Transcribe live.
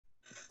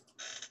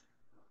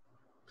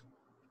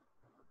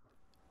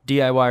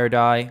DIY or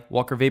Die,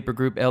 Walker Vapor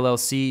Group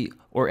LLC,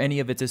 or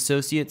any of its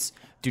associates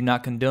do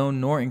not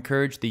condone nor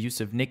encourage the use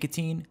of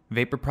nicotine,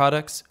 vapor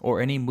products, or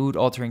any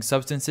mood-altering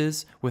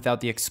substances without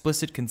the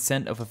explicit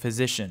consent of a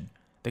physician.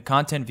 The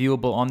content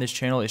viewable on this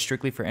channel is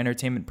strictly for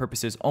entertainment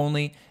purposes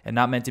only and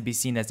not meant to be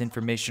seen as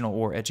informational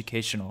or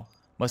educational.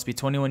 Must be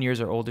 21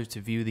 years or older to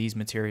view these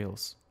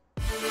materials.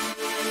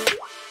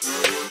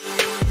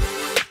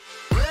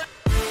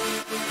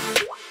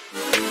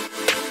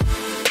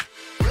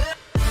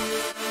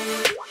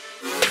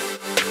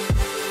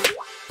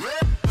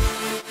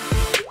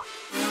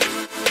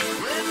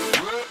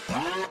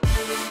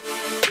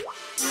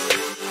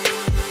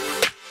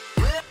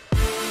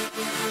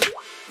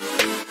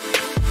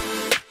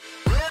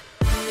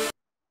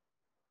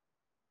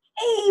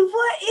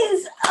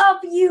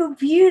 You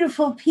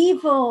beautiful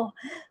people,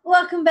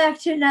 welcome back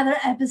to another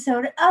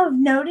episode of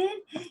Noted,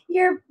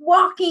 your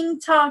walking,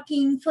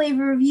 talking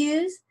flavor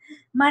reviews.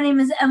 My name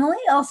is Emily,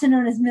 also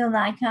known as Milne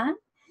Icon,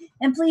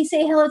 and please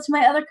say hello to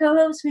my other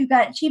co-hosts. We've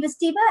got Chiba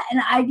Steba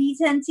and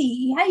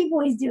ID10T. How you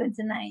boys doing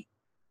tonight?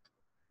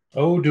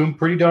 Oh, doing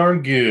pretty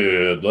darn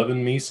good.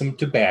 Loving me some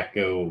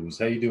tobaccos.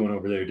 How you doing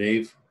over there,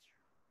 Dave?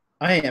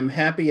 I am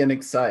happy and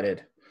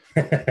excited.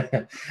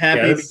 Happy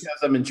because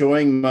I'm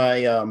enjoying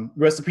my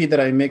recipe that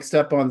I mixed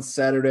up on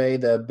Saturday,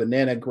 the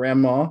banana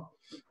grandma,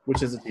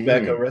 which is a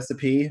tobacco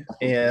recipe,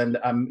 and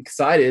I'm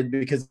excited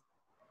because it's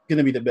going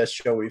to be the best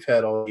show we've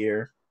had all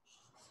year.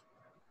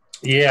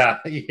 Yeah,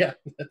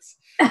 that's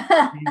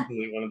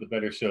easily one of the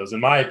better shows, in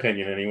my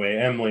opinion anyway.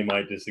 Emily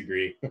might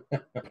disagree.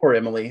 Poor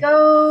Emily.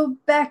 Go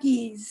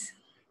Beckies.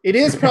 It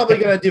is probably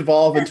going to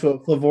devolve into a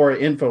Flavora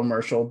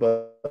infomercial,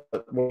 but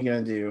what are you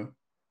going to do?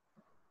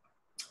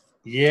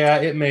 Yeah,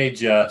 it may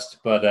just,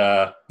 but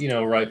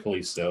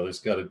rightfully so.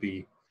 There's got to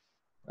be,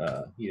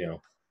 a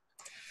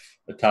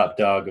top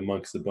dog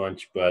amongst the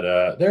bunch.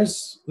 But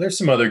there's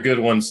some other good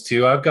ones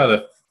too. I've got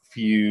a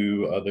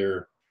few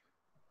other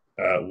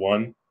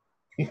one.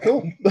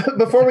 Cool.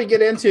 Before we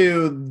get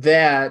into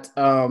that,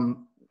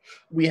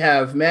 we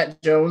have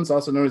Matt Jones,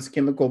 also known as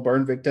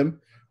ChemicalBurnVictim,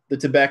 the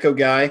tobacco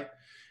guy,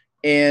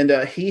 and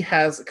he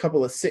has a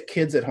couple of sick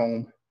kids at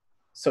home,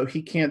 so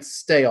he can't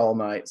stay all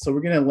night. So we're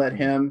gonna let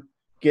him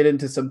get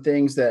into some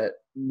things that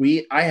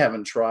I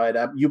haven't tried.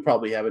 You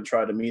probably haven't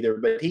tried them either,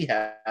 but he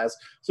has.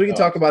 So we can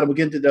talk about it. We'll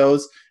get into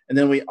those. And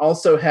then we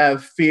also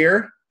have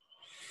Fear.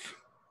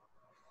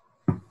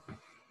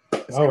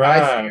 All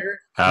right. Fear.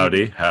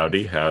 Howdy.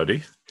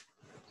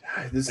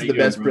 This is the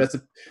best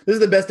recipe. This is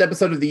the best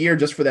episode of the year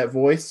just for that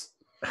voice.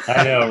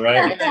 I know,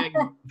 right?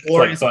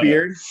 Glorious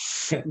beard.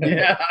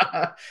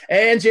 Yeah.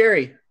 And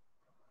Jerry.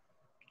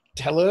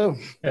 Hello.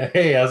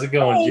 Hey, how's it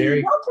going,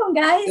 Jerry? Welcome,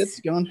 guys.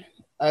 It's going.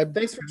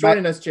 Thanks for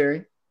joining us,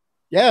 Jerry.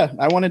 Yeah,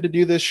 I wanted to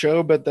do this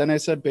show, but then I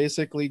said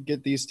basically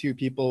get these two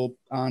people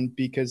on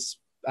because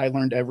I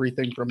learned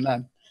everything from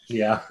them.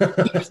 Yeah.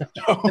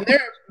 And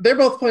they're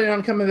both planning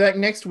on coming back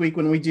next week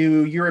when we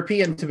do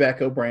European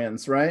tobacco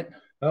brands, right?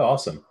 Oh,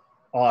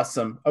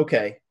 awesome.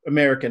 Okay.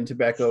 American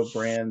tobacco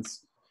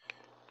brands.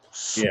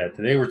 Yeah,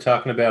 today we're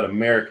talking about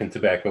American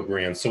tobacco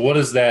brands. So what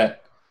does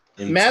that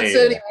entail? Matt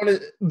said he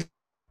wanted...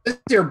 This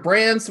is your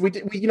brands. We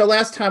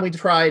last time we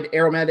tried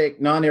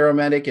aromatic,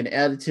 non-aromatic, and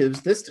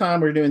additives. This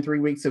time we're doing 3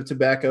 weeks of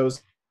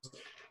tobaccos,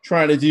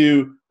 trying to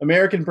do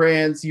American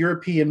brands,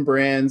 European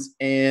brands,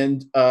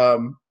 and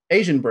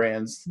Asian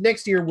brands.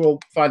 Next year we'll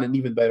find an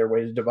even better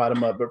way to divide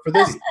them up. But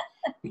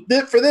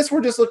for this,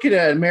 we're just looking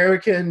at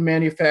American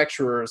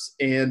manufacturers.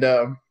 And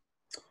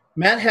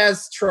Matt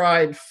has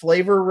tried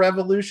Flavor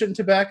Revolution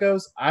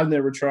tobaccos. I've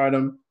never tried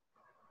them.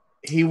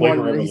 He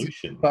wanted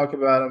to talk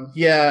about them.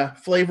 Yeah,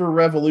 Flavor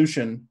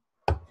Revolution.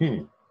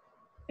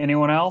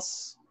 Anyone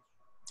else?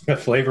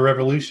 Flavor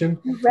Revolution?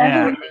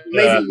 Yeah.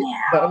 Maybe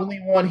the only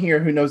one here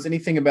who knows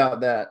anything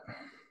about that.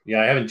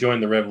 Yeah, I haven't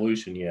joined the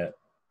Revolution yet.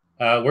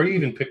 Where do you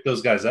even pick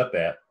those guys up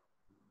at?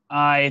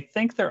 I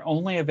think they're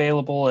only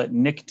available at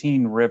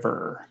Nicotine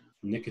River.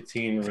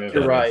 Nicotine River.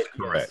 You're right.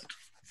 Correct.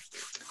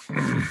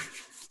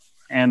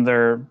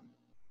 And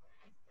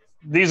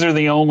these are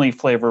the only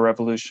Flavor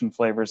Revolution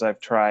flavors I've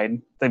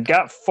tried. They've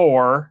got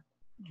 4.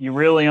 You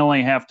really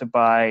only have to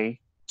buy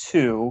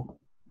 2,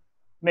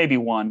 maybe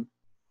 1,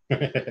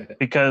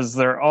 because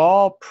they're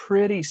all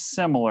pretty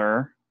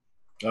similar.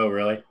 Oh,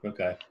 really?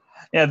 Okay.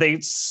 Yeah,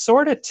 they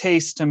sort of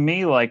taste to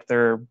me like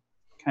they're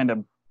kind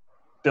of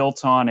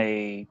built on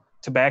a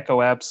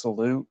Tobacco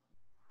Absolute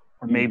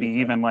or maybe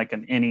even like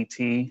an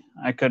NET.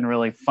 I couldn't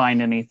really find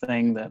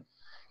anything that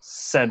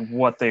said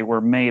what they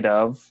were made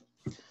of.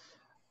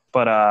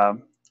 But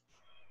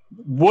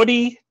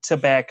woody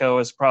tobacco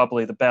is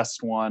probably the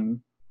best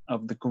one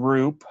of the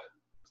group.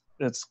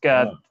 It's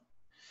got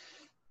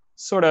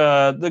sort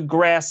of the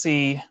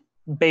grassy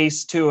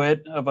base to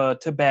it of a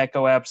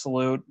Tobacco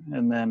Absolute.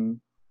 And then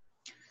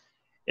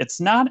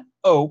it's not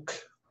oak.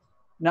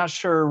 Not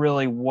sure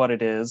really what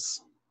it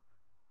is.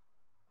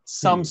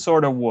 Some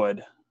sort of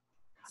wood.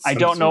 I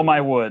don't know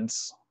my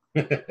woods.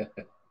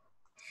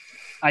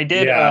 I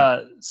did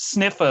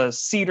sniff a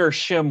cedar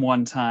shim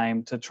one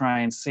time to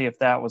try and see if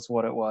that was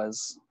what it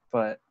was,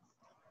 but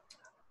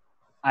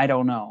I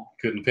don't know.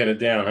 Couldn't pin it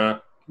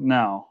down,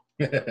 No.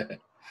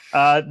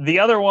 huh? The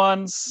other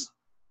ones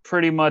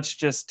pretty much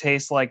just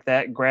taste like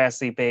that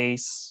grassy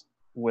base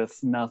with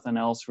nothing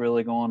else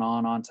really going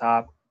on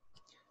top.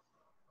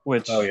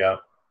 Which Oh yeah.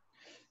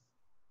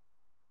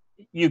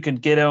 you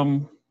could get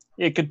them.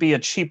 It could be a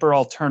cheaper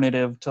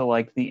alternative to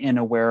like the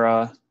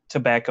Inawera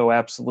Tobacco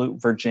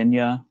Absolute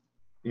Virginia,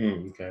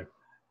 Okay.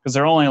 because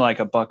they're only like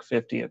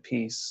 $1.50 a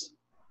piece.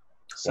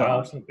 So,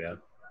 Wow, that's not bad.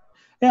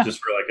 Yeah. Just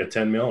for like a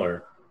 10 mil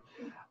or.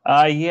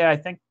 yeah, I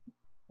think.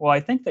 Well, I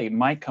think they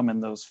might come in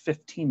those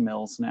 15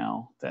 mils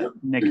now that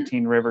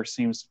Nicotine River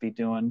seems to be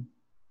doing.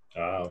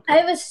 Okay. I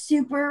have a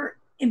super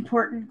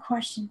important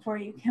question for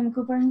you,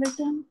 Chemical Burn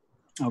Victim.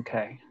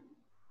 Okay.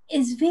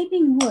 Is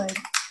vaping wood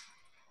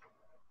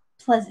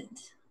pleasant?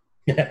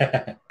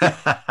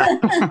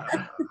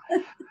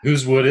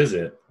 Whose wood is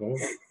it?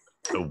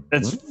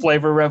 It's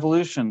Flavor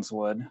Revolution's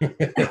wood,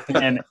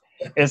 and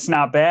it's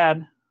not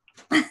bad.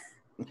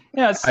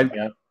 Yeah, it's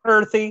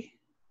earthy.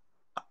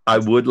 I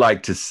would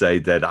like to say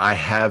that I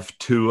have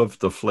two of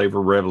the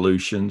Flavor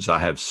Revolutions. I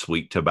have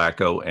sweet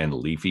tobacco and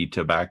leafy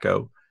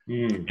tobacco.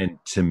 And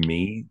to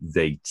me,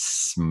 they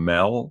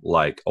smell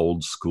like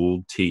old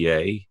school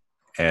TA.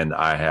 And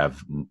I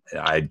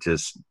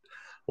just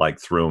like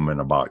threw them in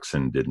a box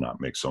and did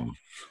not mix them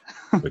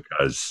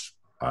because,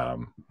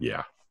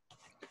 yeah.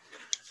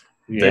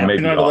 You're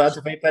not allowed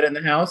to vape that in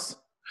the house?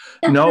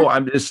 No,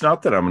 it's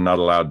not that I'm not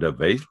allowed to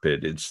vape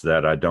it. It's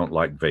that I don't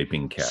like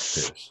vaping cat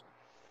piss.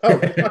 Oh,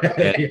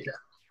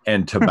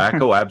 and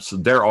tobacco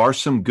absolute. There are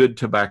some good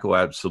tobacco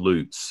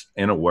absolutes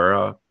in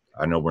Awera.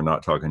 I know we're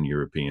not talking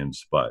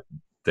Europeans, but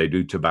they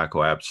do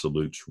tobacco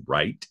absolutes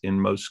right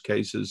in most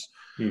cases,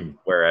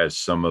 whereas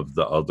some of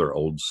the other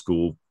old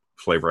school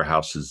flavor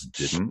houses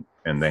didn't,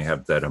 and they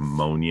have that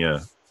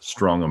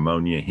strong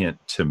ammonia hint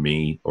to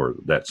me, or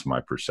that's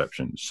my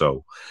perception.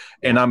 So,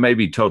 and I may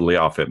be totally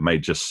off. It may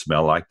just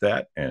smell like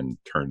that and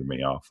turn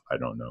me off. I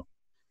don't know,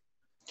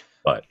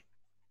 but.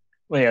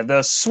 Well, yeah,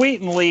 the sweet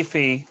and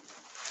leafy,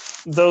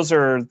 those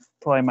are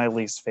probably my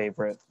least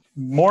favorite.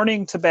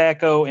 Morning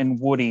tobacco and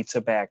woody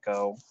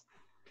tobacco,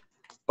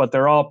 but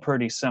they're all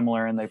pretty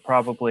similar, and they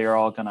probably are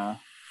all gonna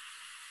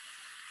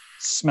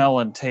smell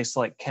and taste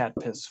like cat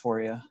piss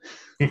for you.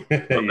 There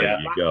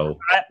you go.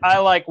 I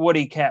like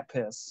woody cat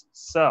piss,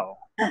 so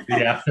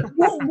yeah.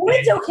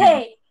 Wood's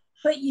okay,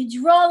 but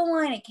you draw the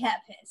line at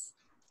cat piss.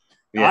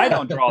 Yeah. I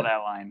don't draw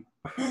that line.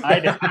 I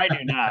do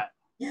not.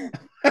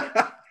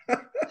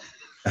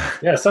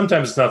 Yeah,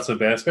 sometimes it's not so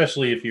bad,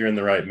 especially if you're in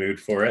the right mood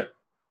for it.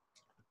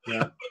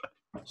 Yeah.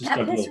 Just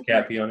dump a little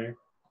cat pee on here.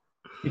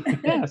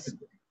 Yes.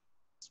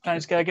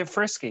 Sometimes you gotta get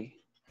frisky.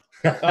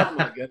 Oh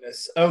my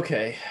goodness.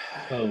 Okay.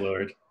 Oh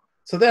Lord.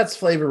 So that's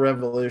Flavor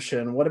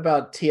Revolution. What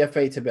about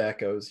TFA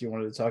tobaccos? You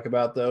wanted to talk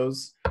about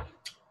those?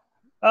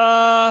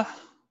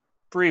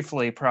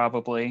 Briefly,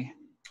 probably.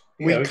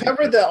 We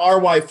covered the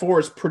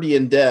RY4s pretty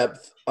in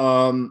depth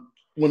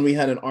when we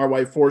had an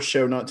RY4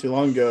 show not too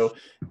long ago,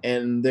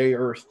 and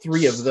there are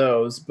 3 of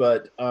those,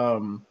 but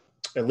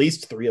at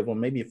least 3 of them,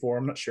 maybe 4,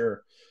 I'm not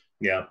sure.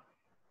 Yeah.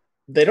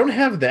 They don't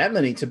have that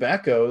many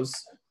tobaccos.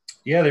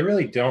 Yeah, they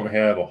really don't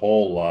have a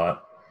whole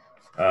lot.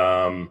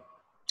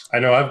 I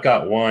know I've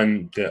got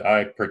one that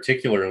I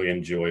particularly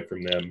enjoy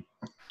from them.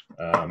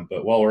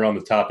 But while we're on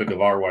the topic of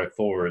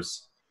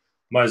RY4s,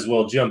 might as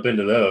well jump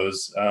into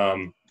those.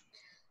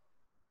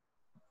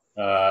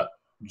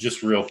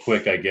 Just real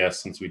quick, I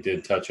guess, since we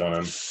did touch on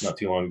them not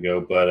too long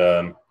ago.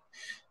 But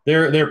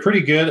they're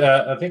pretty good.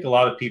 I think a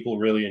lot of people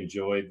really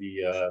enjoy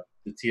the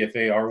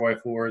TFA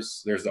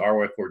RY4s. There's the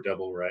RY4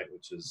 Double, right,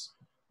 which is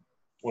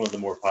one of the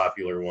more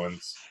popular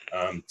ones.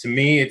 To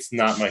me, it's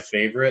not my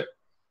favorite,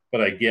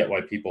 but I get why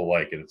people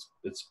like it.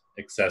 It's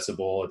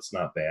accessible. It's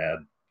not bad.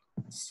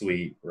 It's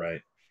sweet,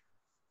 right?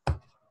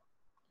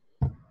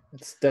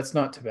 That's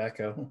not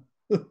tobacco.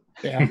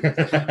 Yeah.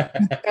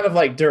 Kind of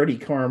like dirty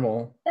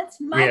caramel. That's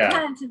my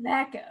kind of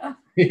tobacco.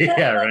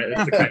 Yeah, right.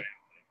 That's the kind of...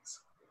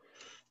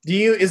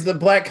 Is the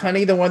black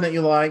honey the one that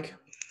you like?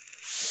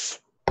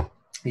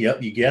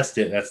 Yep, you guessed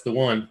it. That's the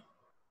one.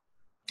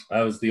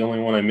 I was the only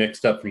one I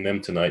mixed up from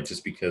them tonight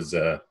just because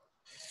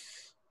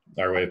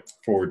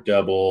RY4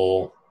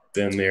 Double,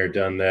 been there,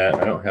 done that.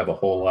 I don't have a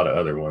whole lot of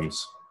other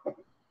ones.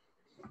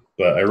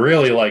 But I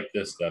really like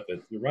this stuff.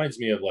 It reminds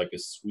me of like a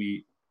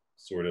sweet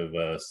sort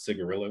of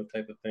cigarillo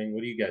type of thing.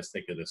 What do you guys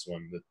think of this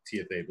one, the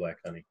TFA Black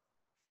Honey?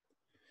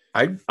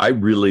 I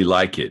really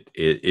like it.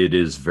 It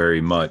is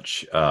very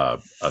much a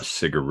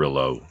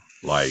cigarillo.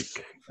 Like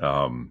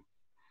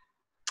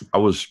I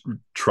was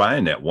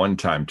trying at one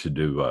time to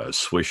do a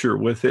swisher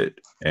with it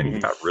and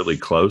got really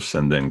close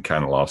and then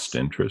kind of lost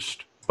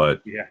interest.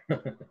 But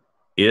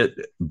yeah,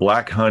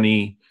 Black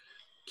Honey,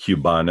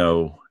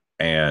 Cubano,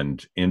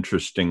 and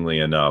interestingly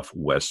enough,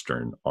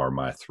 Western are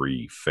my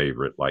 3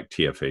 favorite, like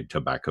TFA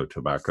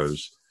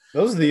tobaccos.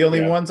 Those are the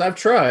only ones I've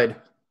tried.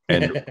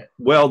 And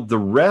well, the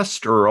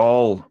rest are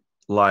all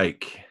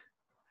like,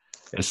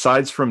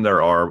 aside from their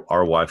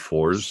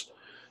RY4s,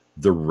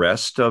 the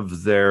rest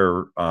of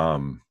their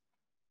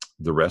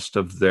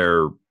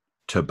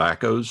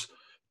tobaccos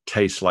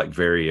taste like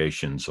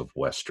variations of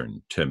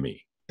Western to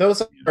me.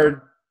 Those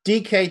are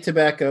DK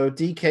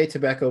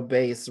tobacco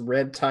base,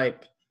 red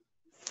type.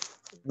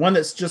 One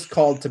that's just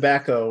called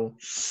tobacco,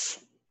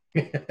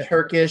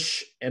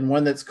 Turkish, and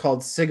one that's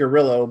called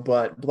cigarillo,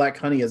 but Black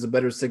Honey is a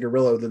better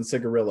cigarillo than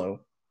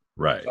cigarillo.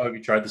 Right. Oh, have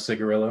you tried the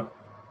cigarillo?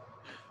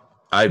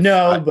 But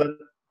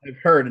I've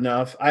heard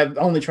enough. I've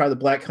only tried the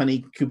Black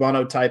Honey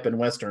Cubano type and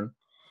Western.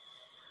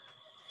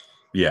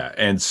 Yeah,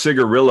 and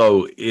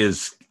cigarillo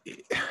is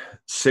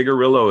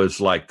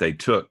like they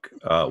took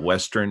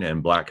Western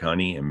and Black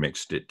Honey and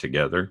mixed it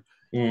together.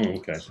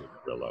 Okay.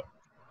 Cigarillo.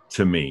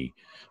 To me,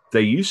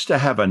 they used to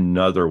have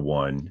another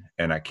one,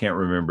 and I can't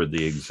remember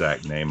the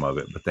exact name of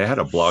it, but they had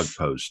a blog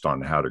post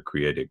on how to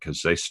create it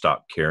because they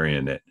stopped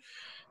carrying it.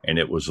 And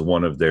it was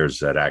one of theirs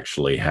that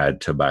actually had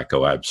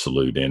Tobacco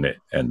Absolute in it,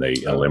 and they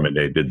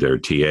eliminated their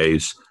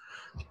TAs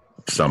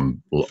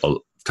some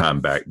time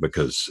back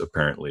because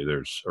apparently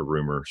there's a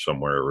rumor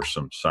somewhere or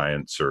some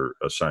science or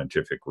a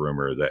scientific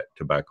rumor that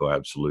Tobacco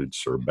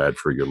Absolutes are bad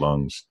for your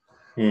lungs.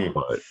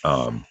 But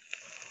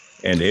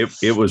and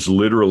it was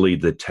literally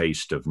the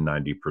taste of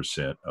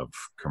 90% of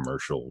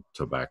commercial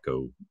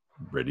tobacco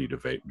ready to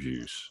vape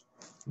juice.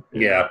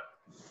 Yeah,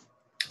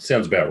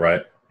 sounds about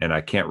right. And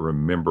I can't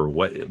remember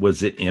what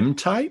was it. M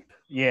type.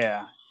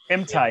 Yeah,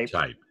 M type.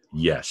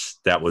 Yes,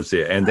 that was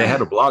it. And they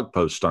had a blog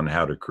post on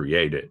how to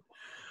create it.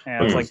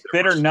 And it was like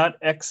Bitter Nut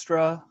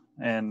Extra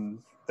and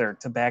their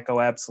Tobacco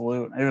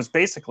Absolute. It was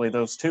basically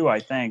those two, I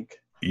think.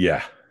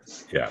 Yeah.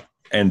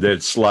 And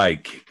it's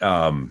like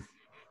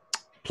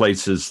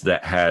places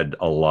that had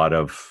a lot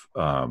of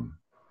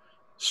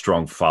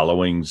strong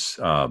followings.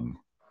 I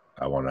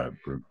want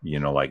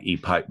to, like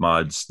E-Pipe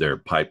Mods, their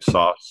pipe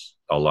sauce.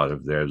 A lot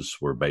of theirs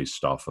were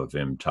based off of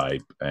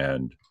M-Type,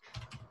 and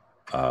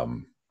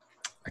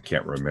I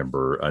can't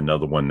remember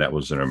another one that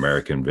was an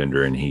American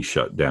vendor, and he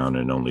shut down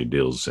and only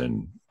deals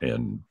in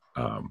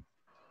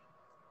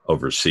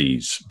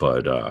overseas.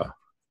 But a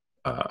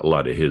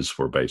lot of his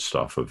were based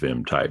off of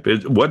M-Type.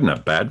 It wasn't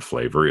a bad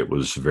flavor. It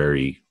was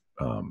very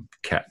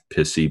cat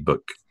pissy, but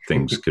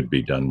things could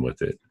be done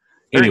with it.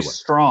 Very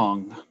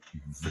strong.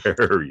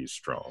 Very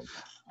strong.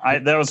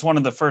 That was one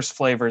of the first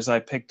flavors I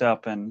picked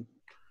up, and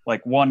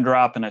like one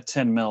drop in a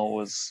 10 mil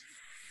was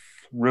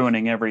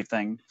ruining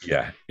everything.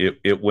 Yeah,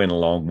 it went a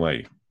long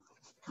way.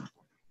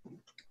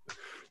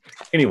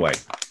 Anyway.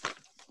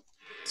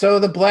 So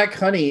the Black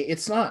Honey,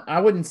 it's not, I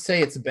wouldn't say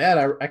it's bad.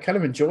 I kind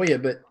of enjoy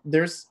it, but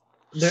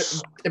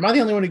am I the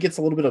only one who gets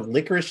a little bit of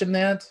licorice in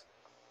that?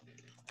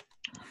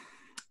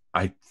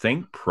 I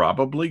think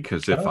probably,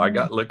 because if I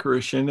got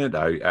licorice in it,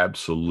 I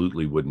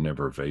absolutely would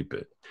never vape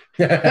it.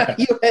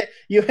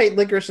 You hate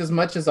licorice as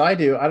much as I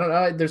do. I don't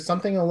know. There's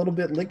something a little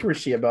bit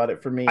licoricey about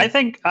it for me. I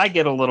think I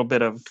get a little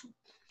bit of,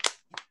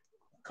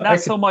 not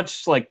so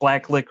much like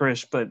black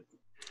licorice, but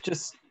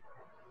just,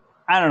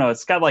 I don't know.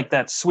 It's got like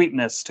that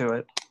sweetness to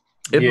it.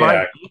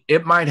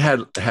 It might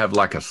have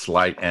like a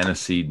slight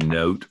aniseed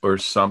note or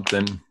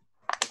something.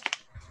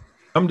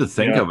 Come to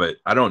think of it,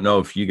 I don't know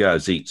if you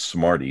guys eat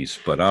Smarties,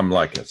 but I'm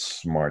like a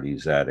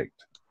Smarties addict.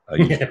 I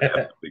used to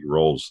have big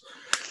rolls.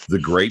 The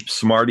grape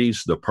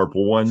Smarties, the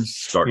purple ones,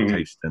 start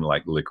tasting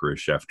like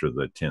licorice after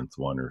the 10th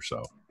one or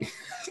so.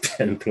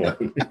 10th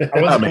one.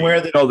 I wasn't aware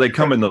that. They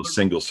come in those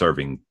single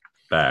serving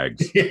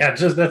bags. Yeah,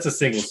 that's a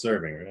single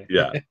serving, right?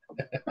 Yeah.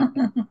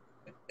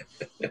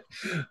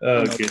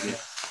 Oh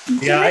goodness.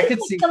 Yeah, I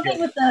could see something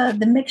with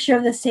the mixture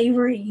of the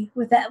savory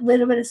with that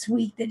little bit of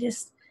sweet that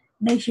just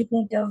makes you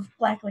think of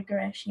black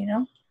licorice,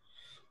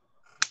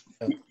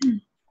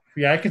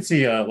 Yeah, I could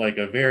see like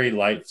a very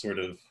light sort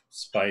of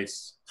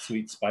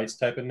sweet spice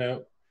type of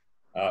note,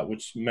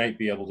 which might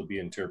be able to be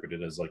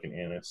interpreted as like an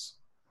anise.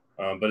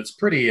 But it's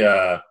pretty.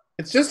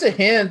 It's just a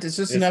hint. It's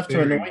just enough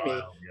to annoy me.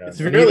 Yeah. It's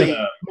really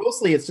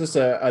mostly it's just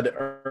an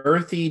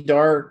earthy,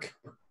 dark,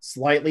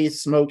 slightly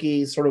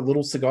smoky, sort of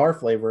little cigar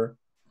flavor.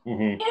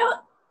 Mm-hmm.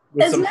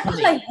 As much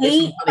as I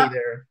hate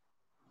there.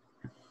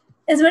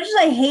 As much as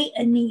I hate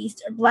anise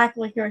or black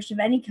licorice of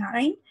any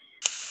kind,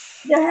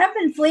 there have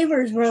been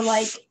flavors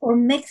or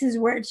mixes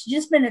where it's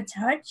just been a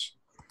touch,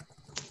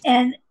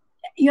 and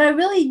I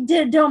really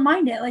don't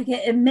mind it. Like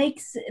it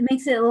makes it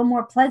a little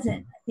more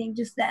pleasant. I think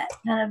just that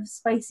kind of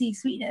spicy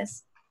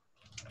sweetness.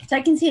 So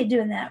I can see it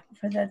doing that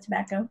for the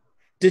tobacco.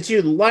 Did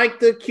you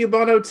like the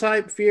Cubano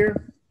type,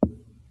 Fear?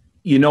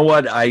 You know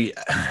what, I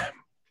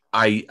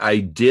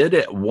did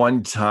at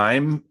one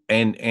time,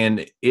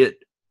 and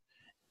it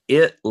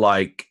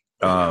like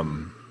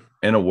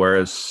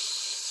Inawaris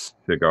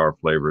cigar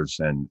flavors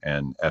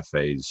and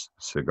FA's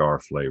cigar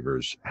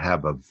flavors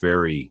have a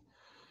very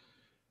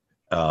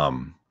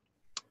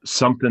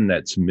something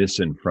that's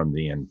missing from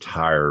the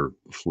entire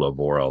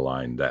Flavora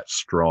line, that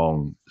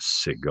strong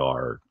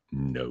cigar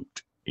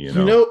note.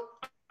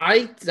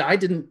 I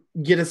didn't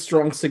get a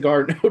strong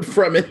cigar note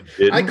from it.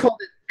 I called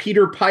it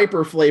Peter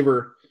Piper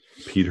flavor.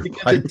 Peter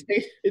Piper.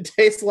 It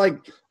tastes like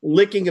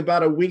licking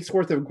about a week's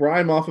worth of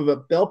grime off of a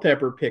bell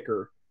pepper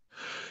picker.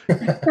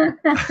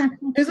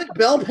 It's like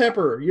bell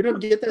pepper. You don't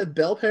get that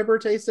bell pepper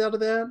taste out of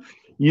that?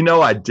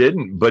 I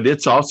didn't, but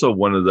it's also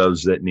one of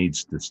those that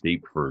needs to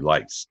steep for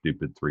like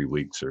stupid 3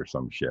 weeks or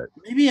some shit.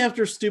 Maybe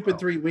after stupid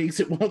 3 weeks,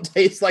 it won't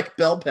taste like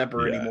bell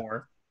pepper Yeah.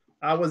 anymore.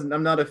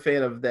 I'm not a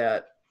fan of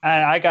that.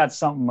 I got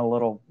something a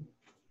little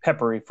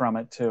peppery from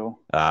it too.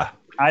 Ah,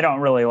 I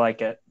don't really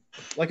like it.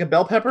 Like a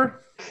bell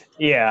pepper?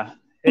 Yeah,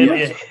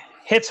 it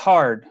hits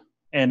hard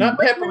and Not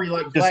peppery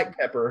like black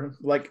pepper.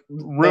 Like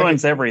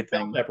ruins bell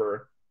everything.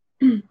 pepper.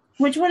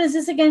 Which one is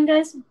this again,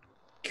 guys?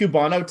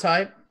 Cubano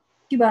type.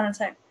 Cubano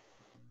type.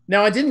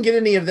 Now, I didn't get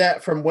any of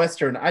that from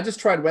Western. I just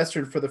tried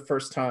Western for the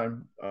first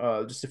time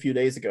just a few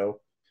days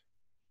ago.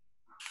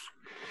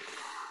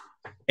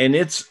 and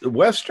it's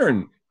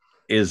Western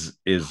is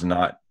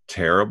not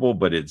terrible,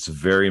 but it's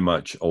very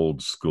much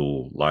old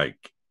school,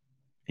 like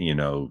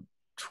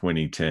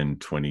 2010,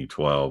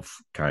 2012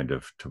 kind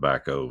of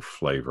tobacco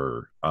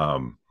flavor.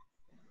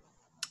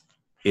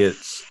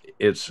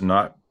 It's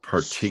not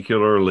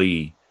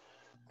particularly,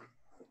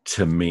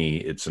 to me,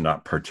 it's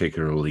not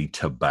particularly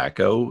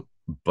tobacco,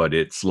 but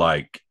it's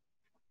like,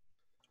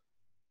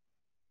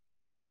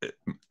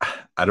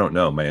 I don't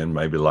know, man,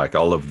 maybe like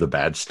all of the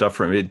bad stuff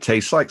from it. It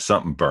tastes like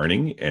something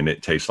burning, and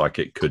it tastes like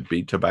it could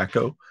be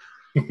tobacco,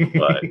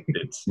 but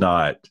it's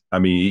not. I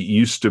mean, it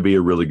used to be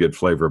a really good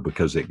flavor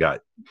because it got,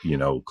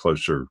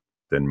 closer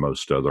than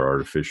most other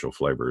artificial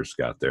flavors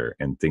got there,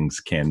 and things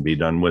can be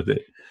done with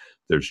it.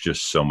 There's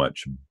just so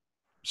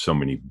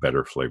many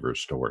better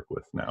flavors to work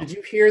with now. Did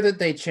you hear that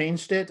they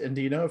changed it? And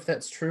do you know if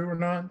that's true or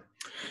not?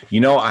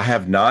 I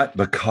have not,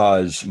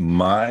 because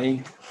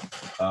my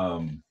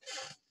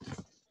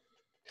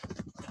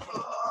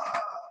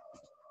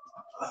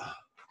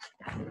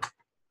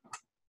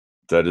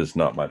that is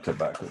not my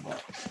tobacco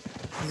box.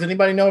 Does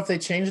anybody know if they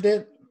changed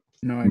it?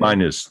 No,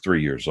 Mine is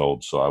 3 years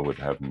old, so I would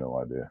have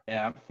no idea.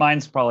 Yeah,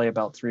 mine's probably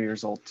about 3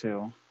 years old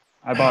too.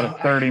 I bought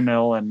a 30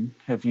 mil and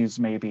have used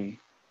maybe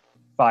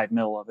 5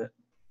 mil of it.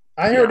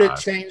 I heard Yeah. it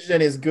changed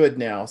and is good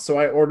now, so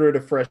I ordered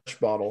a fresh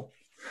bottle.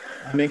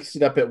 I mixed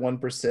it up at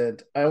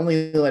 1%. I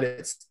only let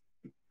it sit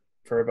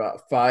for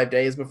about 5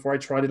 days before I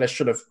tried it. I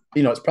should have,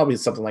 it's probably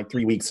something like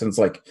 3 weeks, and it's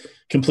like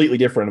completely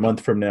different a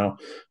month from now.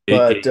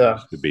 But It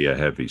used to be a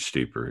heavy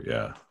steeper,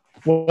 yeah.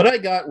 what I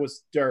got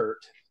was dirt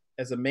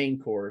as a main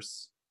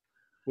course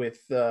with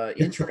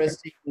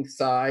interesting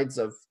sides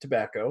of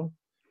tobacco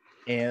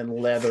and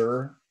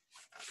leather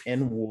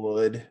and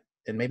wood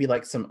and maybe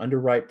like some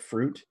underripe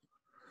fruit.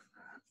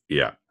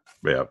 Yeah.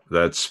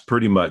 That's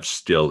pretty much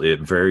still it.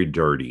 Very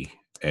dirty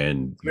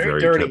and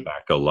very dirty.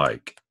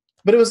 tobacco-like.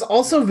 But it was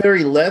also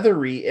very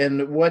leathery.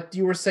 And what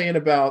you were saying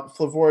about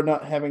Flavor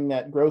not having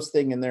that gross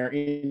thing in there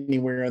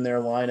anywhere in their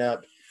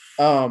lineup,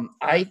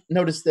 I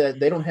noticed that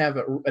they don't have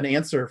an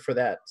answer for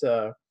that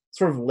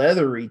sort of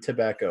leathery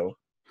tobacco.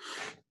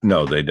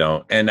 No, they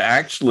don't. And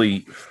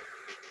actually,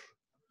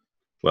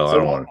 well, I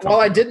don't want to. While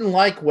I didn't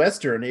like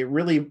Western, it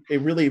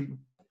really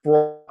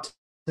brought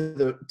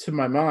to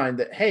my mind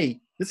that,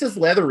 hey, this is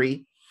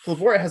leathery.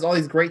 Flavor has all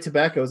these great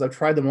tobaccos. I've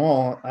tried them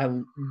all.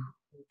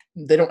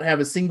 They don't have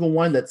a single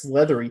one that's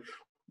leathery.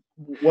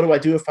 What do I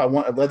do if I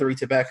want a leathery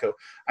tobacco?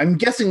 I'm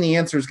guessing the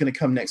answer is going to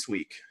come next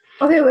week.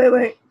 Okay,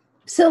 wait.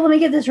 So let me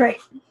get this right.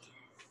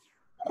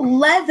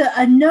 Leather,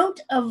 a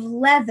note of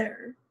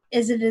leather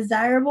is a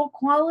desirable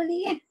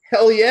quality?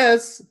 Hell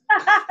yes.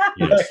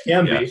 Yes,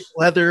 can be.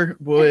 Leather,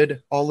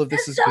 wood, all of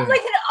this is sounds good.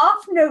 like an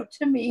off note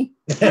to me.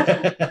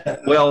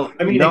 Well,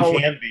 I mean, no.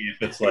 it can be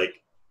if it's like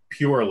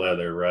pure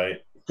leather, right?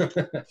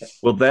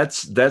 Well,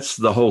 that's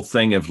the whole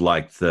thing of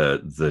like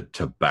the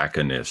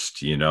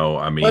tobacconist,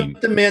 I mean,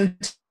 Let the men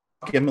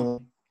talk, Emily.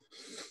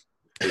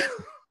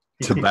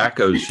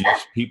 tobaccos,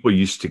 people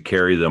used to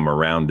carry them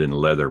around in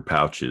leather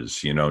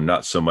pouches,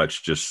 not so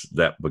much just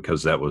that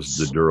because that was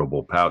the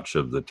durable pouch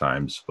of the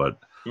times, but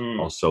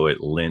also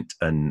it lent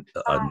a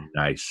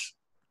nice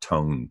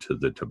tone to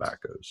the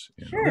tobaccos.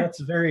 Sure. That's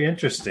very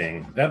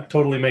interesting. That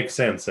totally makes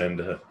sense.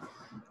 And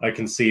I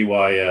can see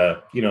why,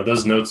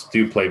 those notes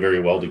do play very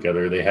well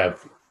together. They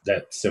have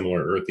that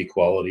similar earthy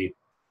quality.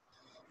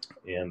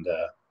 And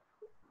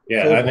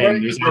yeah, So I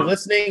mean, if you're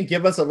listening,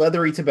 give us a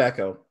leathery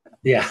tobacco.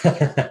 yeah.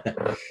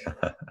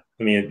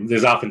 I mean,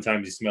 there's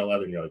oftentimes you smell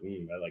leather and you're like,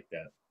 I like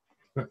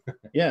that.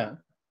 Yeah.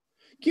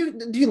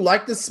 Do you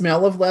like the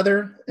smell of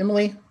leather,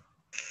 Emily?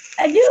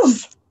 I do.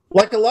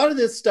 Like a lot of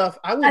this stuff,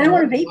 I don't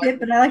want to vape it,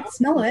 but I like to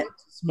smell it.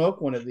 Smoke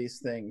one of these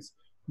things,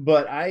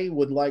 but I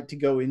would like to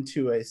go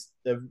into a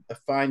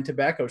fine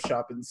tobacco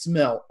shop and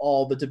smell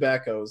all the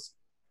tobaccos,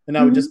 and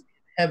I would just be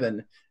in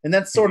heaven. And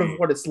that's sort of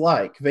what it's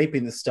like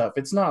vaping this stuff.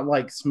 It's not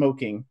like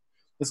smoking.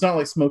 It's not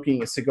like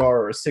smoking a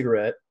cigar or a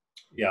cigarette.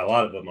 Yeah, a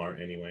lot of them are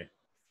anyway.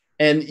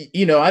 And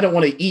I don't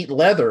want to eat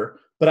leather,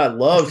 but I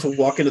love to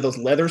walk into those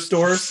leather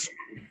stores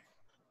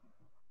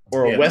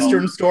or a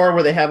Western store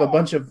where they have a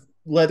bunch of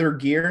leather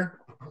gear.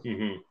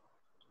 Mm-hmm.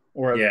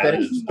 Or a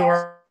fetish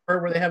store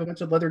where they have a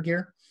bunch of leather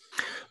gear.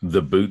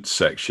 The boot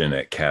section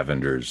at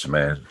Cavender's,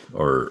 man,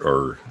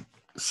 or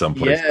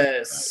someplace.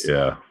 Yes.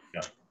 Yeah.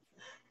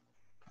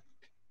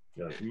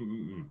 You're like,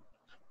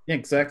 Yeah,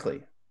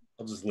 exactly.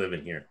 I'll just live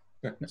in here.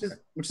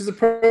 which is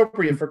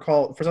appropriate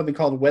for something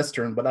called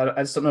Western, but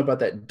I just don't know about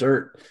that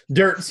dirt.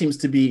 Dirt seems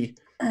to be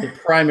the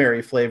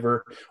primary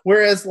flavor,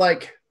 whereas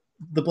like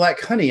the black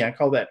honey, I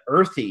call that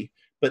earthy,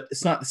 but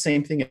it's not the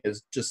same thing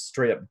as just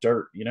straight up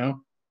dirt, you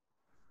know?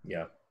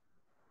 Yeah,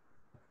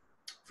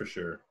 for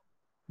sure.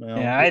 Well,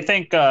 Yeah, I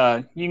think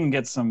you can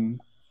get some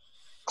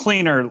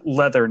cleaner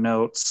leather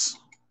notes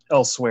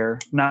elsewhere,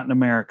 not in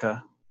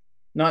America.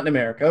 not in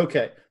America.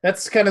 Okay,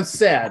 that's kind of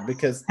sad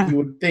because you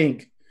would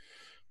think.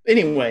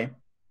 Anyway,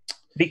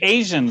 The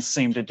Asians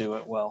seem to do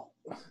it well.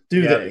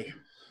 do Yeah, they?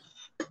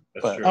 That's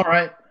But- true. All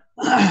right.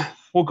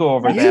 We'll go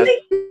over That's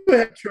that. You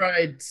have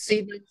tried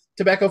seedling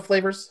tobacco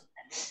flavors,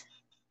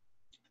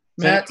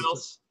 Matt?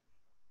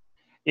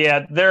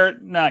 Yeah, they're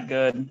not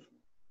good.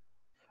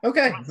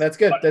 Okay, that's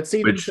good. That's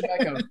seedling Which-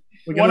 tobacco.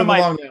 We One can of move my-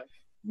 along now.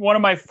 One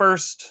of my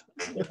first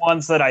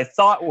ones that I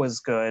thought was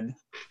good,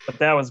 but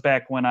that was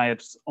back when I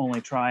was only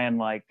trying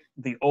like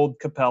the old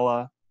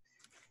Capella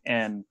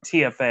and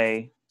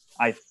TFA.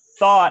 I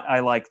thought I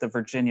liked the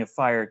Virginia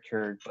Fire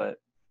Cured, but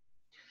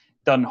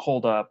doesn't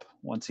hold up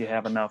once you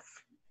have enough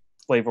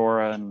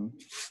Flavora and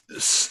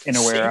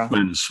Inawera.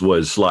 Siemens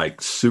was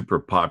like super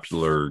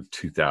popular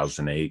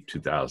 2008,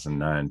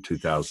 2009,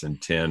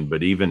 2010,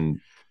 but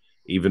even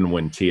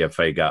when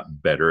TFA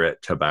got better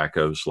at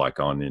tobaccos, like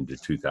on into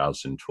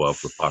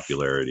 2012, the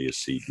popularity of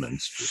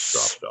Siemens just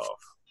dropped off.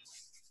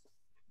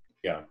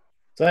 Yeah.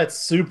 So that's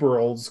super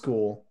old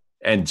school.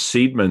 And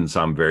Siemens,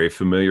 I'm very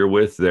familiar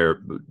with. They're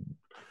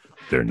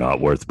not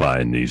worth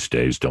buying these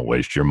days. Don't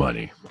waste your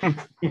money.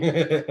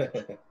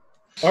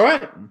 All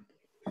right.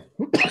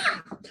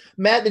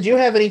 Matt, did you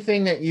have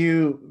anything that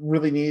you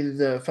really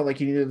felt like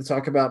you needed to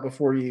talk about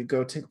before you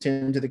go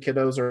tend to the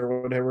kiddos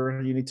or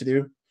whatever you need to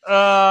do?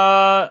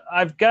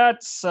 I've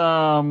got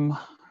some,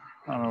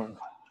 I don't know,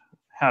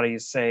 how do you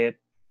say it?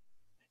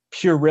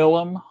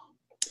 Purillum.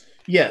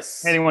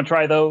 Yes. Anyone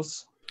try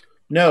those?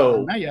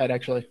 No. Not yet,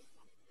 actually.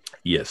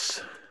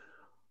 Yes.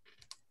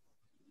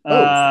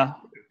 Yeah,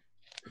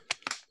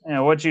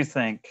 what'd you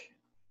think?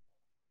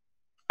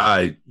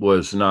 I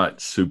was not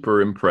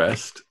super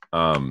impressed.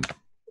 There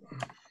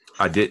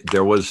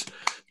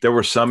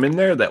were some in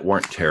there that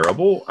weren't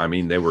terrible. I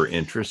mean, they were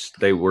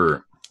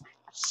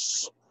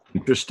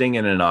interesting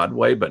in an odd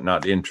way, but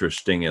not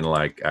interesting in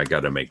like, I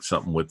got to make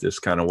something with this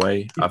kind of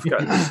way. I've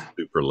gotten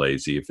super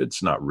lazy. If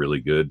it's not really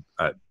good,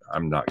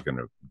 I'm not going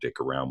to dick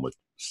around with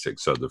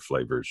 6 other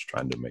flavors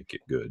trying to make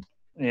it good.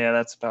 Yeah,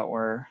 that's about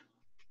where.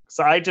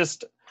 So I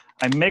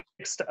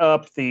mixed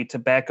up the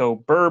tobacco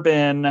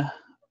bourbon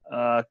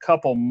a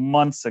couple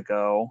months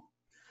ago.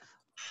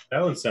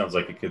 That one sounds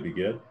like it could be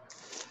good.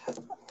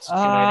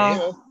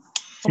 Let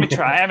me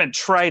try. I haven't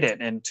tried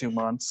it in 2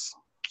 months.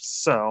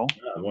 So,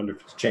 I wonder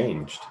if it's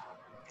changed.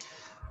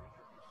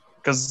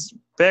 because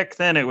back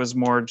then it was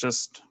more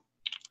just,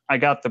 I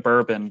got the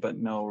bourbon, but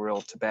no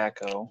real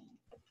tobacco.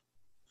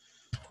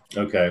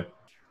 Okay.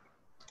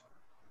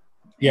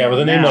 Yeah, with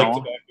a name Now- like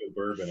Tobacco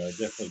Bourbon, I'd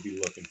definitely be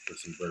looking for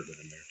some bourbon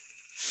in there.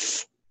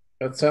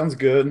 That sounds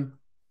good.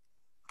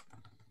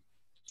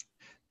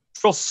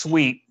 It's real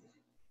sweet.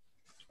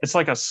 It's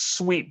like a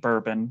sweet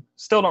bourbon.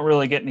 Still don't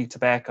really get any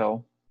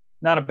tobacco.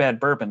 Not a bad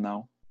bourbon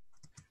though.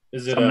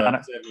 Is it I'm not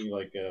does it have any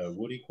like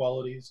woody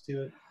qualities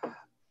to it?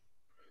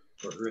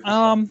 Or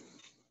earthy?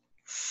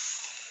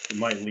 It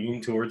might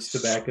lean towards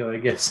tobacco, I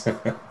guess.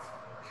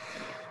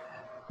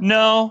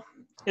 No,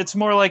 it's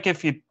more like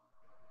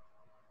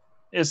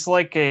it's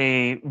like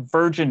a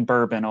virgin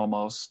bourbon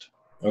almost.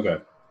 Okay.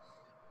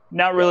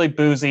 Not really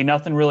boozy,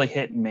 nothing really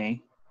hitting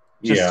me.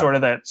 Just Yeah. sort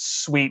of that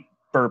sweet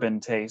bourbon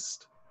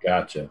taste.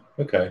 Gotcha.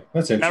 Okay.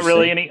 That's interesting. Not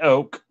really any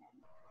oak.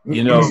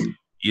 You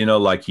know,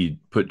 like you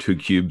put 2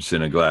 cubes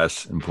in a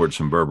glass and poured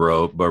some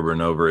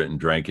bourbon over it and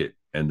drank it,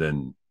 and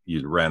then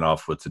you ran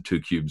off with the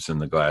 2 cubes in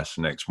the glass.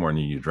 The next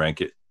morning you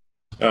drank it.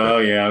 Oh,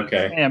 yeah.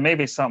 Okay. Yeah,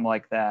 maybe something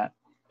like that.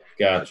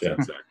 That's Gotcha.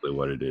 exactly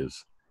what it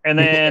is. And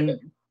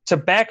then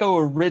Tobacco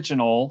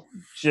Original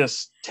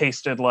just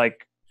tasted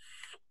like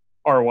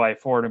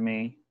RY4 to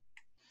me.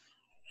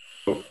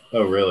 Oh,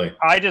 really?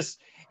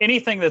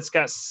 Anything that's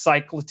got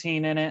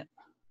cyclotine in it,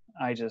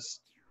 I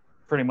just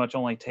pretty much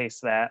only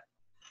taste that.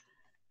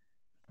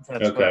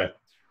 That's Okay.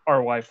 what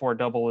RY4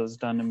 double has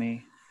done to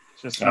me.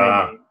 Just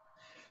Ah,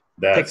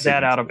 really pick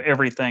that out of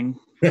everything.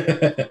 Yeah,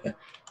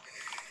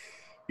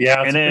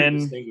 it's And a pretty then-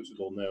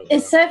 distinguishable note.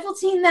 Is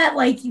cyclotine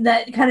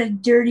that kind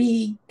of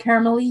dirty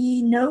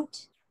caramelly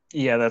note?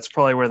 Yeah, that's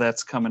probably where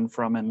that's coming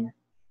from and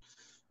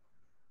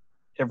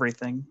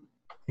everything.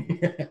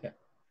 Gotcha.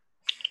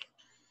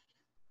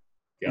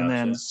 And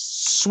then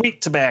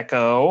sweet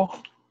tobacco.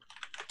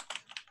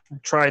 I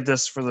tried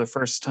this for the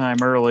first time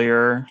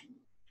earlier.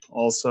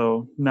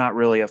 Also, not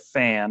really a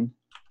fan.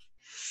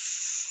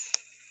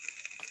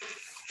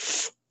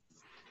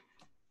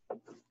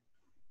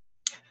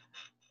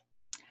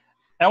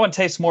 That one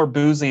tastes more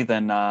boozy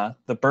than the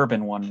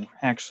bourbon one,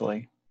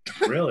 actually.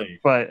 Really?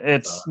 But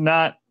it's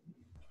not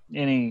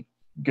any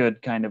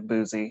good kind of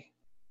boozy.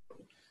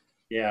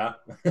 Yeah.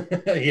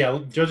 Yeah,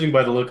 judging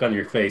by the look on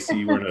your face,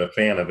 you weren't a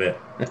fan of it.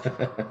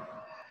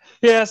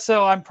 Yeah,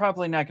 so I'm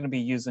probably not going to be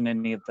using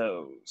any of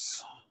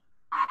those.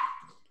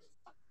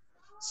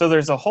 So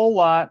there's a whole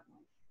lot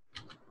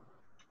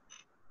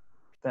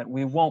that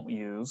we won't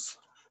use,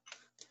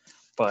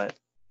 but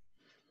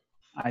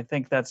I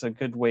think that's a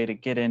good way to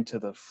get into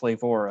the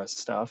Flavora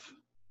stuff,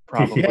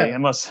 probably. Yeah.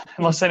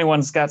 Unless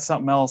anyone's got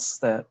something else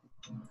that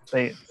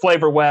they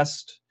Flavor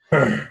West.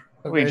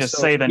 We just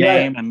say the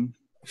name and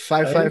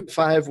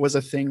 555 was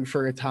a thing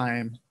for a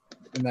time,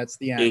 and that's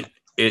the end.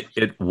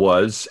 It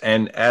was,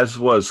 and as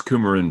was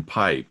Coumarin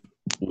Pipe,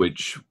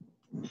 which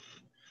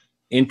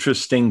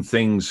interesting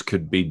things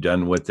could be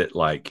done with it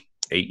like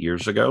 8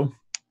 years ago,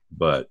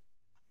 but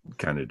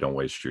kind of don't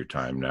waste your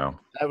time now.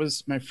 That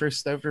was my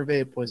first ever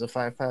vape, was a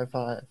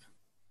 555.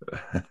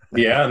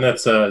 Yeah, and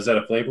that's is that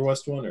a Flavor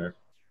West one or?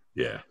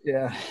 Yeah.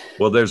 Yeah.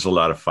 Well, there's a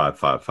lot of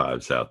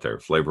 555s out there.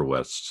 Flavor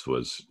West's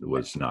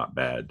was not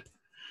bad.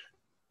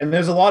 And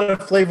there's a lot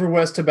of Flavor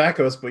West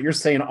tobaccos, but you're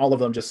saying all of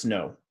them just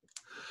no.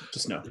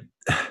 Just no.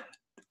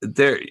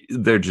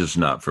 They're just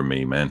not for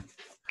me, man.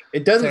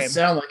 It doesn't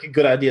sound like a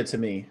good idea to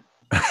me.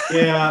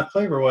 Yeah,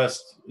 Flavor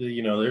West,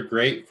 they're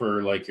great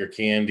for like your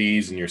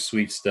candies and your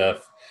sweet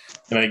stuff.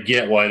 And I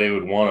get why they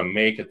would want to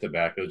make a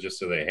tobacco just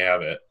so they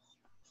have it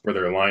for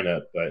their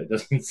lineup, but it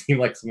doesn't seem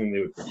like something they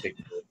would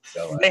particularly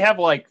sell. they have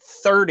like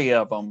 30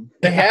 of them.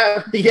 They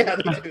have, yeah,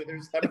 they do.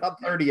 There's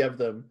about 30 of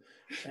them.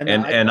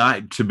 And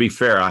I, to be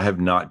fair, I have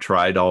not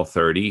tried all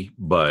 30,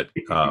 but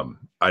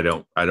I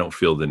don't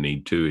feel the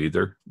need to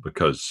either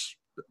because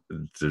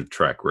the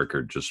track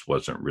record just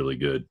wasn't really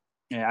good.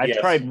 Yeah, I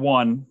tried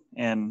one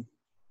and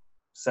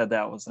said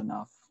that was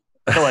enough.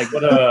 I feel like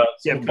What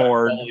get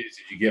bored. qualities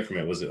did you get from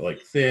it? Was it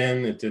like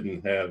thin? It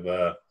didn't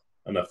have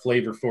enough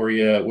flavor for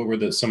you? What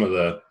were some of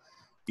the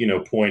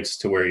points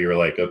to where you were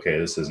like, okay,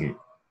 this isn't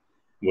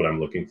what I'm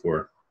looking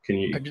for? Can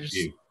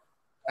you?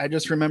 I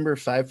just remember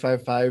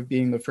 555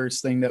 being the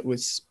first thing that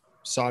was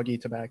soggy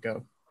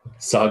tobacco.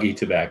 Soggy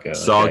tobacco.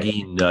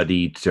 Soggy,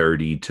 nutty,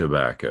 dirty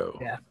tobacco.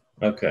 Yeah.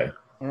 Okay.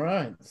 All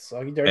right.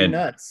 Soggy, dirty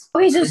nuts. Oh,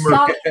 he's just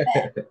soggy.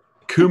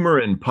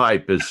 Coumarin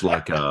Pipe is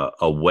like a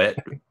wet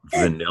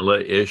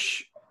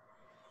vanilla-ish,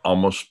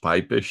 almost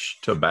pipe-ish,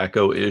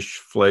 tobacco-ish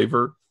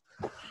flavor.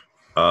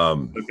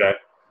 Okay.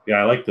 Yeah,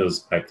 I like those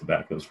pipe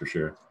tobaccos for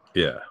sure.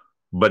 Yeah.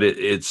 But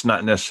it's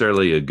not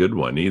necessarily a good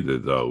one either,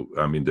 though.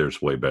 I mean, there's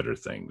way better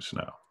things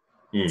now.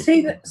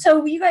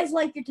 So you guys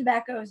like your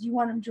tobaccos? You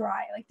want them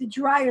dry? Like the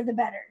drier, the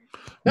better.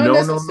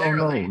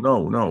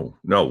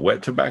 No.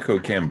 Wet tobacco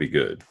can be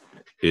good.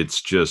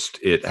 It's just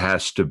it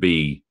has to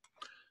be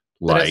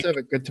It has like to have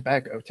a good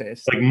tobacco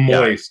taste. Like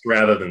moist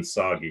rather than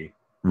soggy.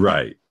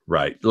 right.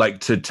 Like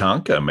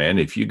Tatanka, man.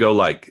 If you go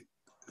like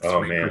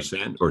 3%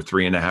 man. or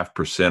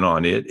 3.5%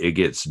 on it, it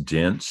gets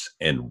dense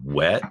and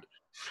wet.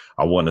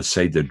 I want to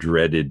say the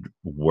dreaded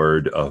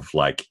word of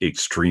like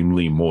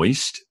extremely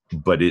moist,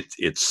 but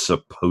it's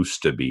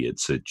supposed to be.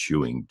 It's a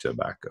chewing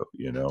tobacco,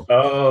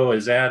 Oh,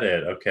 is that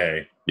it?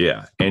 Okay.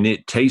 Yeah, and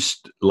it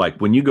tastes like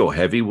when you go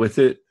heavy with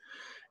it,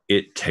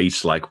 it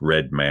tastes like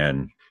Red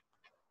Man,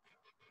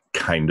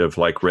 kind of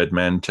like Red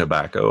Man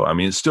tobacco. I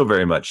mean, it's still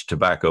very much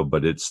tobacco,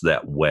 but it's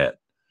that wet,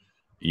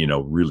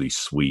 really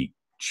sweet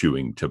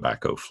chewing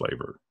tobacco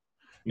flavor.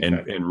 Okay.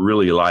 And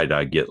really light,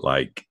 I get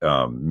like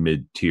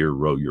mid-tier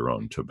roll your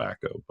own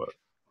tobacco. But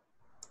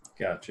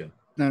Gotcha.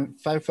 Now,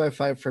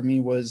 555 for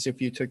me was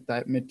if you took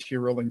that mid-tier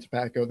rolling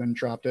tobacco, then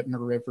dropped it in a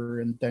river,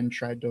 and then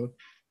tried to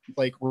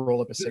like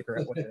roll up a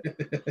cigarette with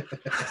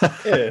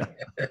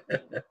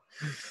it.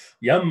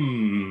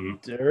 Yum.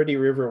 Dirty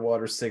river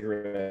water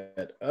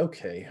cigarette.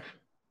 Okay.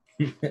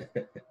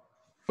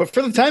 But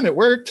for the time, it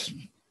worked.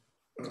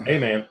 Hey,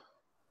 man.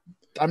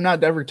 I'm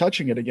not ever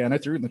touching it again. I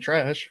threw it in the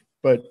trash.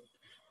 But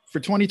for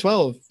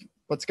 2012,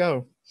 let's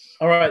go.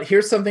 All right.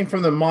 Here's something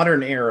from the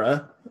modern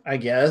era, I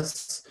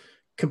guess.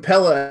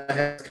 Capella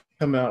has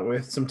come out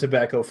with some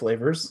tobacco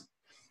flavors.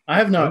 I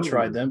have not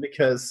tried them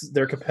because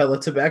they're Capella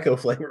tobacco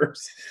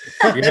flavors.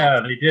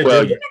 Yeah, they did.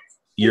 well,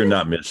 you're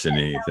not missing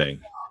anything.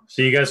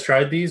 So you guys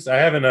tried these? I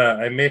haven't.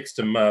 I mixed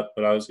them up,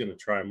 but I was going to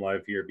try them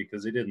live here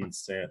because they didn't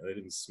smell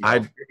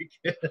very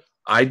good.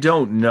 I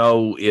don't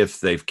know if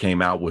they've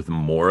came out with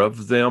more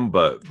of them,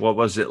 but what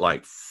was it,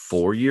 like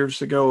 4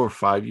 years ago or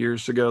 5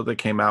 years ago they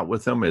came out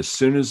with them? As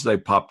soon as they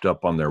popped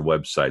up on their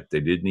website, they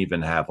didn't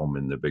even have them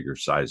in the bigger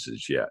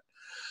sizes yet.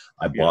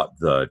 I bought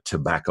the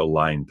tobacco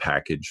line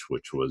package,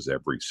 which was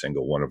every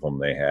single one of them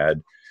they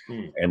had.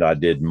 And I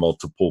did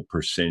multiple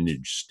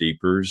percentage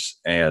steepers.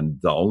 And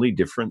the only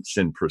difference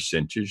in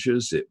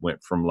percentages, it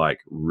went from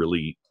like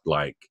really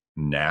like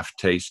naff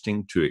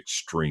tasting to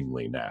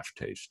extremely naff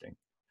tasting.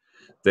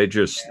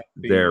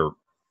 They're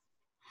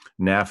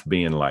naff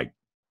being like,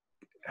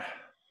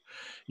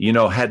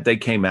 had they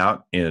came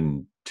out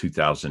in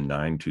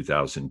 2009,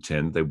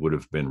 2010, they would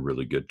have been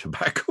really good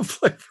tobacco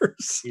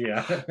flavors.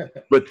 Yeah.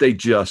 But they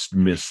just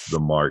missed the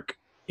mark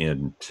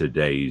in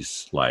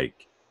today's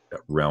like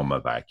realm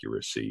of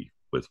accuracy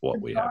with what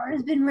we have. The bar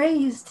has been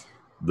raised.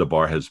 The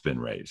bar has been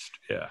raised.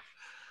 Yeah.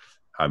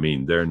 I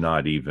mean, they're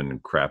not even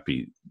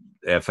crappy.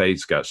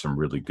 FA's got some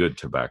really good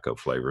tobacco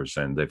flavors,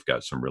 and they've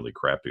got some really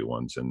crappy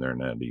ones, and they're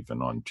not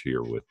even on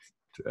tier with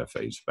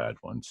FA's bad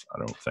ones, I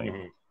don't think.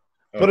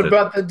 Mm-hmm. What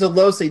about the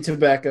Delosi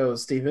tobacco,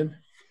 Stephen?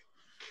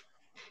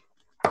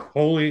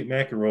 Holy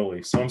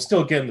macaroni. So I'm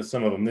still getting to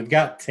some of them. They've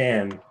got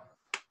 10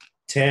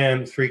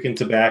 freaking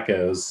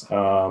tobaccos.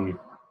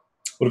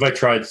 What have I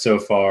tried so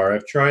far?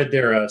 I've tried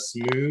their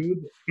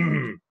Smooth,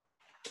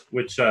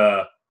 which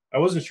I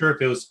wasn't sure if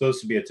it was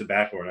supposed to be a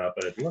tobacco or not,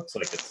 but it looks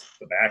like it's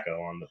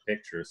tobacco on the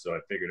picture, so I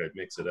figured I'd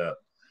mix it up.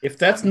 If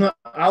that's not,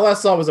 all I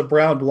saw was a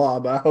brown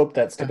blob. I hope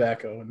that's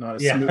tobacco and not a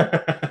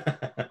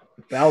smooth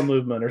bowel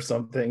movement or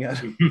something.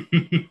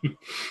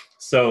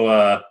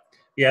 So,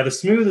 yeah, the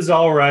Smooth is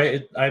all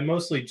right. I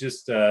mostly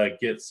just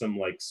get some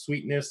like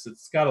sweetness.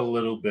 It's got a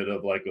little bit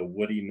of like a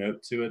woody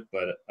note to it,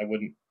 but I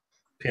wouldn't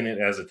pin it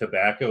as a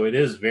tobacco. It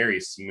is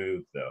very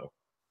smooth though.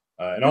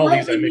 And all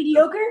these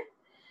mediocre?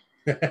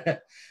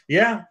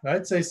 Yeah,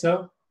 I'd say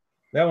so.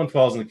 That one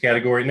falls in the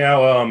category.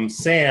 Now,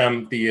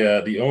 Sam,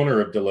 the owner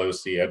of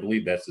Delosi, I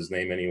believe that's his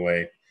name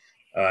anyway.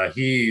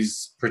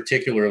 He's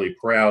particularly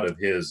proud of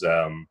his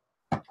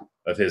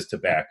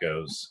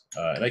tobaccos,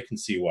 and I can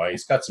see why.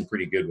 He's got some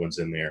pretty good ones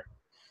in there.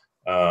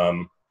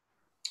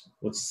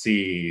 Let's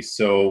see.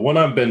 So one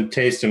I've been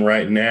tasting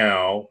right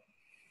now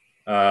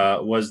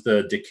was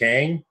the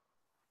Decang,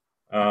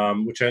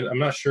 which I'm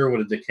not sure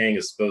what a Decang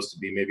is supposed to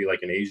be. Maybe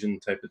like an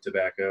Asian type of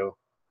tobacco.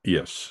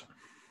 Yes.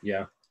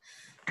 Yeah.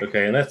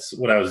 Okay, and that's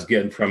what I was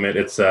getting from it.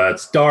 It's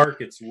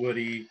dark, it's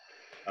woody,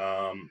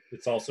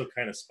 it's also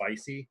kind of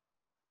spicy,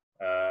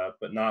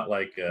 but not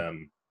like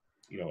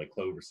like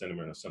clove or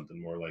cinnamon or something.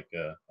 More like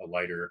a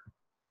lighter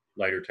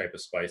type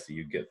of spice that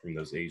you get from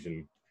those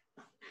Asian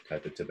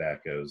type of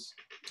tobaccos.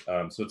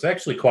 So it's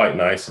actually quite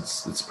nice.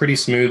 It's pretty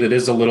smooth. It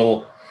is a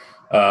little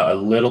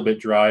bit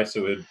dry,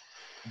 so it would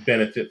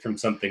benefit from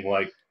something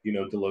like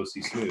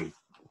Delosi Smooth,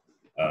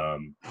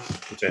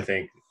 which I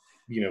think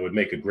would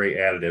make a great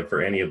additive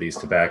for any of these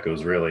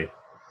tobaccos, really.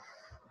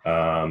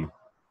 But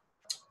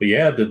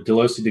yeah, the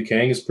Delosi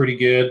Decang is pretty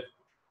good.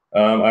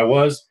 I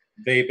was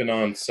vaping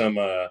on some.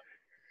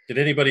 Did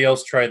anybody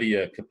else try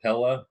the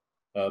Capella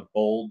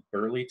Bold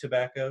Burley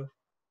tobacco?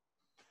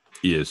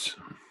 Yes.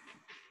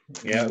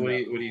 Yeah. What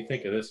do you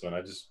think of this one?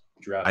 I just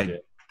dropped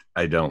it.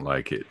 I don't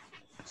like it.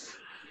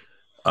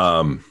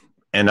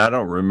 And I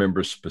don't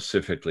remember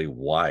specifically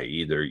why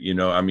either.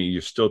 I mean,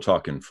 you're still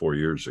talking 4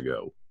 years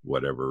ago,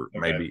 whatever. Okay.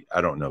 Maybe,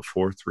 I don't know,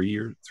 4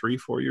 years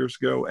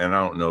ago. And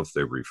I don't know if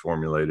they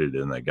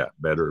reformulated and they got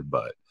better,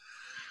 but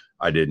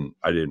I didn't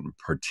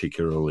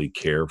particularly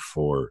care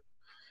for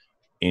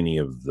any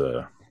of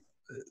the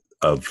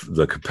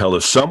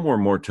Capellas. Some were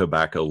more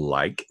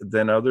tobacco-like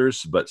than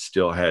others, but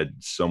still had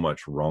so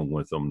much wrong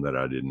with them that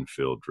I didn't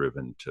feel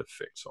driven to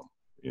fix them,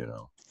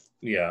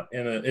 Yeah.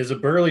 And is a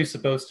Burley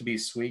supposed to be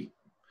sweet?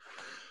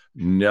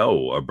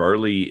 No, a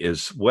Burley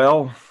is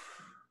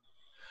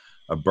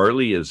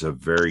a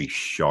very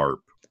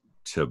sharp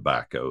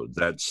tobacco.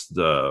 That's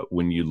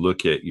when you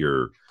look at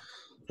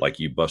like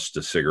you bust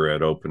a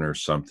cigarette open or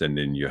something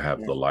and you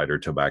have the lighter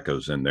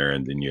tobaccos in there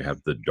and then you have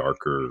the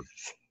darker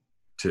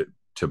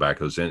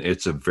tobaccos in.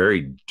 It's a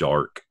very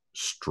dark,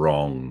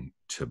 strong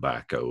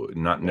tobacco,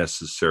 not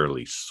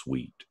necessarily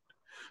sweet.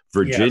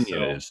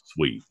 Virginia is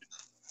sweet.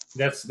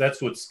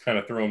 That's what's kind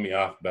of throwing me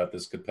off about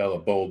this Capella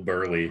Bold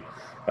Burley.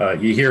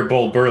 You hear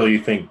Bold Burley,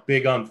 you think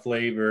big on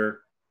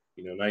flavor,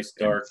 nice,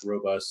 dark,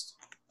 robust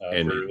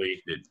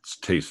Burley. It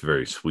tastes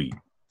very sweet.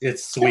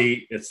 It's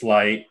sweet. It's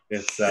light.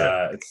 It's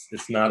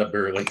not a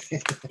Burley.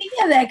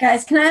 Speaking of that,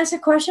 guys, can I ask a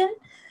question?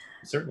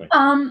 Certainly.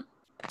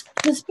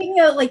 So speaking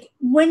of like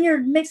when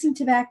you're mixing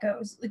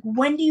tobaccos, like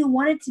when do you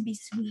want it to be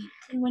sweet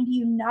and when do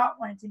you not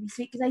want it to be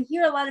sweet? Because I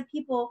hear a lot of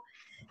people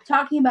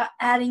talking about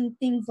adding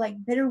things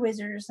like Bitter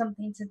Wizard or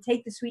something to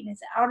take the sweetness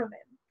out of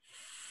it.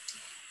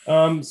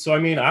 So I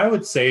mean, I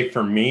would say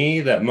for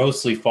me that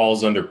mostly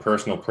falls under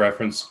personal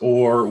preference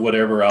or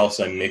whatever else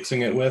I'm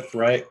mixing it with,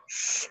 right?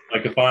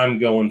 Like if I'm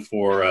going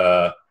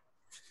for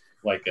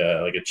like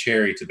a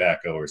cherry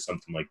tobacco or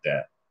something like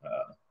that,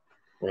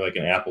 or like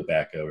an apple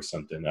tobacco or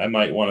something, I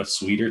might want a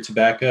sweeter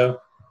tobacco,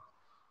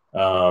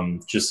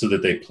 just so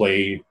that they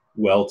play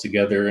well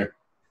together.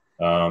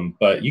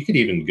 But you could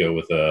even go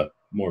with a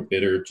more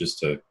bitter just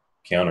to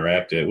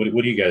counteract it.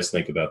 What do you guys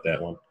think about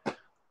that one?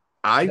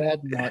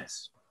 Bad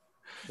nuts.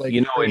 Like,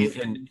 in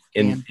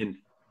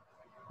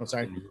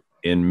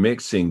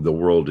mixing, the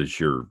world is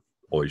your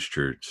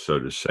oyster, so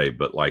to say.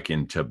 But like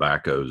in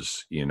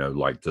tobaccos,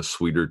 like the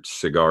sweeter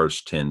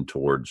cigars tend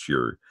towards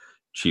your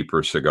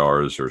cheaper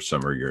cigars or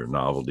some of your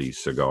novelty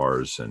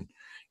cigars, and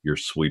your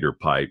sweeter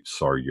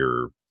pipes are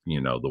your,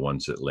 the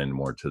ones that lend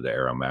more to the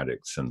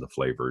aromatics and the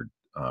flavored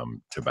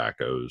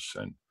tobaccos.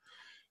 And,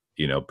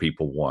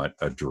 people want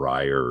a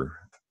drier,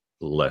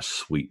 less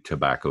sweet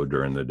tobacco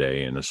during the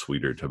day and a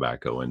sweeter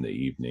tobacco in the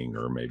evening,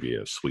 or maybe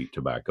a sweet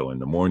tobacco in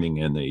the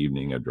morning and the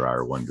evening, a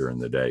drier one during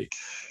the day.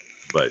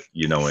 But,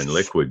 in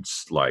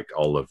liquids, like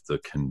all of the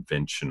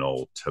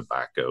conventional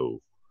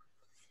tobacco,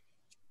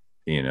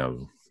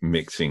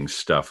 mixing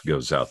stuff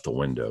goes out the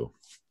window.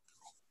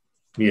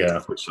 Yeah.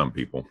 for some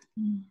people.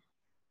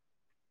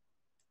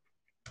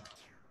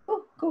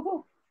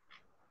 Cool.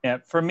 Yeah,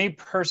 for me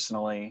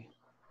personally,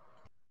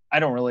 I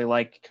don't really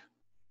like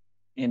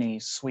any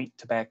sweet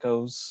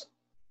tobaccos.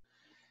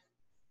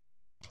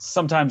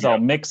 Sometimes I'll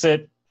mix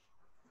it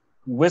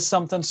with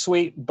something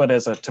sweet, but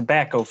as a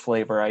tobacco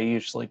flavor, I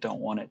usually don't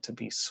want it to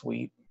be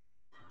sweet.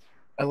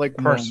 I like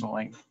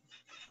Personally.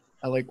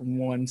 I like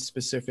one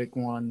specific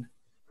one,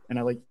 and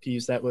I like to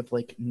use that with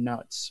like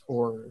nuts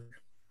or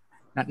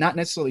not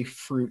necessarily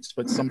fruits,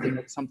 but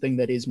something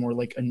that is more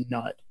like a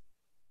nut.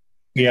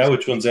 Yeah,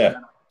 which one's that?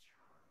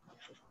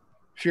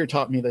 Fear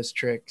taught me this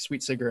trick: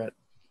 sweet cigarette.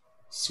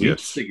 Sweet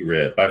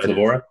cigarette by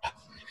Flavora.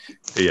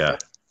 Yeah.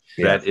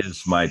 That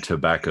is my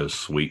tobacco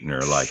sweetener.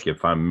 Like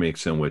if I'm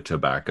mixing with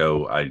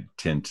tobacco, I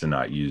tend to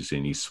not use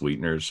any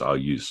sweeteners. I'll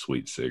use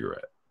sweet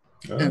cigarette.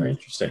 Oh,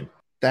 interesting.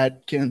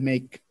 That can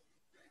make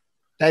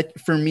that,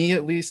 for me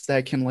at least,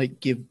 that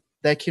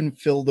can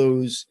fill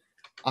those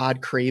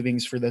odd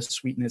cravings for the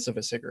sweetness of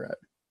a cigarette.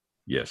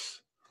 Yes.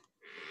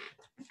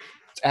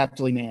 It's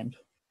aptly named.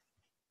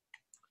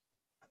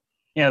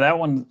 Yeah, that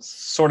one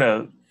sort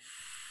of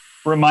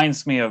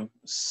reminds me of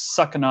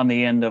sucking on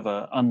the end of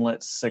an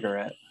unlit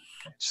cigarette.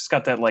 It's just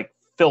got that like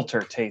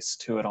filter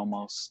taste to it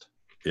almost.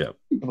 Yeah.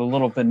 With a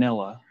little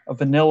vanilla, a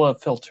vanilla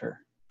filter.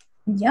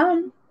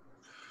 Yum.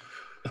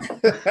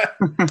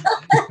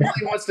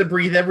 He wants to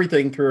breathe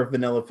everything through a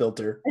vanilla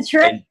filter. That's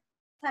right.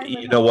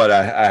 You know what?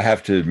 I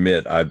have to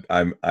admit,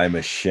 I'm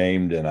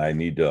ashamed, and I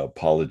need to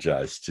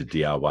apologize to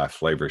DIY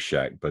Flavor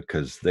Shack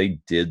because they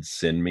did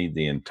send me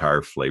the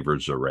entire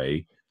Flavors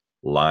Array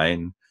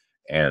line,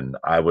 and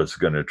I was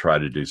going to try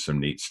to do some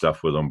neat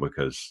stuff with them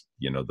because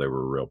they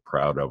were real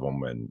proud of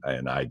them, and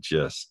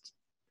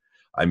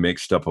I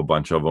mixed up a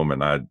bunch of them,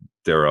 and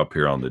they're up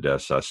here on the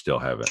desk. I still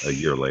haven't. A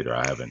year later,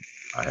 I haven't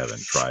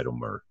tried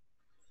them, or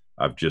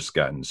I've just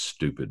gotten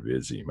stupid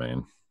busy,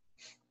 man.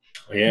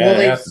 Yeah, well,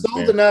 they've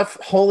sold enough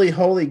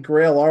Holy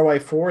Grail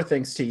RY4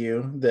 thanks to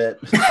you that.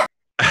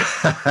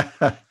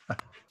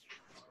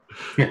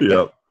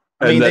 Yep.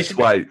 I mean, that's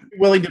why be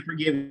willing to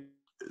forgive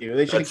you.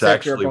 They should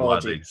accept your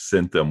apology. Why they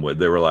sent them.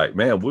 They were like,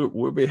 "Man,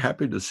 we'll be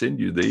happy to send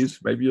you these.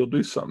 Maybe you'll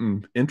do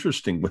something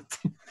interesting with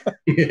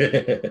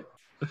them."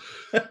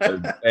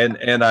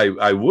 and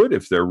I would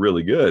if they're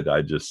really good.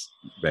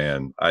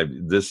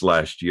 This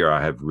last year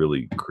I have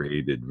really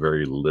created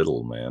very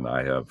little, man.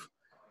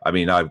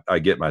 I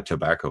get my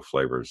tobacco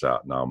flavors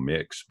out and I'll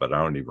mix, but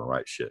I don't even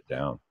write shit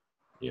down,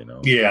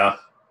 Yeah,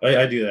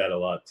 I do that a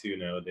lot too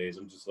nowadays.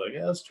 I'm just like,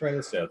 let's try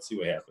this out, see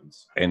what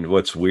happens. And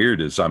what's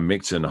weird is I'm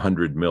mixing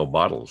 100 ml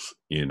bottles,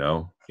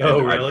 Oh,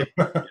 really?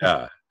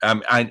 Yeah.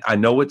 I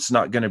know it's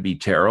not going to be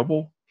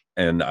terrible,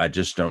 and I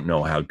just don't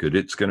know how good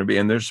it's going to be.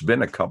 And there's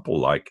been a couple,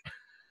 like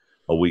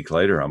a week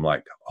later, I'm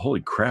like,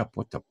 holy crap,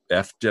 what the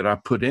F did I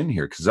put in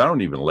here? Because I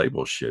don't even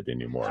label shit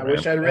anymore. I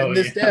wish I'd written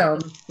this down.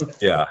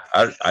 Yeah,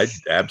 I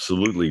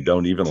absolutely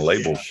don't even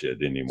label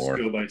shit anymore.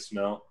 Just go by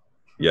smell.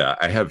 Yeah,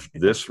 I have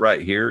this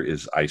right here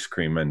is ice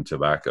cream and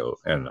tobacco,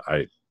 and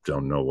I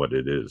don't know what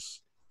it is.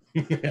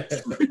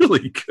 It's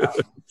really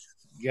good.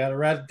 You got to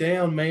write it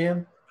down,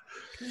 man.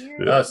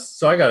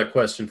 So I got a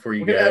question for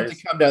you guys. We're going to have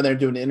to come down there and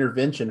do an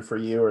intervention for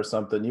you or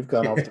something. You've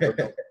gone off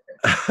the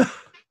rails.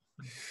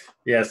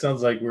 Yeah, it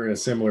sounds like we're in a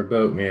similar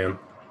boat, man.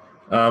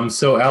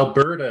 So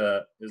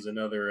Alberta is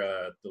another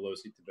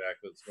Delosi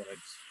tobacco. It's one I've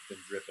just been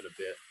dripping a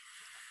bit.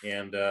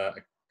 And I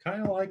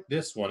kind of like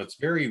this one. It's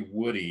very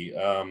woody.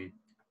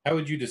 How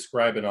would you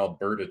describe an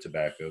Alberta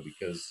tobacco?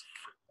 Because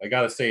I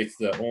got to say it's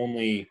the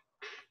only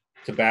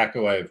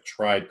tobacco I've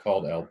tried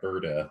called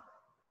Alberta.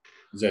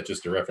 Is that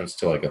just a reference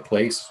to like a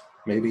place,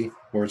 maybe,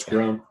 where it's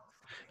grown?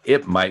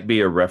 It might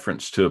be a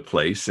reference to a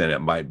place, and it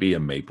might be a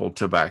maple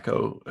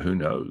tobacco. Who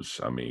knows?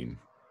 I mean...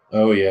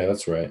 Oh, yeah,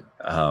 that's right.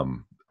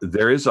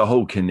 There is a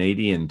whole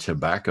Canadian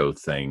tobacco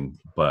thing,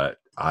 but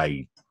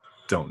I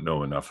don't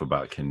know enough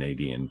about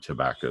Canadian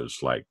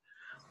tobaccos. Like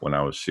when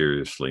I was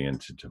seriously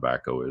into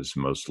tobacco, it was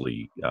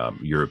mostly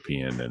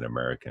European and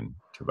American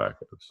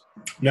tobaccos.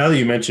 Now that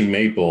you mentioned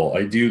maple,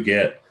 I do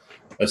get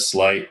a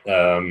slight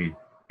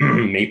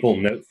maple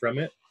note from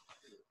it.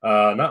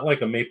 Not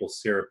like a maple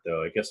syrup,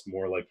 though. I guess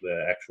more like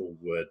the actual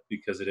wood,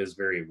 because it is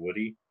very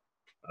woody.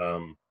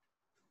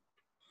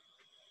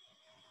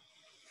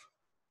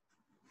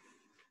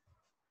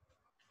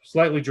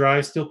 Slightly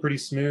dry, still pretty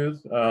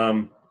smooth.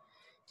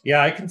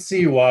 Yeah, I can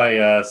see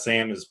why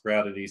Sam is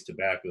proud of these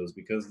tobaccos,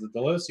 because the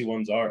Delosi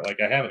ones are,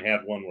 like, I haven't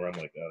had one where I'm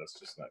like, oh, it's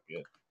just not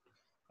good.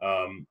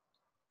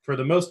 For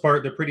the most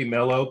part, they're pretty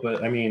mellow,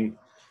 but I mean,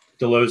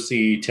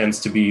 Delosi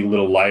tends to be a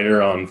little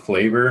lighter on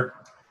flavor.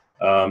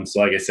 So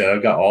like I said,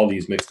 I've got all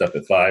these mixed up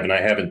at 5, and I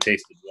haven't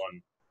tasted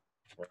one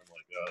where I'm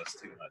like, oh, that's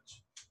too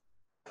much.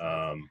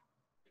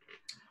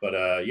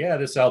 But yeah,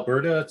 this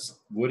Alberta, it's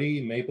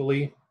woody,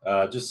 mapley.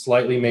 Just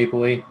slightly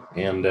mapley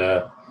and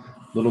a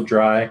little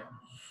dry.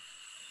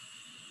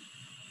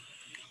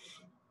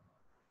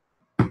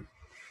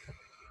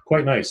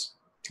 Quite nice.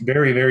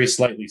 Very, very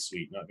slightly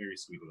sweet. Not very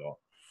sweet at all,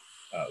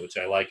 which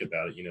I like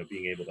about it.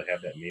 Being able to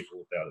have that maple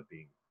without it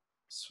being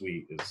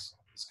sweet is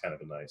it's kind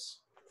of a nice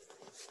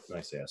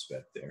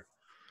aspect there.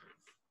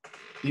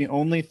 The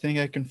only thing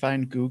I can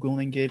find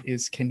Googling it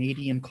is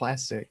Canadian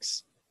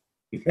Classics,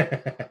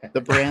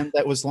 the brand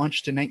that was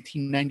launched in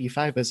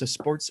 1995 as a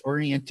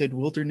sports-oriented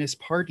wilderness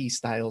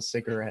party-style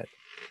cigarette.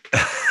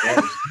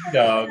 Yeah,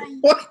 Dog.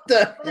 What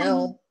the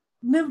hell?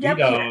 Moved up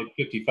here.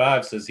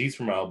 55 says he's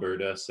from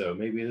Alberta, so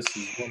maybe this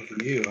is one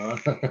for you, huh?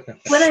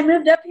 When I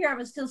moved up here, I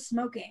was still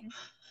smoking,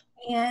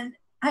 and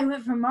I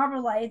went from Marlboro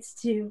Lights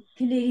to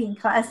Canadian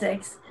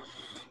Classics,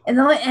 and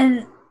the only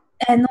thing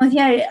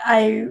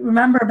I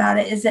remember about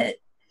it is that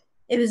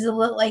it was a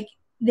little like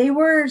they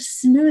were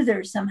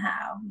smoother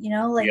somehow, you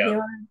know, like they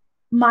were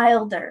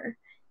milder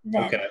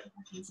than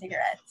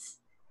cigarettes.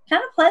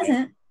 Kind of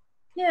pleasant,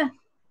 yeah.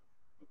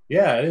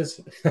 Yeah, it is.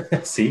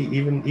 See,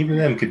 even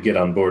them could get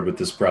on board with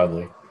this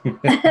probably.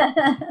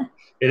 It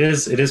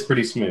is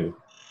pretty smooth.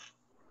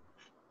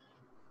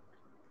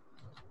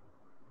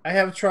 I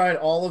have tried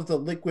all of the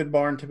Liquid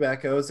Barn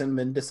tobaccos and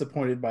been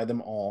disappointed by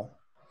them all.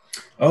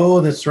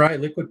 Oh, that's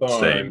right. Liquid Barn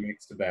Same.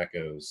 makes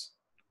tobaccos.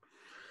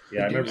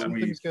 Yeah, I remember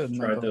we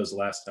tried those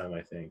last time,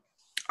 I think.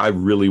 I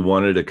really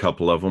wanted a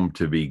couple of them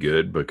to be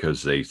good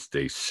because they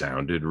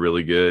sounded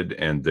really good,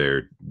 and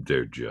they're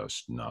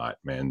just not,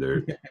 man.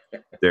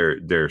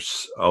 They're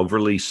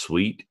overly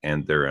sweet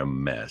and they're a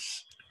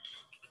mess.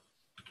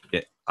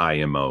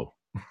 IMO.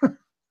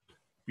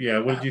 Yeah,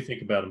 what did you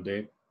think about them,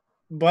 Dave?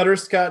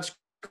 Butterscotch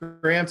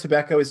graham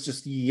tobacco is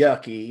just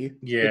yucky.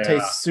 Yeah, it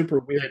tastes super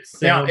weird. It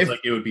sounds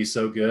like it would be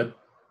so good.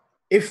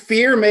 If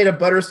Fear made a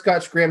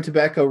butterscotch graham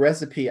tobacco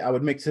recipe, I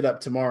would mix it up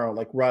tomorrow,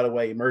 like right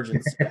away,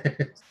 emergency.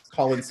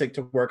 Call in sick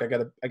to work. I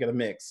gotta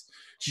mix.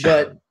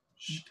 But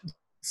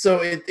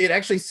so it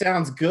actually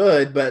sounds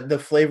good, but the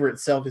flavor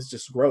itself is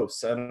just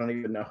gross. I don't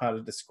even know how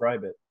to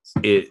describe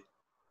it.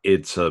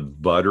 It's a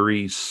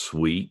buttery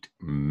sweet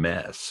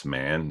mess,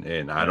 man,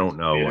 and I don't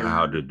know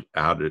how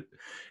to.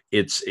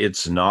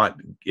 It's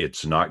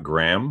not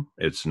graham,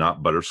 it's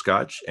not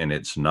butterscotch, and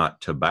it's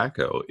not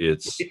tobacco.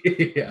 It's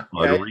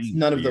buttery, it's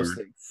none of those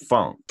things.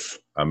 Funk.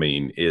 I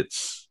mean,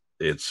 it's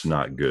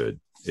not good.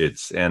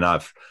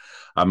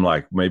 I'm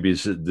like, maybe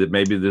this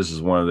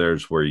is one of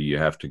theirs where you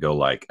have to go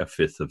like a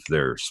fifth of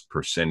their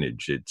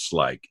percentage. It's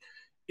like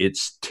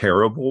it's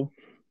terrible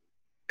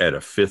at a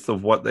fifth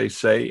of what they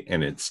say,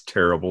 and it's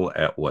terrible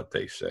at what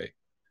they say.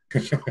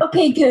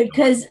 Okay, good,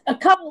 because a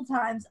couple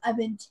times I've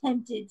been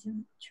tempted to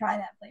try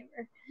that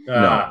flavor.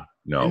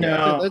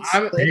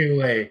 No.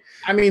 Anyway,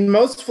 I mean,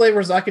 most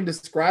flavors I can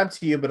describe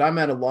to you, but I'm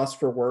at a loss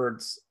for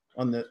words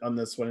on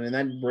this one, and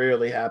that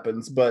rarely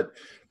happens. But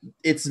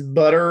it's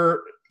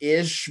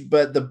butter-ish,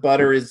 but the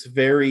butter is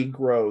very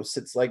gross.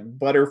 It's like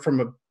butter from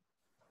a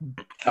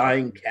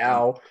dying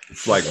cow.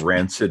 It's like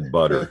rancid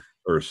butter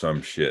or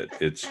some shit.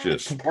 It's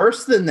just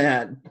worse than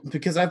that,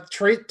 because I've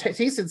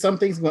tasted some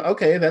things going,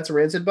 okay, that's a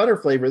rancid butter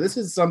flavor.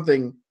 There's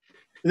something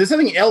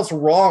else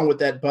wrong with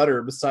that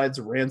butter besides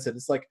rancid.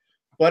 It's like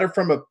butter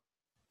from a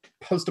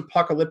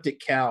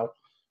post-apocalyptic cow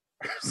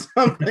or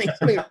something.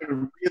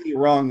 Something really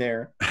wrong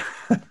there.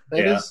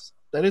 That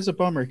is a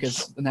bummer,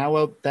 because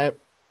now that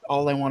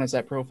all I want is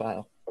that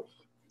profile.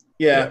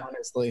 Yeah,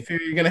 honestly,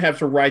 you're gonna have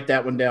to write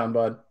that one down,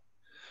 bud.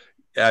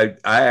 I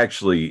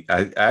actually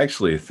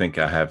think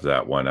I have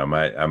that one.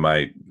 I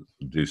might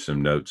do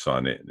some notes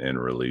on it and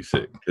release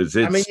it, because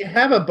I mean, you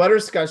have a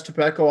butterscotch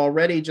tobacco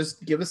already.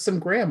 Just give us some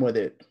graham with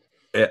it.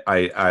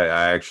 I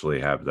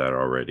actually have that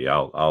already.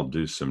 I'll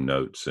do some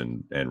notes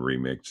and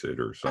remix it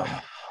or something.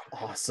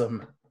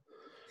 Awesome.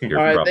 Here,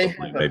 all right,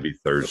 probably maybe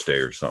Thursday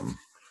or something.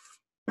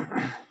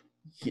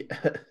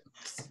 Yeah.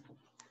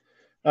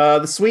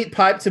 The sweet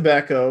pipe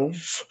tobacco.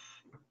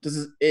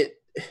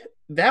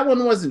 That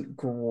one wasn't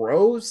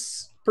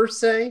gross per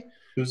se.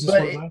 Who's this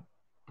one by?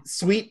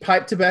 Sweet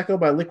pipe tobacco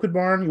by Liquid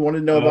Barn. You want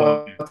to know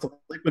about the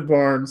Liquid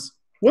Barns?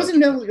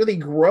 Wasn't really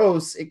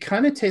gross. It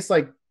kind of tastes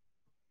like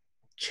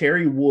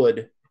cherry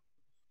wood.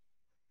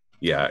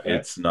 Yeah,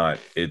 it's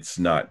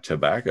not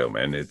tobacco,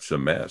 man. It's a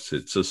mess.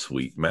 It's a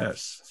sweet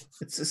mess.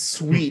 It's a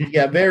sweet,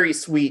 very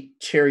sweet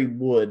cherry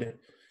wood.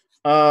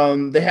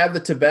 They have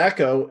the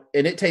tobacco,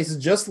 and it tastes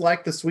just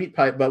like the sweet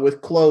pipe, but with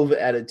clove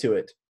added to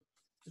it.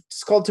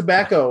 It's called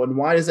tobacco, and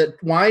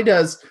why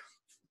does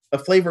a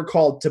flavor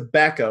called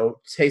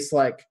tobacco taste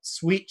like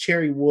sweet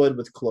cherry wood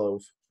with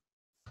clove?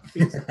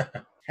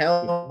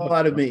 Hell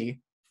out of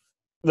me.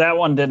 That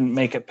one didn't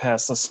make it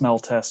past the smell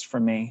test for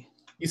me.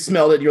 You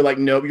smelled it, you're like,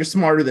 nope, you're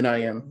smarter than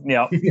I am.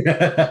 Yeah.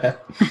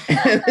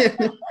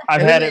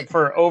 I've had it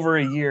for over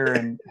a year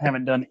and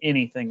haven't done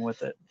anything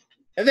with it.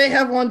 And they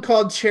have one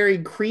called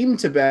vanilla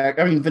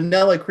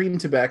cream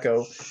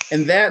tobacco.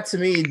 And that to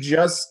me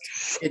just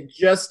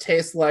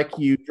tastes like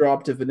you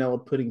dropped a vanilla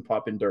pudding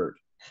pop in dirt.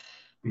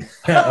 Oh,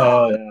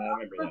 yeah, I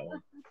remember that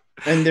one.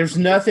 And there's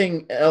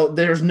nothing else.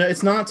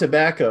 It's not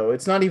tobacco.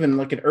 It's not even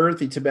like an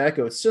earthy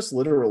tobacco. It's just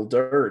literal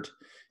dirt.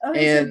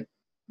 Okay, and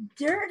so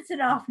dirt's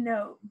an off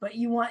note, but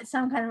you want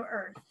some kind of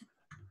earth.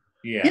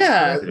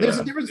 Yeah, there's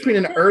a difference between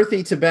an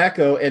earthy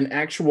tobacco and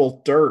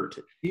actual dirt.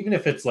 Even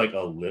if it's like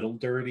a little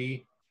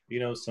dirty,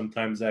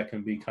 sometimes that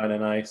can be kind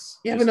of nice.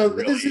 Yeah, just but no, to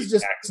this really is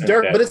just accent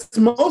dirt, that. but it's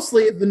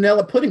mostly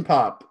vanilla pudding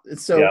pop.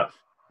 So Yeah.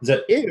 Does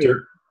that ew.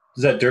 dirt?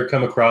 Does that dirt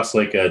come across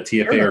like a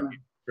TFA Sure. or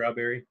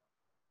strawberry?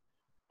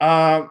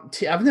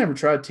 I've never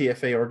tried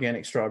TFA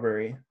organic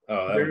strawberry.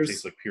 Oh, that one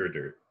tastes like pure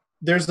dirt.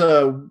 There's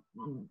a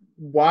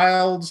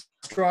wild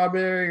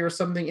strawberry or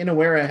something.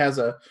 Inawera has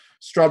a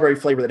strawberry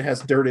flavor that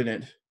has dirt in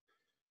it,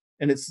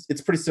 and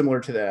it's pretty similar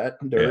to that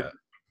dirt. Yeah.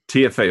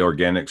 TFA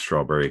organic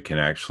strawberry can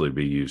actually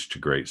be used to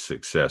great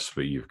success,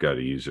 but you've got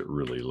to use it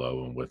really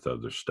low and with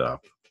other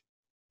stuff.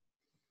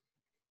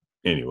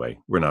 Anyway,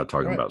 we're not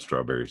talking about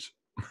strawberries.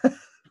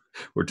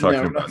 We're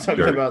talking about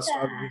strawberries.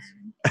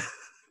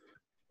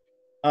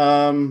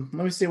 Let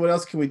me see, what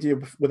else can we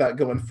do without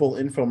going full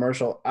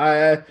infomercial?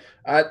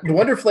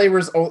 Wonder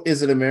Flavors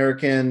is an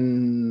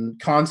American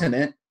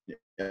continent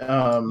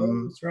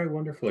that's right,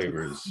 Wonder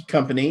Flavors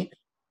company,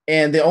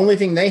 and the only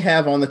thing they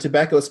have on the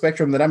tobacco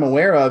spectrum that I'm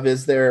aware of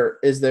is their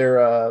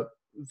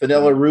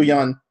vanilla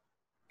Rouillon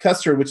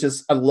custard, which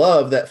is, I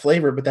love that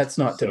flavor, but that's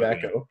not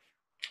tobacco. Good.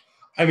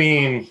 I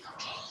mean,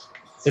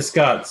 it's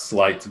got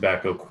slight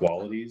tobacco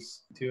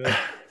qualities to it.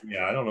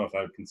 Yeah, I don't know if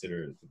I would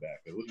consider it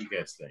tobacco. What do you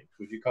guys think?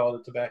 Would you call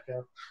it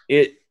tobacco?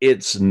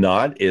 It's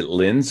not. It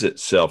lends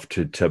itself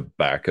to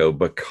tobacco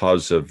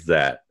because of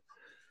that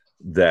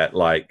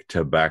like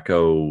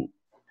tobacco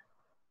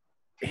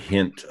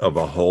hint of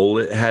a hole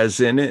it has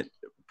in it,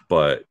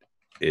 but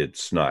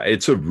it's not.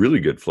 It's a really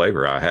good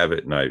flavor. I have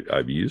it and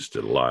I've used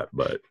it a lot,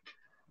 but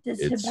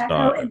does it's tobacco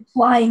not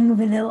implying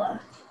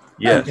vanilla?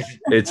 Yes,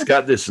 it's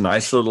got this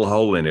nice little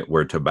hole in it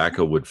where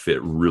tobacco would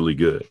fit really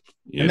good.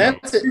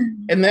 That's it.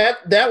 And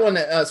that one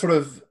sort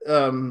of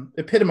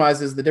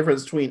epitomizes the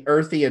difference between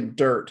earthy and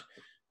dirt,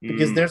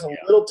 because there's a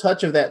little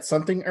touch of that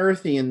something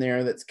earthy in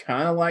there that's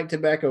kind of like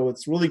tobacco.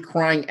 It's really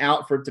crying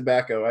out for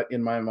tobacco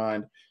in my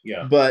mind.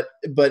 Yeah, but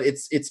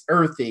it's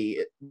earthy.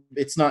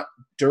 It's not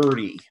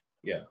dirty.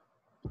 Yeah,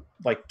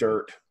 like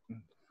dirt.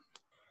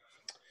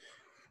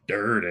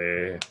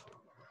 Dirty,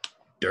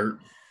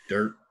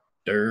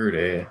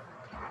 dirty.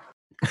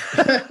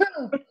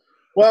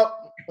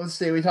 Well, let's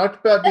see. We talked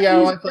about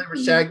DIY Flavor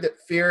Shag, that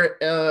Fear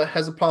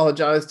has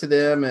apologized to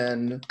them,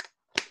 and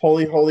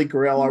Holy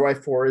Grail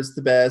RY4 is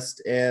the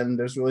best, and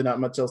there's really not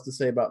much else to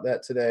say about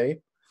that today.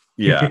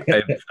 Yeah,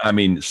 I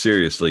mean,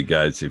 seriously,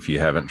 guys, if you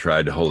haven't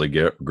tried Holy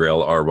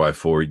Grail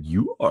RY4,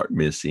 you are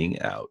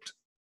missing out.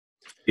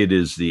 It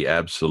is the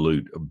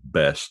absolute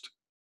best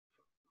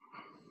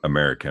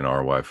American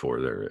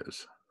RY4 there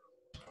is.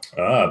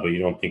 But you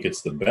don't think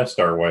it's the best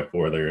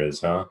RY4 there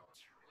is, huh?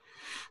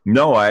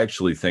 No, I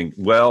actually think,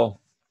 well,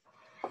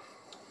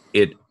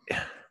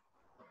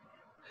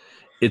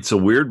 it's a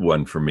weird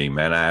one for me,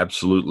 man. I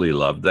absolutely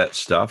love that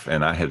stuff,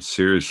 and I have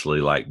seriously,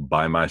 like,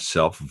 by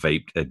myself,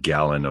 vaped a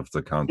gallon of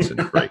the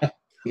concentrate.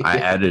 I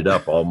added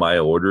up all my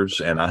orders,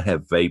 and I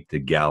have vaped a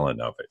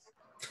gallon of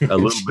it. A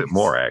little bit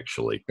more,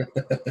 actually.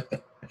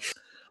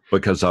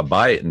 Because I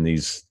buy it in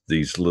these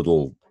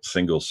little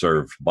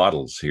single-serve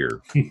bottles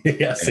here.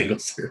 Yeah,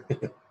 single-serve.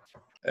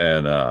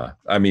 And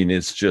I mean,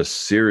 it's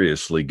just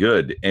seriously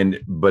good,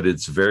 but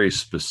it's very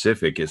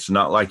specific. It's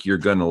not like you're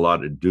going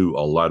to do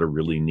a lot of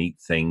really neat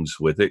things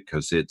with it,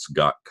 because it's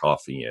got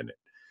coffee in it.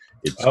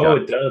 It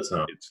does,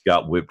 huh? It's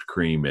got whipped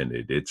cream in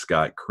it. It's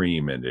got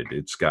cream in it.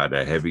 It's got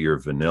a heavier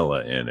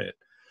vanilla in it.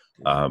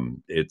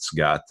 It's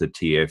got the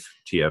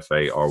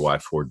TFA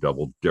RY4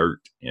 double dirt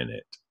in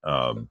it.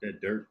 That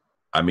dirt.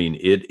 I mean,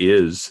 it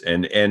is,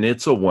 and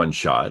it's a one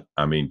shot.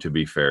 I mean, to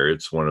be fair,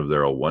 it's one of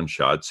their one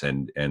shots,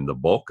 and the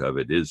bulk of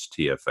it is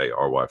TFA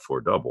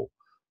RY4 double,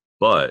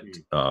 but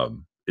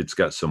it's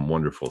got some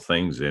wonderful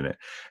things in it,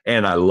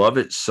 and I love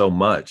it so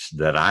much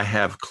that I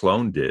have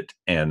cloned it,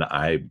 and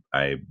I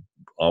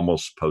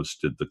almost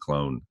posted the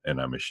clone, and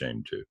I'm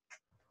ashamed to.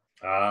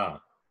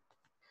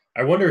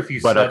 I wonder if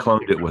you. But I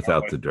cloned it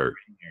without the dirt.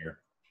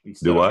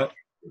 Do what?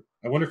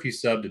 I wonder if you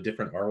subbed a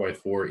different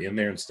RY4 in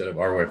there instead of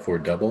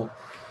RY4 double.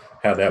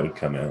 How that would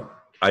come out.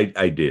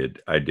 I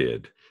did.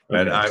 Okay.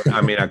 And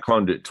I mean, I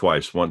cloned it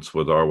twice, once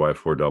with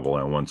RY4 double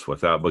and once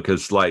without,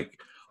 because like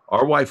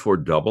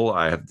RY4 double,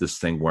 I have this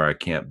thing where I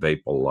can't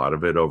vape a lot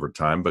of it over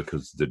time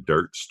because the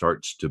dirt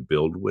starts to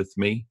build with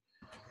me.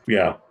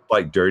 Yeah.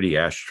 Like dirty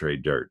ashtray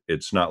dirt.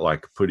 It's not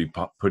like putting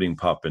pop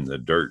in the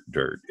dirt.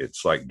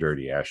 It's like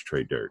dirty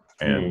ashtray dirt.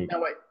 And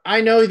now, wait, I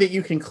know that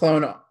you can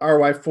clone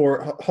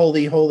RY4,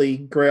 Holy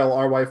Grail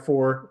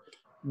RY4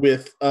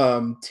 with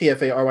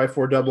TFA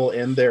RY4 double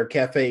and their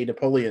Cafe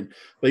Napoleon,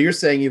 but you're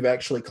saying you've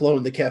actually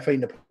cloned the Cafe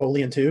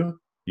Napoleon too?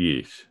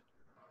 Yes.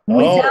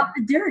 Without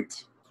the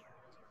dirt.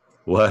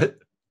 What?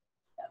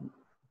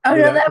 Oh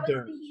no, that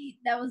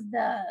was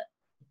the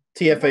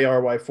TFA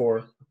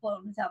RY4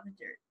 clone without the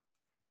dirt.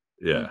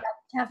 Yeah.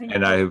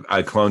 And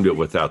I cloned it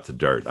without the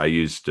dirt. I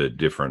used a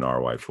different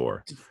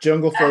RY4.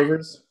 Jungle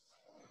Flavors?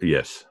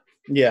 Yes.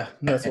 Yeah,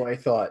 that's what I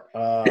thought.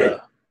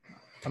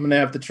 I'm going to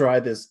have to try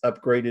this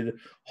upgraded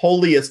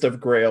holiest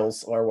of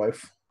grails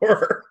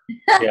RY4.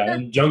 Yeah,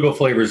 and Jungle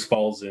Flavors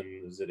falls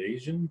in, is it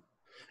Asian?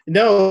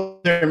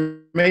 No, they're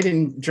made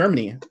in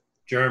Germany.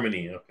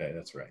 Germany, okay,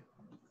 that's right.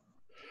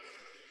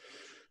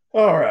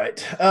 All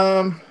right.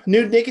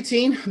 Nude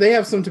nicotine. They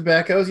have some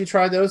tobaccos. You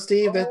tried those,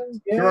 Steve?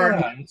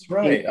 That's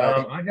right.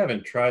 I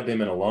haven't tried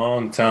them in a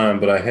long time,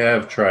 but I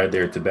have tried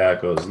their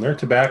tobaccos, and their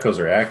tobaccos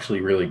are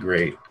actually really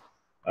great.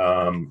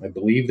 I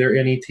believe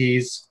they're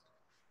NETs.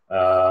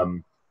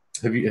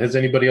 Has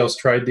anybody else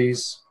tried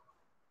these?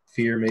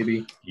 Fear,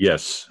 maybe?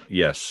 Yes,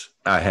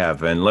 I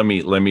have. And let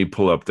me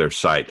pull up their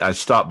site. I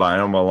stopped by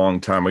them a long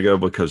time ago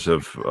because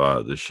of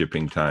the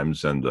shipping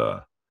times and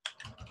the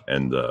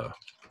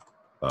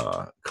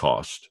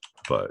cost.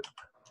 But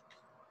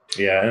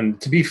yeah, and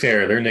to be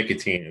fair, their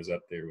nicotine is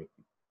up there with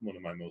one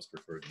of my most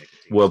preferred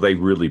nicotine. Well, they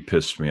really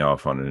pissed me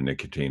off on a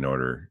nicotine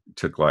order. It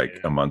took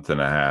like a month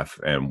and a half,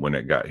 and when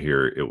it got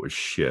here, it was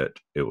shit.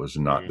 It was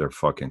not their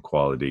fucking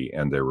quality,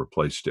 and they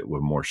replaced it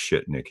with more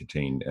shit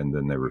nicotine, and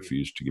then they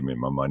refused to give me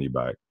my money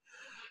back.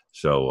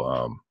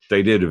 So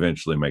they did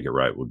eventually make it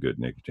right with good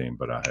nicotine,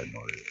 but I hadn't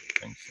ordered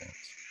anything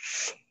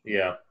since.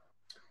 Yeah,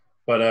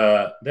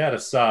 but that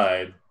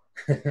aside,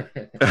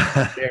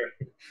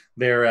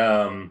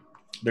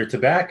 their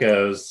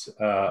tobaccos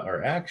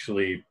are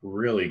actually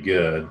really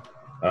good.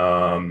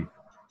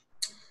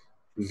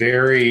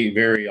 Very,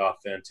 very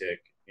authentic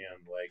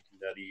and like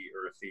nutty,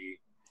 earthy,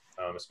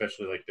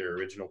 especially like their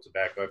original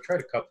tobacco. I've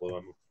tried a couple of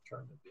them. I'm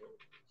trying to build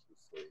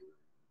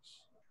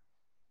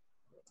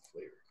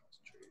flavor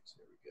concentrates.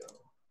 There we go.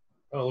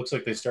 Oh, it looks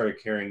like they started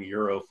carrying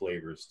Euro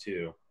flavors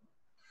too.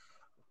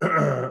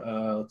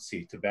 Let's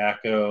see,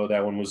 tobacco.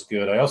 That one was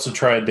good. I also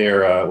tried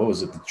their what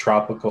was it? The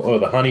tropical. Oh,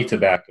 the honey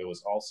tobacco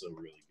was also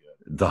really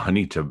good. The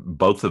honey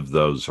both of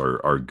those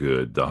are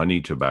good. The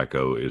honey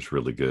tobacco is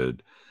really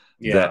good.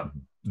 Yeah.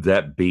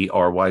 That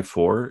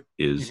BRY4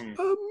 is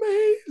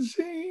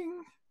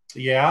amazing.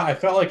 Yeah, I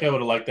felt like I would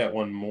have liked that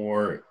one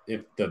more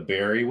if the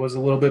berry was a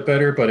little bit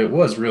better, but it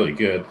was really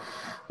good.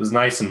 It was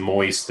nice and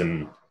moist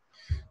and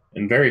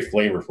very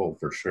flavorful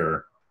for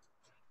sure.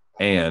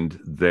 And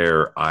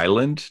their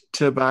island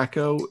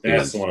tobacco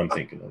that's the one I'm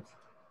thinking of.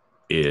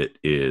 It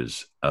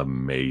is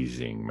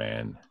amazing,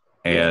 man.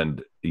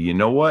 And you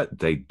know what?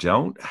 They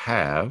don't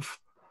have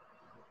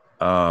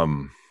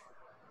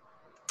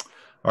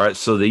all right,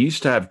 so they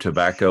used to have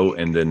tobacco,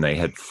 and then they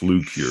had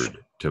flue-cured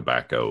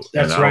tobacco.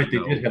 That's right, they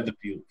did have the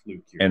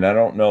flue-cured. And I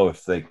don't know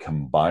if they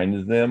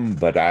combined them,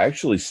 but I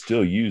actually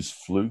still use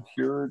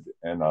flue-cured,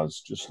 and I was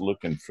just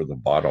looking for the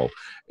bottle,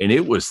 and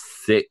it was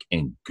thick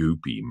and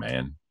goopy,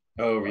 man.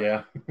 Oh,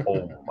 yeah.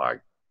 Oh, my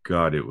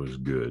God, it was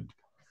good.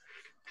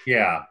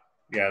 Yeah,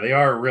 they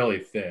are really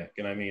thick,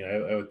 and I mean,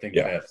 I would think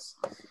that's,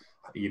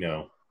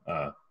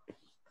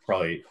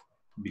 probably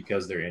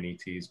because they're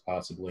NETs,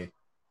 possibly.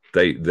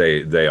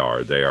 They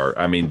are.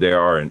 I mean, they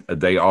are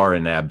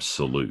an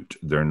absolute.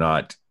 They're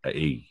not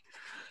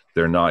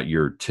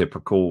your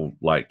typical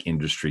like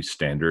industry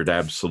standard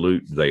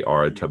absolute. They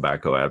are a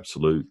tobacco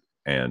absolute,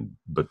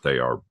 but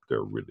they're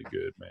really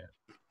good, man.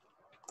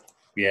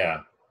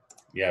 Yeah,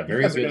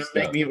 very good. Gonna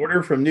make me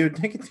order from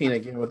Nude Nicotine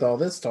again with all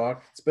this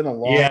talk. It's been a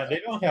long. Yeah,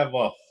 they don't have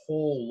a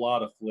whole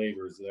lot of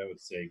flavors that I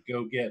would say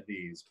go get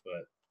these,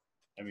 but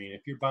I mean,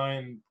 if you're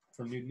buying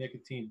from Nude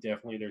Nicotine,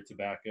 definitely their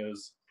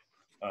tobaccos.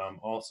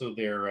 Also,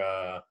 their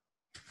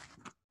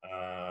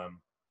I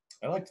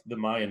liked the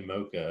Mayan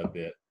Mocha a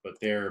bit, but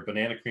their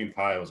banana cream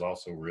pie was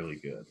also really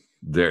good.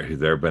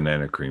 Their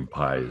banana cream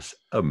pie is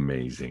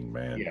amazing,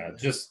 man. Yeah,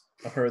 just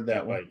I've heard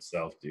that by one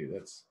itself, dude.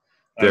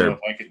 I don't know if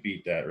I could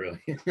beat that,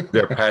 really.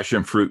 Their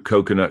passion fruit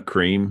coconut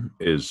cream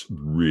is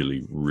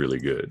really, really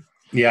good.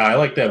 Yeah, I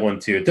like that one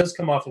too. It does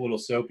come off a little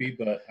soapy,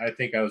 but I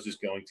think I was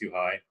just going too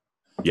high.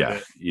 Yeah,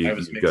 I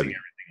was mixing everything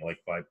like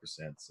 5%.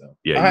 So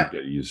yeah, you got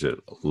to use it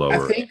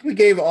lower. I think we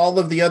gave all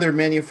of the other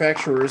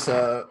manufacturers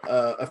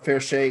a fair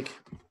shake.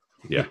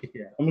 Yeah.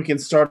 And we can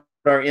start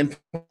our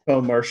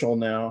infomercial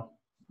now.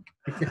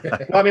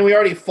 I mean, we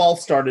already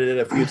false started it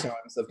a few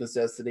times of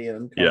necessity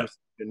and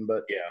conversation,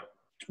 but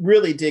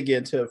really dig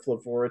into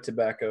Florida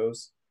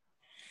tobaccos.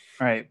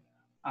 All right,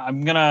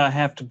 I'm gonna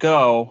have to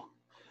go,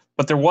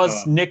 but there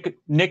was Nick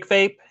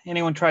Vape.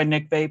 Anyone tried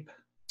Nick Vape?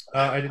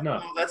 I did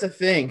not. Oh, that's a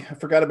thing. I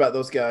forgot about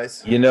those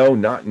guys.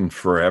 Not in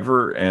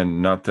forever, and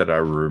not that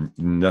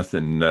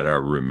nothing that I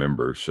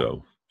remember.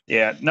 So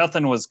yeah,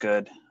 nothing was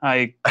good.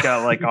 I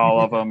got like all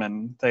of them,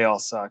 and they all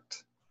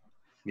sucked.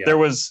 Yeah. There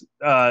was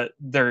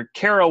their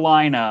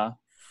Carolina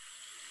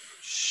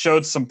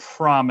showed some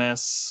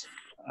promise,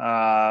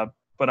 but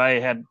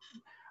I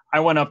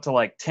went up to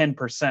like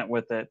 10%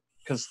 with it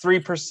because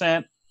 3%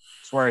 is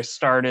where I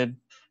started.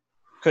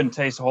 Couldn't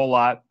taste a whole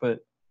lot, but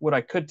what I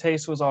could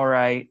taste was all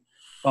right.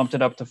 Bumped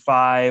it up to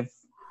 5,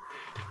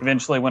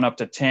 eventually went up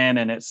to 10,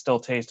 and it still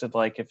tasted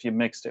like if you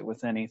mixed it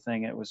with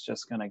anything, it was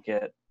just going to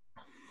get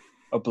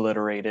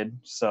obliterated.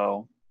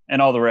 So, and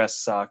all the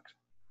rest sucked.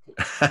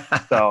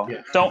 So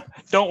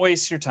don't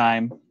waste your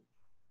time.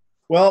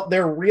 Well,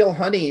 their real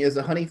honey is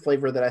a honey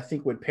flavor that I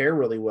think would pair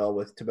really well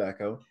with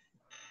tobacco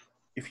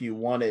if you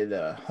wanted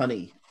a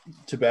honey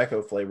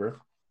tobacco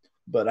flavor,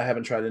 but I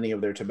haven't tried any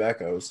of their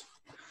tobaccos.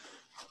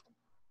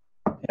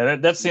 Yeah,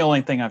 that's the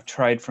only thing I've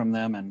tried from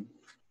them, and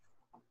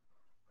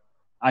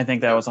I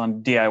think that was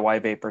on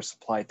DIY Vapor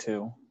Supply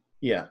too.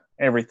 Yeah.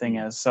 Everything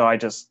is. So I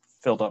just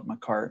filled up my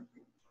cart.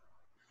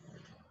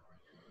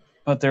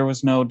 But there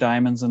was no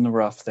diamonds in the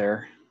rough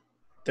there.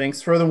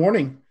 Thanks for the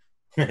warning.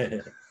 All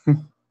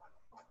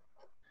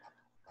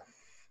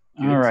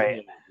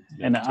right.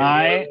 And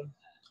I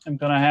am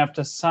going to have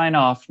to sign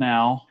off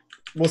now.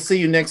 We'll see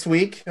you next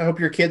week. I hope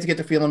your kids get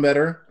to feeling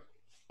better.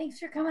 Thanks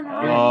for coming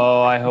on.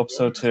 Oh, I hope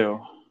so too.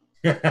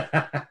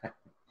 Yeah,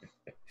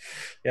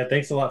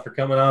 thanks a lot for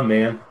coming on,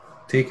 man.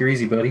 Take her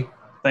easy, buddy.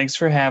 Thanks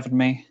for having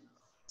me.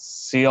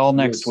 See y'all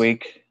next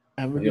week.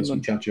 Have a good Adios, one.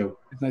 muchacho.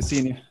 It's nice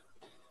seeing you.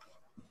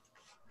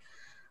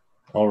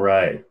 All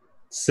right.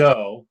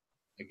 So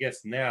I guess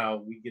now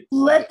we get to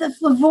Let the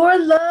Flavor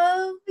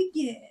love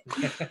begin.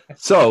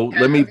 So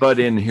let me butt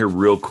in here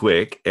real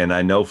quick. And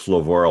I know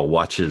Flavora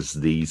watches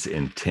these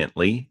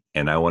intently,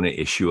 and I want to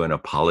issue an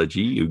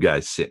apology. You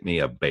guys sent me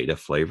a beta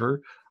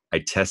flavor. I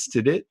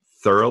tested it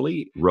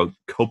thoroughly, wrote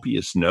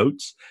copious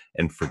notes,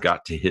 and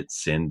forgot to hit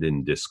send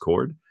in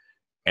Discord.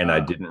 And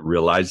I didn't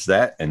realize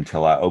that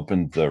until I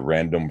opened the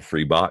random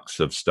free box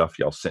of stuff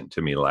y'all sent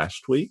to me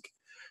last week.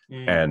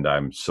 And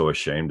I'm so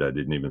ashamed I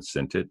didn't even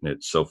send it. And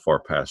it's so far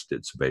past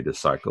its beta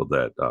cycle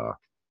that I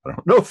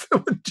don't know if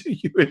it would do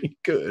you any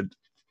good.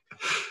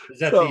 Is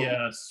that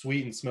the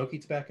sweet and smoky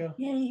tobacco?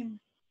 Yeah.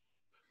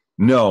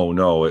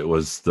 No, it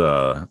was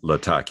the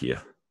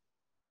Latakia.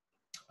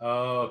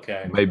 Oh,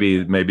 okay.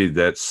 Maybe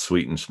that's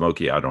sweet and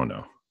smoky. I don't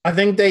know. I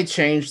think they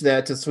changed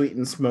that to sweet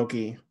and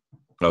smoky.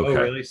 Okay. Oh,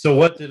 really? So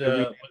what did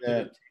it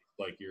taste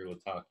like your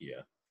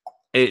Latakia?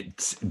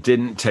 It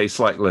didn't taste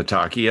like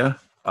Latakia.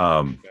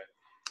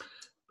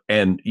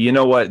 And you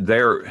know what?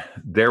 They're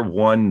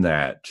one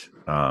that,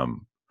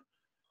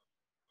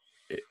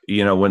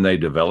 when they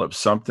develop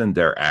something,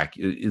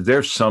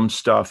 there's some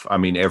stuff. I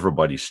mean,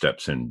 everybody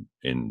steps in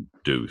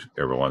do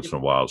every once in a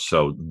while.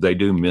 So they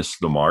do miss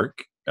the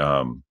mark.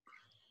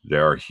 They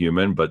are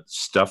human, but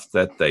stuff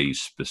that they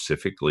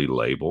specifically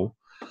label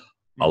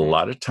a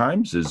lot of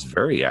times is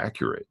very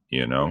accurate,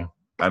 I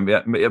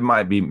mean, it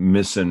might be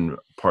missing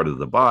part of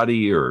the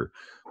body or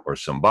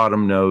some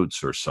bottom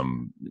notes or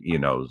some,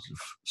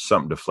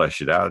 something to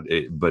flesh it out.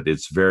 But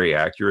it's very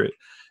accurate,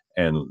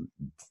 and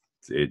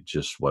it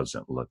just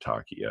wasn't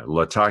Latakia.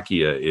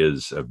 Latakia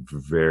is a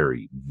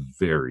very,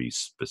 very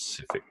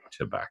specific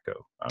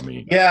tobacco. I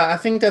mean, yeah, I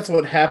think that's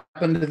what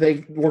happened.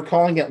 They were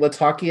calling it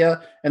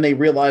Latakia, and they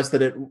realized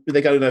that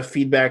they got enough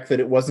feedback that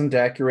it wasn't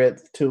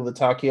accurate to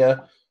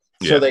Latakia,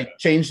 so they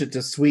changed it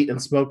to sweet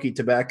and smoky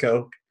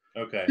tobacco.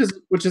 Okay,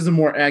 which is a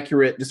more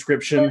accurate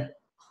description.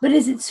 But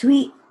is it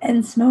sweet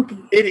and smoky?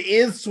 It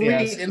is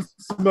sweet and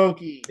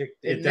smoky.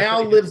 It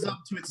now lives up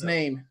to its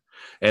name.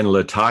 And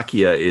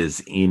Latakia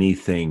is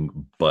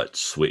anything but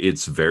sweet.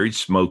 It's very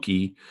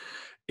smoky.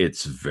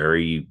 It's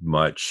very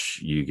much,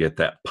 you get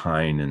that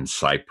pine and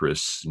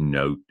cypress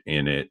note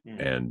in it.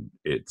 And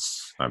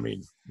it's, I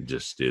mean,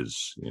 just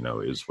is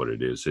what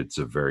it is. It's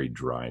a very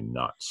dry,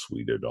 not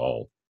sweet at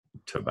all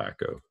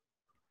tobacco.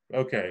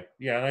 Okay.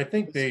 Yeah. And I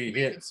think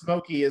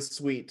smoky is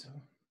sweet.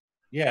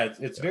 Yeah,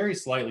 it's very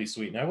slightly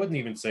sweet, and I wouldn't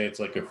even say it's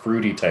like a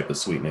fruity type of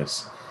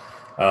sweetness,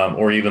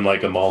 or even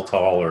like a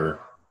maltol or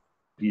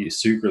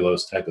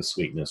sucralose type of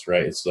sweetness,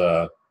 right?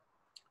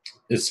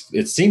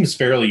 It seems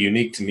fairly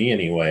unique to me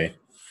anyway,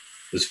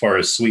 as far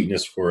as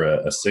sweetness for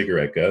a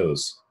cigarette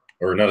goes,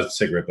 or not a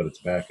cigarette, but a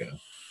tobacco.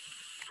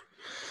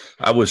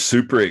 I was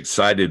super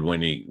excited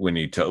when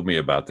he told me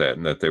about that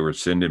and that they were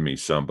sending me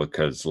some,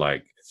 because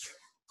like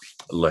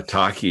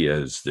Latakia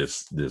is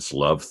this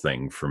love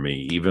thing for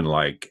me. Even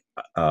like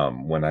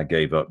when I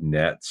gave up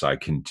nets, I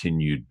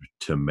continued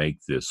to make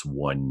this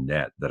one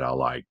net that I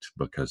liked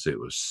because it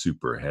was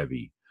super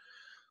heavy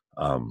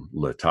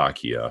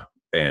Latakia,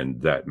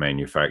 and that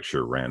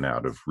manufacturer ran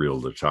out of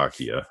real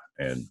Latakia,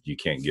 and you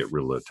can't get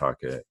real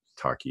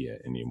Latakia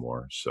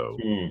anymore. So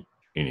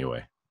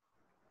anyway,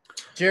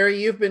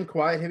 Jerry, you've been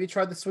quiet. Have you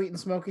tried the sweet and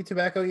smoky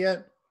tobacco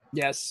yet?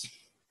 Yes,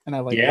 and I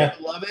like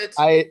it. Love it.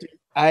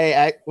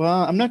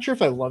 Well, I'm not sure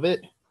if I love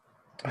it,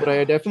 but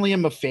I definitely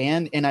am a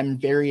fan, and I'm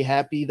very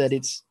happy that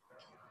it's.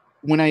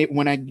 When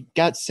I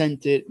got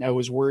sent it, I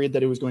was worried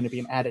that it was going to be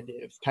an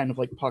additive, kind of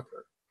like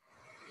pucker,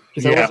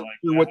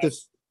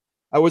 because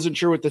I wasn't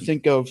sure what to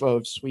think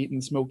of sweet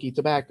and smoky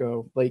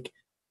tobacco. Like,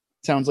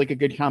 sounds like a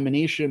good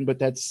combination, but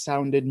that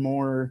sounded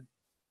more.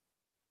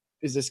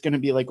 Is this going to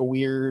be like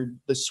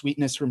the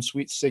sweetness from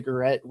sweet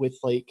cigarette with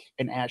like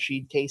an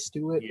ashy taste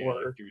to it? Yeah, or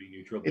like dirty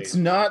neutral it's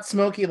not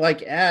smoky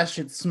like ash.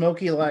 It's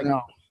smoky like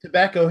No.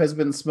 tobacco has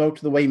been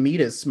smoked the way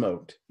meat is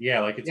smoked.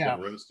 Yeah, like it's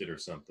been roasted or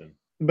something.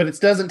 But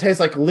it doesn't taste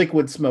like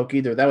liquid smoke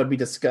either. That would be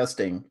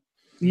disgusting.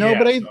 No, Yeah,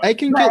 but so I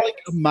can get like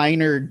a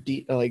minor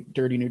like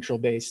dirty neutral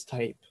base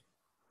type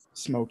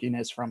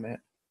smokiness from it.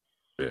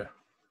 yeah.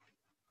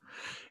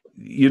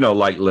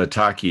 Like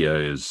Latakia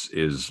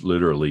is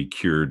literally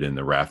cured in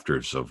the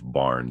rafters of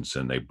barns,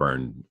 and they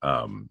burn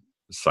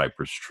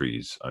cypress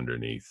trees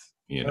underneath.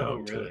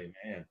 Really,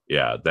 man?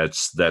 Yeah,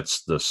 that's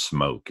the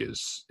smoke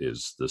is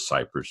the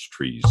cypress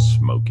trees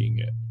smoking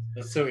it.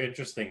 That's so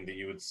interesting that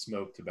you would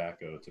smoke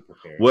tobacco to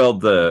prepare. Well,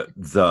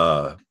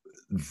 the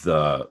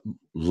the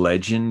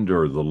legend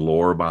or the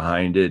lore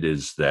behind it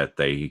is that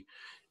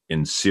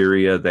in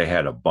Syria, they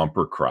had a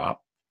bumper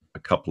crop a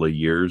couple of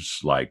years,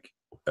 like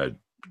a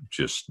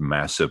just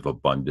massive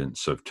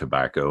abundance of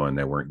tobacco, and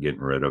they weren't getting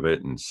rid of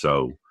it. And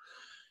so,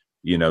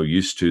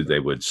 they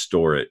would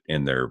store it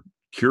in their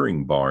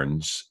curing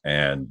barns,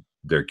 and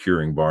their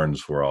curing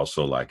barns were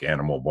also like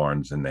animal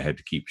barns, and they had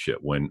to keep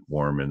shit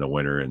warm in the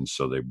winter. And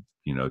so they,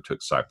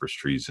 took cypress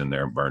trees in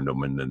there and burned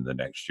them. And then the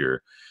next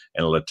year,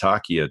 and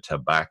Latakia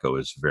tobacco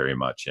is very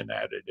much an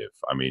additive.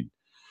 I mean,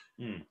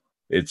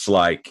 it's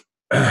like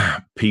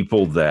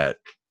people that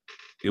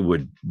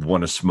would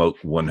want to smoke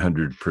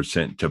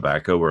 100%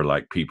 tobacco are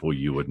like people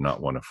you would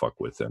not want to fuck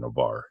with in a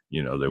bar.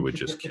 They would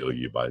just kill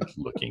you by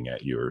looking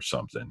at you or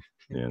something.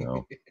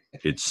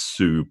 It's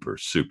super,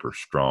 super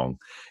strong.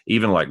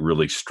 Even like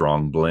really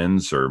strong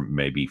blends are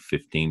maybe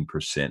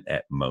 15%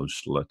 at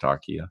most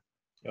Latakia.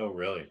 Oh,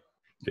 really?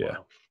 Yeah.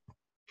 Wow.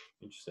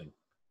 Interesting.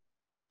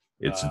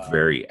 It's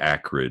very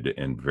acrid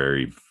and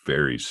very,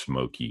 very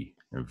smoky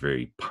and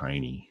very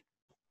piney.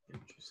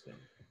 Interesting.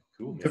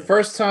 Cool, man. The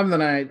first time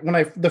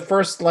that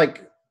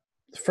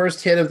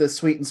first hit of the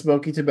sweet and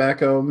smoky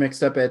tobacco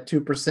mixed up at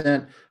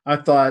 2%, I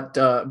thought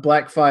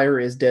Blackfire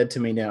is dead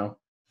to me now.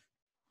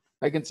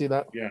 I can see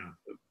that.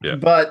 Yeah.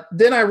 But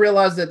then I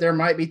realized that there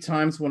might be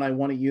times when I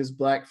want to use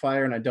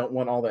Blackfire and I don't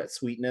want all that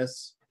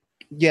sweetness.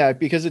 Yeah,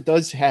 because it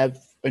does have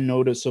a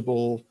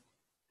noticeable.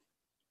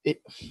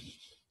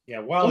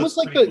 Well, almost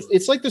like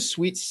it's like the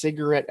sweet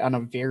cigarette on a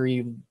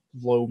very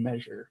low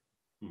measure.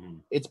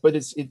 Mm-hmm.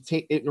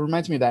 It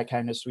reminds me of that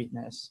kind of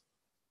sweetness.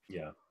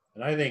 Yeah,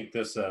 and I think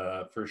this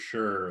for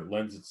sure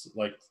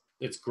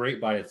it's great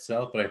by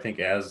itself, but I think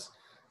as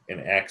an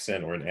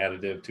accent or an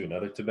additive to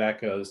another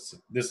tobacco,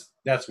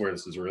 that's where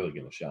this is really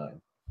going to shine.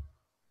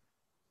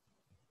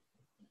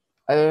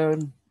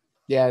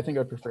 Yeah, I think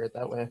I'd prefer it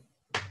that way.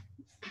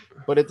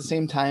 But at the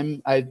same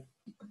time, I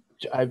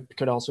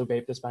could also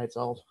vape this by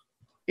itself.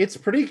 It's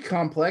pretty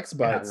complex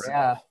by itself.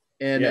 Yeah.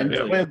 And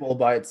enjoyable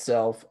by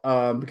itself,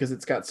 because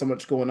it's got so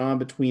much going on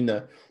between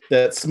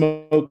that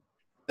smokiness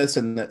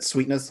and that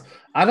sweetness.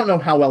 I don't know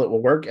how well it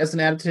will work as an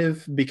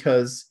additive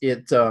because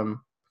it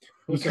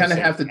you kind of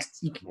have to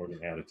more than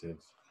additive.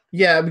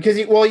 Yeah, because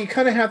you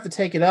kind of have to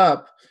take it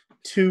up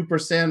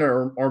 2%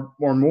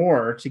 or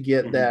more to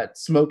get that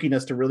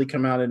smokiness to really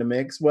come out in a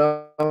mix.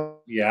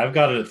 Well, yeah, I've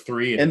got it at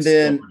 3, and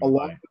then a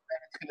lot of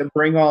it's going to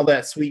bring all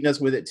that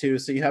sweetness with it too.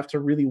 So you have to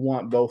really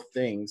want both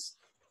things.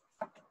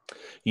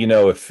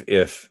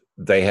 If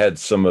they had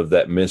some of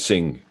that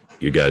missing,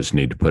 you guys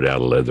need to put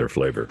out a leather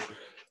flavor,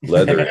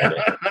 leather in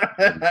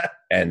it,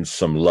 and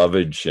some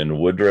lovage and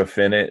woodruff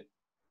in it,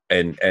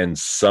 and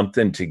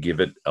something to give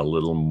it a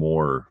little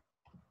more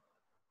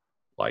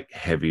like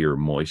heavier,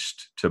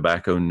 moist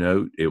tobacco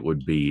note. It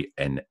would be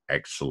an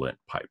excellent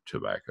pipe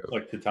tobacco,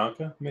 like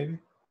Tatanka, maybe.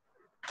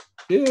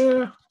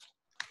 Yeah,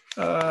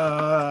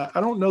 I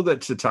don't know that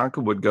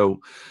Tatanka would go.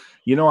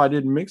 I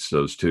didn't mix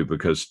those two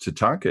because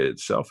Tatanka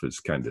itself is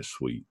kind of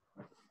sweet.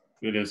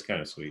 It is kind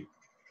of sweet.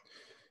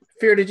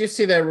 Fear, did you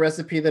see that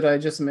recipe that I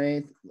just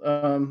made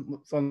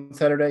on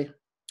Saturday?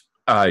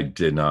 I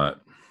did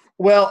not.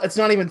 Well, it's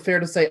not even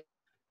fair to say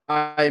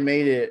I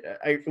made it.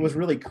 It was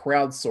really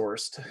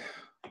crowdsourced.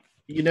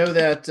 You know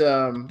that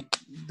the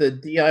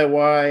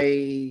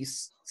DIY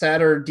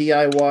Saturn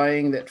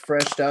DIYing that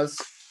Fresh does?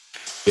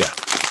 Yeah.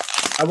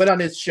 I went on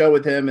his show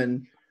with him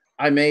and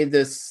I made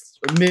this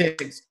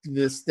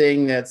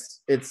thing it's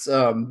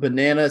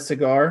banana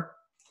cigar.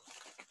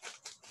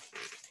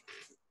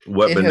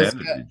 What banana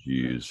did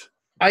you use?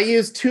 I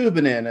used 2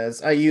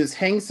 bananas. I used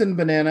Hangson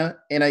banana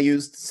and I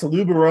used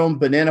Salubarone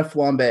banana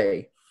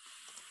flambe.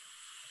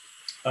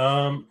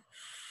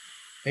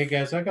 Hey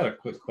guys, I got a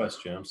quick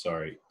question. I'm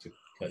sorry to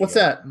cut What's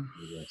you that?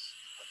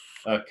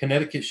 This.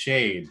 Connecticut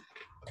Shade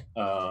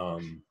by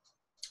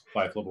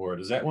Flabord.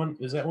 Is that one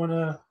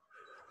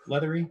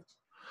leathery?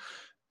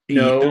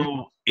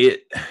 No.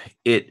 It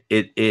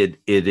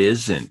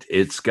isn't.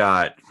 It's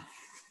got,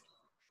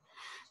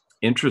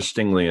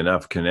 interestingly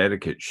enough,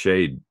 Connecticut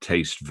Shade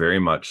tastes very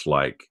much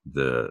like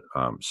the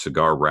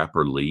cigar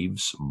wrapper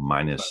leaves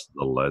minus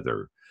the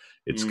leather.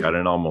 It's got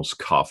an almost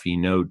coffee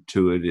note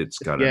to it. It's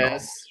got an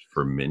almost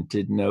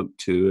fermented note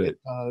to it. It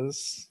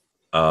does.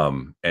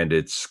 And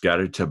it's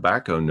got a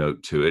tobacco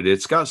note to it.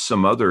 It's got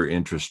some other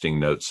interesting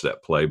notes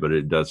that play, but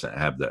it doesn't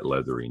have that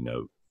leathery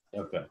note.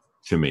 Okay.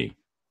 To me.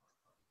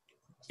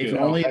 If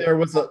only there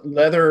was a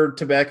leather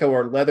tobacco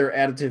or leather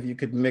additive you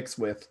could mix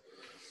with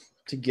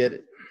to get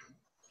it.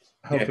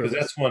 Yeah, because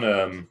that's one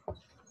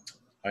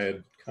I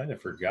had kind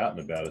of forgotten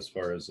about as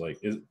far as the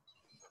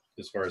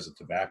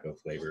tobacco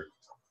flavor.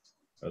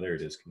 Oh, there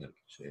it is,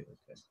 Connecticut Shade.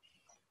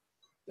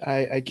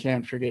 Okay. I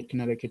can't forget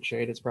Connecticut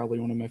Shade. It's probably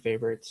one of my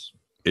favorites.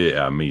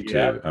 Yeah, me too.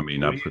 Yeah. I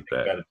mean, I put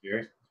that.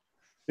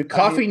 The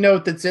coffee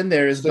note that's in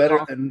there is better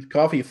than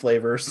coffee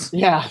flavors.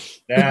 Yeah.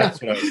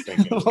 That's what I was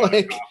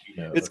thinking.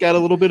 It's got a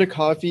little bit of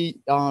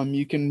coffee.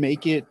 You can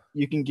make it,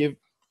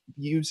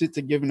 use it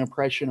to give an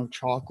impression of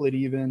chocolate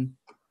even.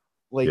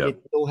 Like Yep.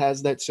 it still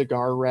has that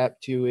cigar wrap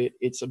to it.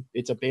 It's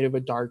a bit of a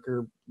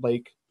darker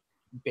like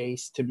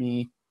base to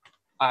me.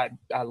 I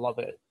love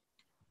it.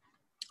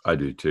 I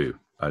do too.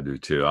 I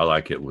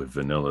like it with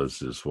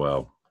vanillas as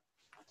well.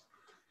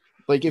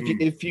 Like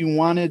if you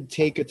want to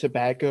take a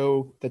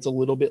tobacco that's a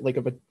little bit like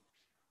of a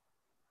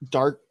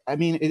dark, I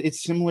mean,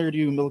 it's similar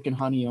to Milk and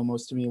Honey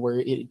almost to me, where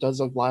it does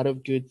a lot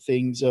of good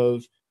things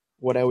of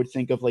what I would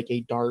think of like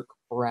a dark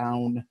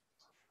brown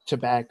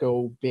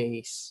tobacco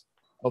base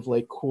of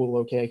like, cool,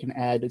 okay, I can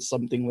add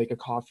something like a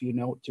coffee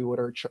note to it,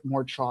 or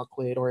more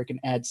chocolate, or I can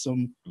add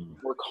some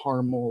more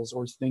caramels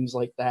or things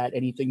like that.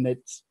 Anything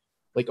that's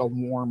like a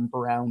warm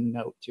brown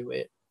note to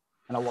it.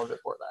 And I love it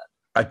for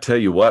that. I tell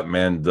you what,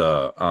 man,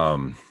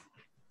 the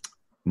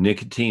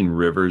Nicotine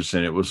Rivers,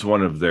 and it was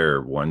one of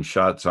their one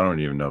shots. I don't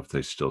even know if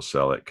they still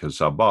sell it,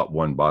 because I bought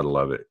one bottle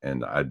of it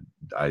and I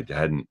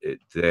hadn't.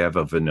 They have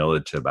a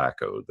vanilla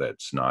tobacco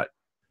that's not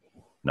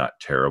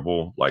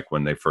terrible. Like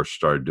when they first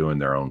started doing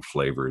their own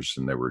flavors,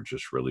 and they were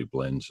just really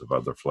blends of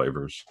other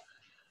flavors.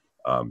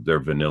 Their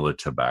vanilla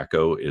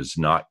tobacco is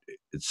not.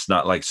 It's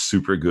not like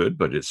super good,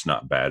 but it's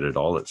not bad at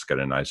all. It's got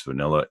a nice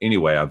vanilla.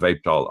 Anyway, I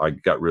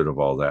got rid of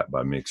all that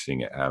by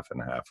mixing it half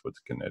and half with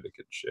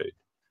Connecticut Shade.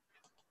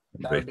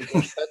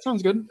 That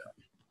sounds good.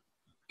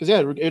 Because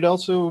it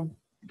also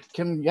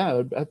can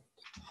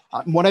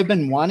what I've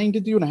been wanting to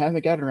do and I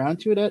haven't gotten around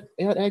to it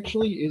yet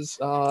actually is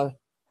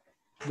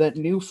that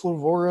new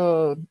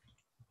Flavora,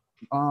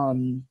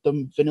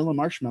 the vanilla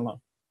marshmallow.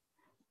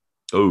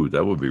 Oh,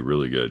 that would be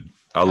really good.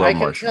 I love I can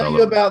marshmallow. tell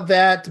you about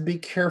that. To be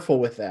careful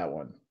with that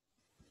one.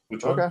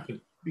 Which one? Okay.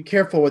 Be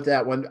careful with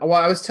that one. Well,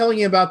 I was telling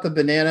you about the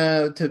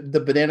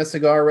banana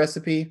cigar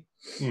recipe.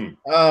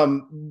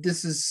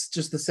 This is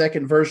just the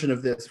second version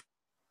of this. Of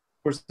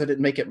course, I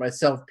didn't make it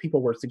myself.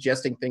 People were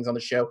suggesting things on the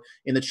show,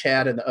 in the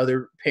chat, and the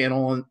other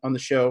panel on the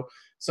show.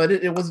 So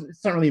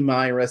it's not really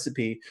my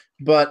recipe,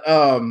 but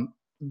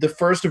the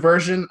first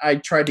version, I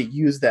tried to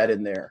use that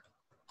in there,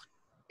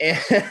 and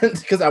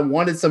because I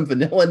wanted some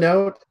vanilla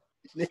note,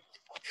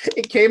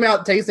 it came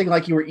out tasting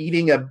like you were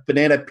eating a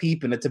banana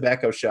peep in a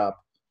tobacco shop.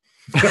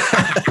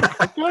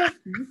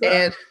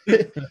 and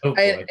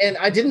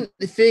I didn't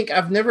think,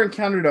 I've never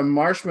encountered a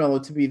marshmallow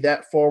to be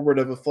that forward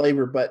of a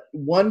flavor, but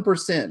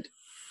 1%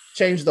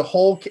 changed the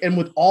whole. And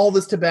with all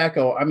this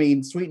tobacco, I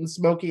mean, sweet and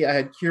smoky, I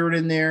had cured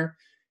in there,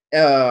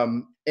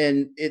 and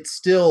it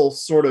still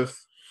sort of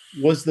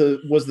was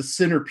the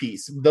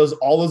centerpiece.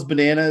 All those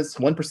bananas,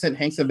 1%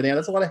 Hanks-On banana.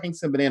 That's a lot of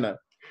Hanks-On banana.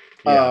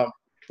 Yeah,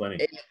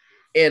 plenty.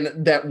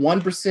 And that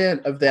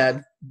 1% of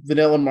that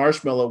vanilla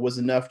marshmallow was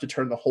enough to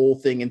turn the whole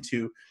thing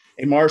into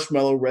a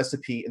marshmallow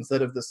recipe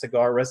instead of the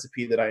cigar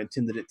recipe that I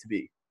intended it to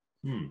be.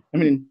 I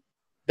mean,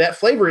 that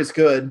flavor is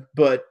good,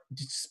 but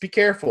just be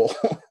careful.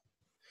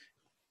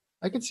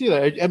 I can see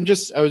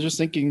that. I was just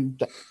thinking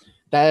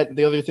that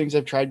the other things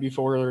I've tried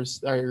before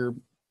are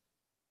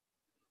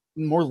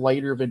more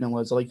lighter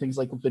vanillas, like things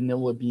like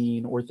vanilla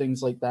bean or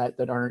things like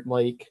that aren't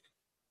like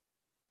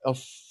a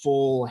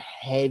full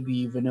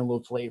heavy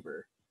vanilla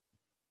flavor.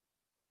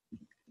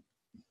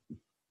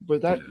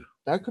 But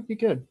that could be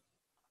good.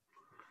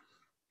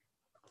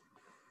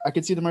 I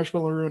could see the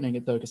marshmallow ruining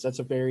it though, because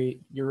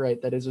you're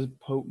right, that is a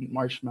potent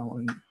marshmallow.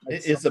 And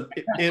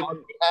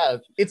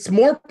it's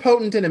more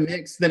potent in a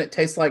mix than it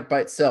tastes like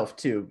by itself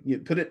too. You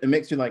put it in a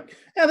mix, you're like,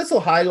 yeah, this will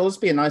hide. It'll just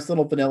be a nice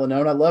little vanilla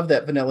note. I love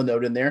that vanilla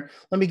note in there.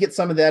 Let me get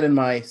some of that in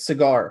my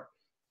cigar.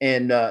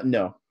 And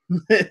no,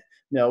 it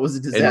was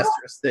a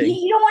disastrous thing.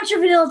 You don't want your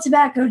vanilla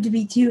tobacco to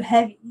be too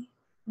heavy.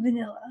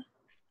 Vanilla.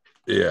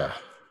 Yeah.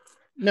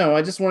 No,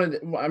 I just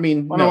wanted. I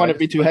mean, I don't want it to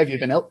be too heavy.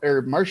 Vanilla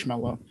or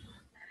marshmallow.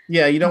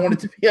 Yeah, you don't want it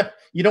to be.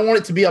 You don't want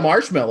it to be a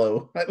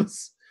marshmallow. That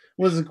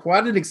was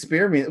quite an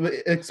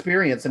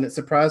experience, and it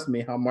surprised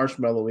me how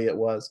marshmallowy it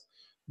was.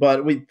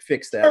 But we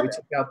fixed that. We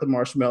took out the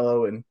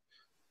marshmallow, and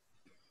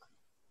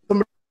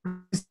somebody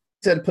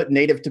said put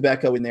native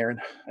tobacco in there, and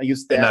I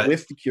used that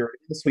with the cure,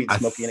 the sweet and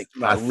smoky, and it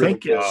came out really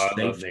good. I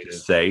think it's safe to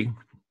say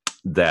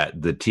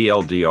that the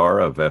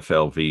TLDR of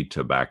FLV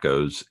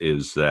tobaccos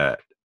is that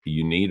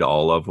you need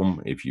all of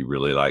them if you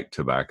really like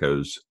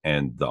tobaccos,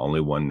 and the only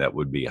one that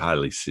would be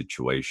highly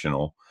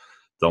situational,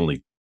 the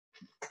only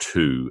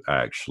two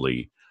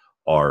actually,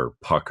 are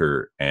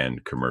pucker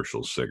and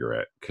commercial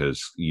cigarette,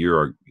 because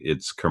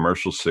it's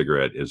commercial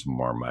cigarette is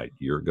Marmite.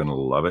 You're gonna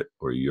love it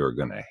or you're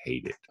gonna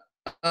hate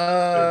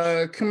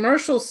it.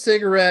 Commercial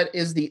cigarette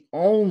is the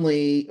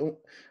only.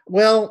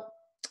 Well,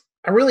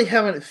 I really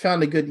haven't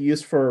found a good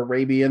use for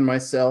Arabian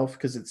myself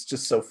because it's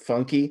just so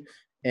funky.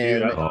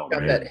 And got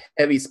that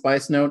heavy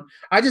spice note.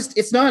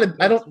 It's not.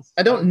 I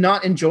don't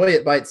not enjoy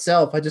it by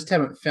itself. I just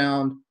haven't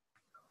found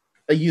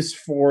a use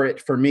for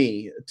it for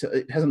me.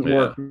 It hasn't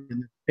worked.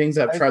 Things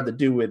I've tried to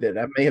do with it,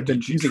 I may have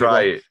been using.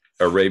 Try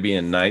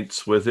Arabian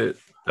Nights with it.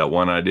 That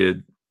one I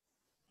did.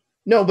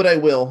 No, but I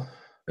will.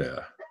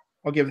 Yeah,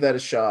 I'll give that a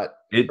shot.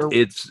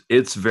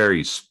 It's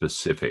very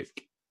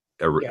specific.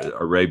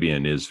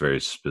 Arabian is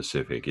very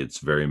specific. It's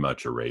very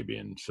much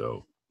Arabian.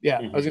 So. Yeah,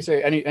 I was gonna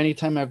say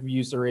anytime I've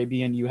used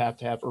Arabian, you have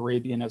to have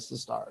Arabian as the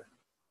star.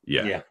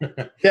 Yeah.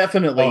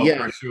 Definitely. Oh,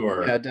 Yeah. for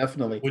sure. Yeah,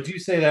 definitely. Would you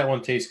say that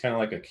one tastes kind of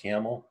like a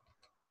camel?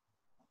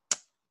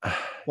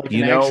 Like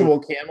You an know, actual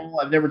camel?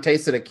 I've never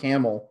tasted a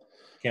camel.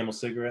 Camel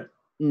cigarette?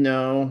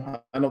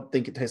 No, I don't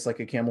think it tastes like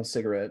a camel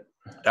cigarette.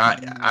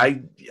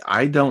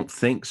 I don't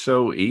think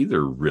so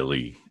either,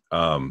 really.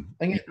 I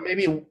think it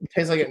maybe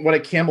tastes like what a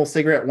camel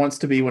cigarette wants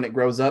to be when it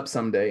grows up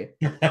someday.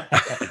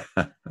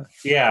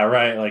 Yeah,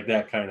 right. Like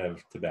that kind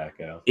of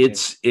tobacco.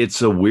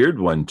 It's a weird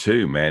one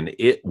too, man.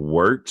 It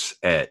works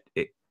at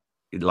it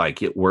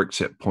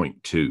works at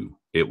 0.2.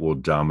 It will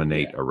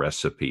dominate a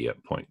recipe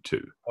at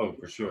 0.2. Oh,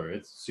 for sure.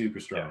 It's super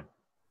strong.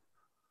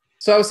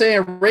 So I was saying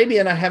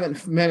Arabian I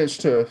haven't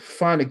managed to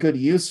find a good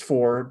use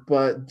for,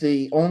 but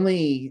the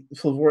only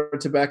flavored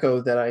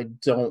tobacco that I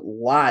don't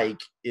like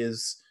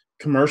is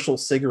commercial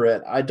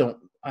cigarette. I don't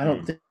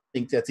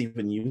think that's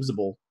even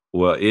usable.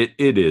 Well, it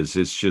is.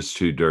 It's just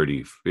too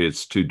dirty.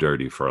 It's too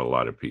dirty for a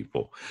lot of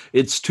people.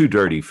 It's too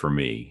dirty for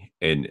me.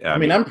 And I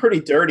mean, I'm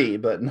pretty dirty,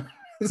 but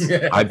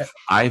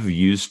I've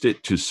used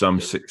it to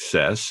some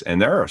success,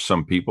 and there are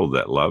some people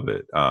that love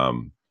it.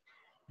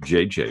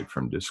 JJ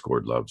from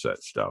Discord loves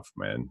that stuff,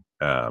 man.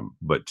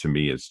 But to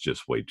me, it's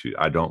just way too.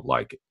 I don't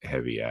like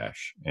heavy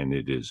ash, and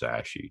it is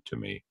ashy to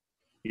me.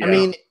 Yeah. I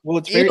mean, Well,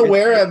 it's very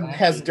Inawera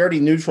has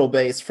dirty neutral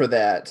base for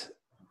that.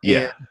 Yeah.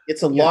 And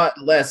it's a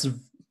lot less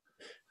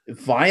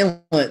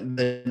violent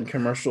than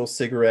commercial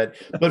cigarette.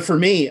 But for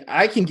me,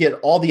 I can get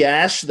all the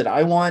ash that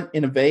I want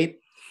in a vape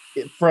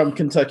from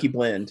Kentucky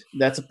Blend.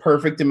 That's a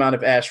perfect amount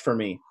of ash for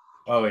me.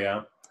 Oh,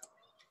 yeah.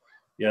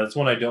 Yeah, that's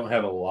one I don't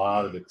have a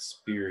lot of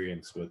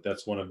experience with.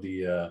 That's one of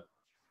the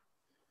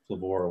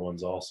Flavora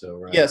ones also,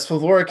 right? Yes,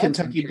 Flavora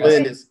Kentucky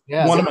Blend is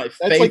one of my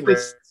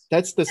favorites.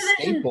 That's the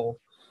staple.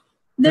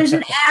 There's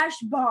an ash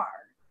bar,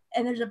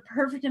 and there's a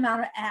perfect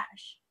amount of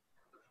ash.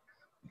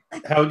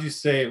 How would you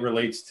say it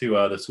relates to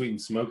the sweet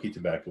and smoky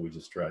tobacco we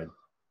just tried?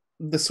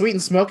 The sweet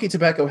and smoky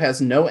tobacco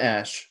has no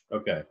ash.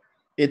 Okay.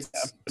 It's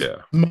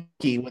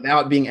smoky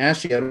without being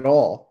ashy at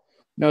all.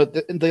 No,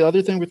 the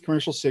other thing with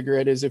commercial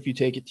cigarette is if you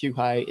take it too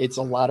high, it's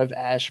a lot of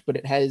ash, but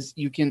it has,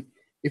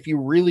 if you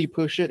really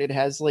push it, it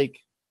has like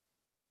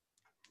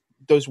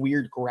those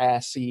weird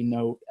grassy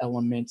note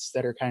elements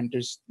that are kind of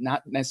just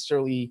not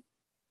necessarily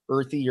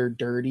earthy or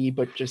dirty,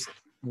 but just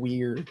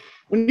weird.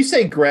 When you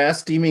say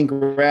grass, do you mean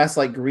grass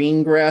like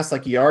green grass,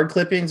 like yard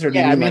clippings, or do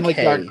you mean like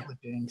hay? Yard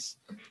clippings?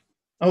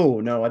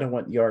 Oh no, I don't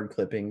want yard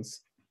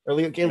clippings. Or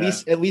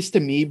at least to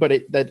me,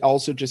 but that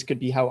also just could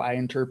be how I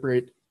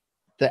interpret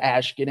the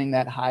ash getting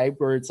that high,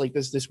 where it's like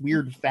this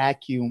weird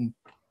vacuum.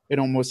 It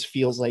almost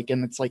feels like,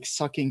 and it's like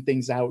sucking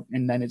things out,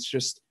 and then it's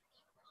just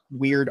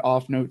weird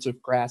off notes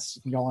of grass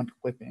yawn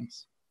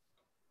clippings.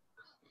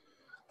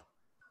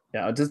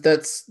 Yeah,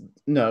 that's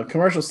no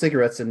commercial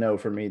cigarettes. A no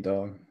for me,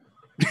 dog.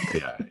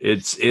 Yeah,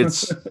 it's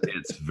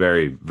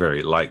very,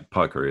 very like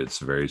pucker. It's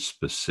very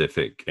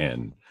specific,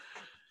 and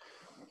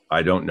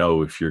I don't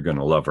know if you're going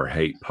to love or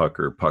hate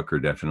pucker. Pucker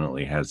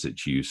definitely has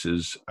its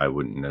uses. I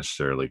wouldn't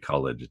necessarily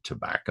call it a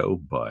tobacco,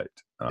 but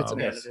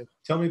yes.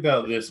 Tell me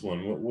about this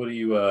one. What do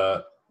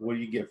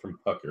you get from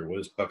pucker? What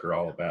is pucker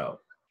all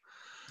about?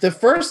 The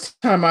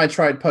first time I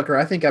tried pucker,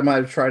 I think I might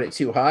have tried it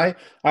too high.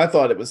 I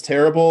thought it was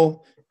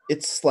terrible.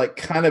 It's like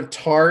kind of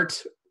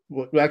tart,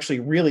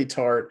 actually really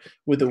tart,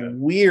 with a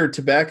weird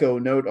tobacco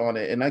note on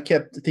it. And I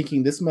kept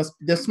thinking this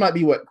might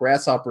be what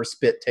grasshopper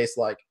spit tastes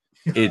like.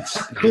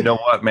 It's, you know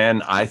what,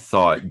 man? I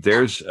thought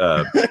there's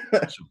a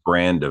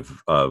brand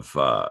of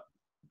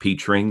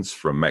peach rings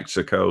from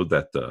Mexico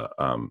that the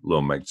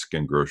little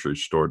Mexican grocery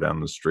store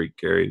down the street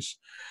carries.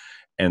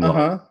 And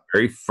the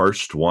very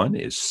first one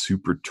is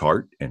super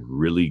tart and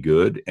really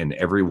good. And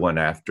everyone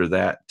after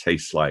that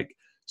tastes like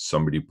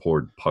somebody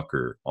poured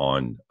pucker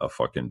on a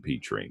fucking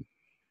peach ring.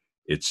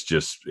 It's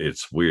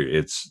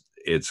weird.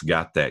 It's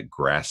got that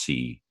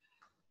grassy.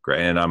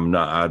 And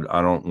I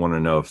don't want to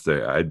know if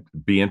I'd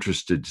be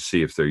interested to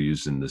see if they're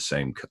using the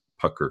same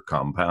pucker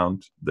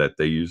compound that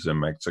they use in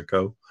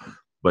Mexico,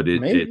 but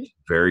it's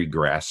very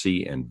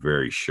grassy and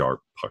very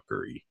sharp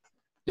puckery.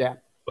 Yeah.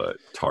 But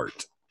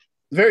tart.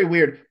 Very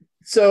weird.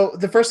 So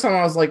the first time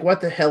I was like,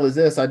 what the hell is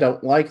this? I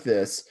don't like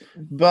this.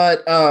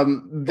 But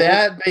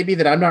that maybe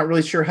that I'm not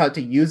really sure how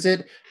to use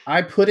it.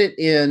 I put it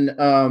in,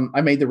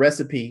 I made the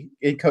recipe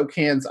in Coke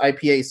Can's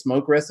IPA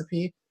smoke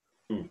recipe.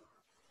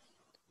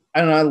 I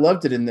don't know. I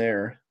loved it in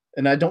there,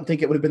 and I don't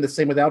think it would have been the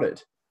same without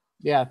it.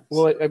 Yeah.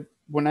 Well,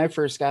 when I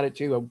first got it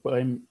too,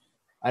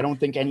 I don't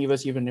think any of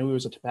us even knew it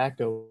was a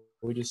tobacco.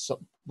 We just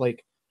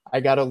I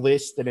got a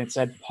list and it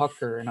said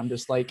pucker, and I'm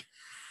just like,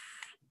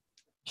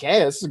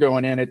 okay, this is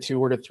going in at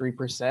 2 or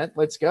 3%.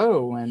 Let's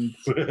go. And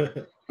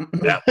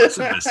that was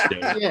a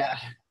mistake. Yeah.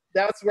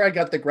 That's where I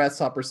got the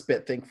grasshopper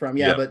spit thing from.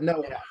 Yeah, but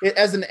no,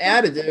 as an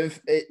additive,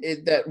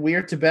 that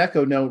weird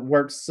tobacco note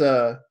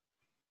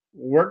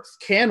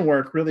can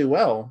work really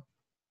well.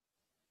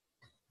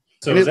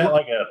 So is that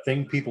like a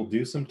thing people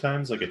do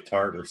sometimes, like a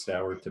tart or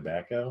sour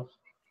tobacco?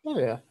 Oh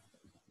yeah,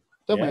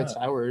 definitely had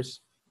sours.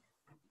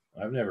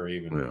 I've never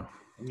even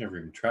I've never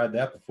even tried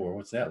that before.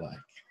 What's that like?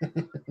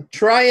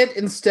 Try it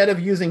instead of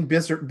using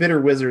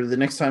Bitter Wizard the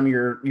next time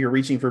you're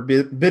reaching for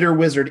Bitter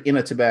Wizard in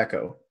a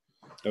tobacco.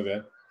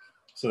 Okay.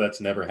 So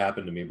that's never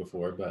happened to me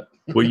before, but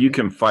Well, you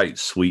can fight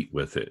sweet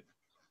with it.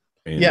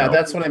 Yeah,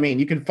 that's what I mean.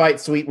 You can fight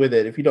sweet with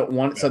it. If you don't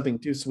want something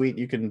too sweet,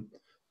 you can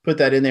put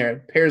that in there.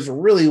 It pairs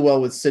really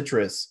well with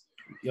citrus.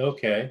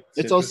 Okay.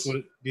 It's Citrus, also-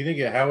 do you think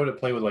how would it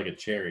play with like a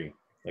cherry,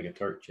 like a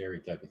tart cherry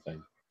type of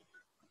thing?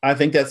 I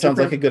think that sounds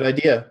like a good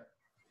idea.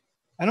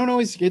 I don't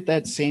always get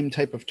that same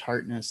type of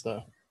tartness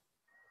though,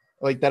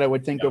 like that I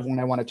would think of when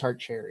I want a tart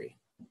cherry.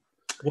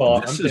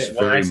 Well, This I'm is thinking,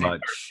 when I very say much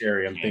tart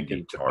cherry, I'm candy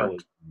thinking tart.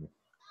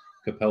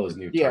 Capella's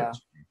new Yeah. tart.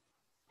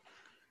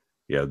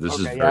 Yeah, this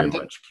is Okay, very I'm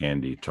much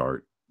candy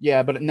tart.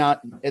 Yeah, but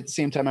not at the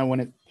same time. I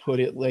wouldn't put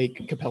it like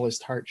Capella's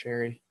tart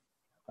cherry.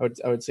 I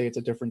would say it's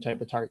a different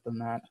type of tart than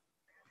that.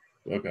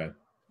 Okay.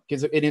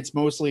 Because it's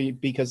mostly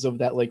because of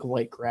that like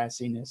light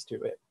grassiness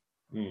to it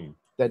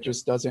that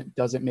just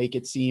doesn't make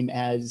it seem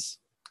as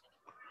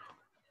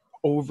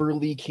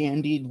overly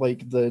candied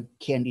like the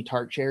candy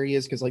tart cherry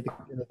is. Because like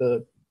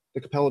the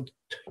Capella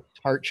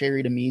tart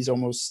cherry to me is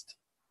almost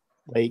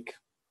like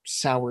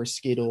sour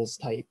Skittles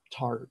type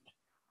tart,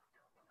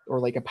 or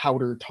like a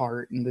powder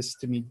tart, and this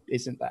to me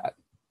isn't that.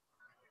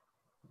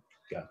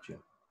 Gotcha.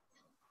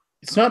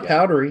 It's not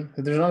powdery.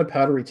 There's not a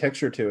powdery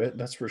texture to it.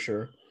 That's for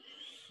sure.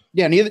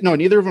 Yeah,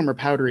 neither of them are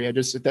powdery. I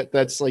just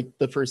that's like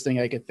the first thing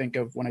I could think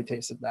of when I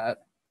tasted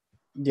that.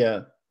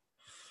 Yeah.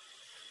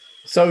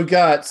 So we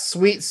got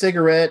Sweet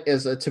Cigarette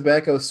as a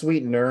tobacco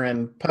sweetener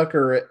and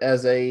Pucker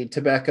as a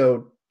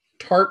tobacco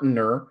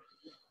tartiner.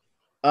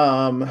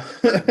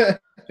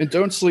 And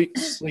don't sleep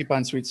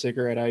on Sweet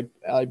Cigarette.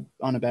 I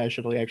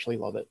unabashedly actually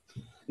love it.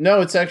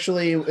 No, it's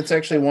actually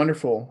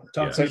wonderful.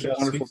 Talk It's to me actually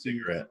about wonderful sweet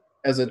cigarette.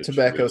 as a It's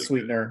tobacco really good.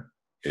 sweetener.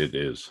 It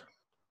is.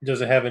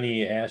 Does it have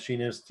any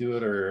ashiness to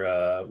it,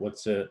 or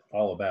what's it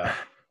all about?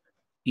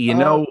 You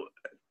know,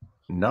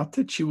 not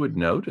that you would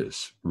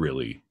notice,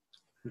 really.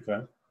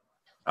 Okay.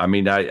 I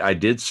mean, I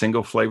did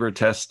single flavor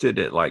test it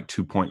at like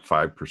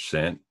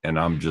 2.5%, and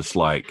I'm just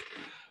like,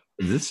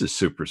 this is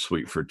super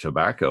sweet for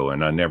tobacco.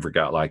 And I never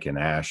got like an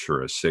ash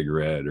or a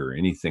cigarette or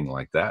anything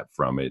like that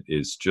from it.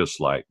 It's just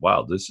like,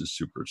 wow, this is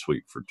super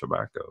sweet for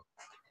tobacco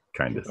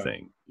kind of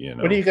thing. You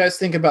know, What do you guys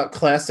think about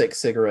classic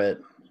cigarette?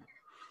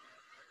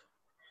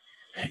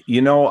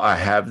 You know, I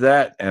have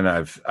that, and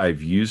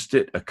I've used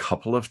it a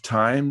couple of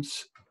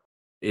times.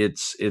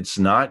 It's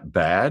not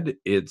bad.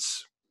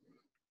 It's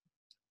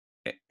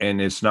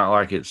not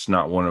like it's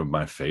not one of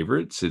my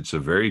favorites. It's a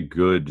very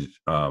good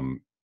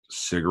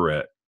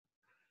cigarette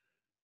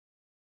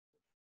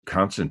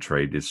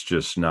concentrate. It's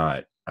just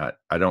not.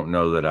 I don't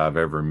know that I've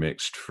ever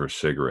mixed for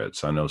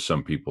cigarettes. I know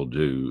some people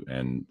do,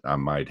 and I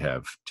might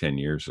have 10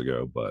 years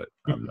ago, but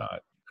I'm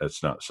not.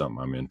 That's not something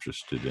I'm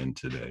interested in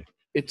today.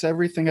 It's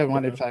everything I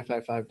wanted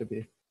 555 to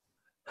be.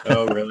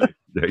 Oh, really?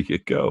 There you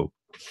go.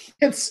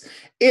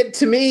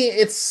 To me,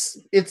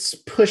 it's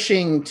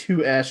pushing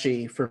too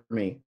ashy for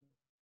me.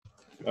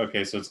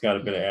 Okay, so it's got a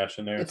bit of ash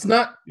in there. It's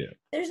not. Yeah.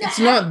 There's It's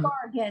that not- hash bar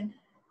again.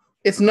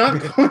 It's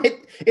not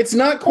quite. It's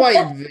not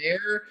quite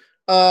there.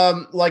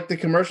 Like the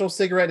commercial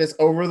cigarette is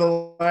over the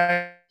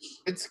line.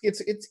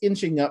 It's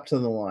inching up to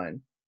the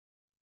line.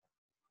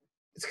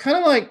 It's kind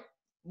of like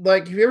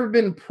have you ever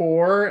been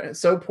poor,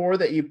 so poor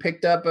that you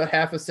picked up a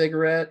half a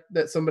cigarette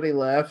that somebody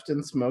left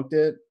and smoked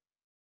it?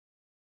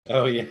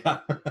 Oh,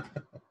 yeah.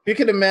 You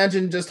could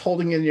imagine just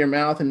holding it in your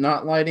mouth and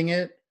not lighting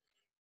it.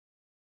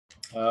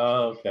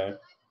 Oh, okay.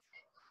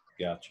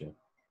 Gotcha.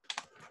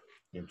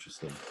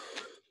 Interesting.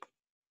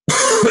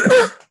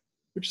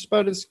 Which is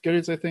about as good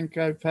as I think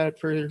I've had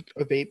for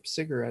a vape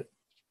cigarette.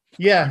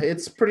 Yeah,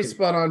 it's pretty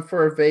spot on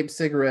for a vape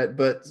cigarette,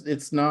 but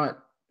it's not.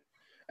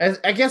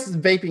 I guess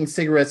vaping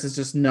cigarettes is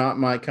just not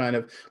my kind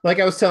of. Like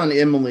I was telling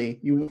Emily,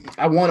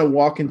 I want to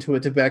walk into a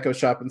tobacco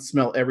shop and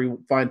smell every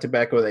fine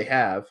tobacco they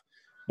have,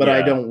 but I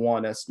Yeah. don't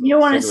want to. You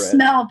don't want to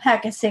smell a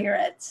pack of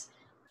cigarettes.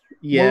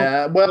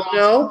 Yeah, well,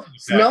 no,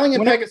 smelling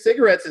a pack of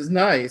cigarettes is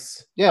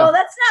nice. Yeah. Oh,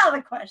 that's not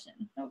the question.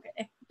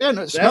 Okay. Yeah,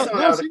 no, That's not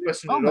out of the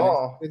question at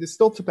all. It is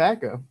still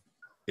tobacco.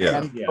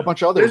 Yeah. And Yeah. a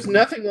bunch of other. There's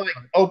nothing like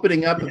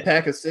opening up a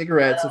pack of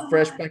cigarettes, a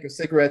fresh pack of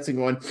cigarettes, and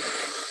going.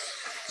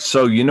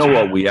 So you know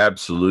what we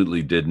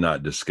absolutely did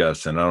not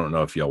discuss, and I don't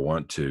know if y'all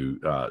want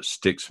to,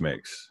 Sticks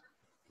Mix.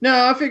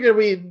 No, I figured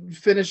we'd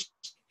finish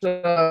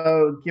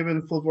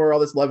giving Flavor all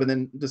this love and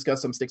then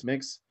discuss some Sticks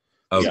Mix.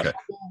 Okay.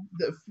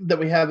 That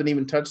we haven't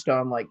even touched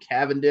on, like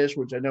Cavendish,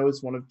 which I know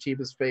is one of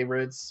Cheapest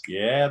favorites.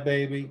 Yeah,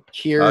 baby.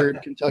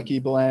 cured Kentucky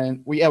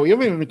blend. We haven't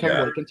even covered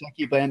Yeah. like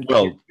Kentucky blend.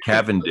 Well,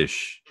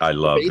 Cavendish, I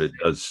love it.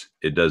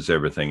 It does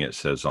everything it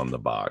says on the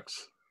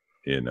box,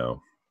 you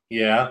know.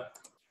 Yeah.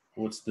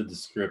 What's the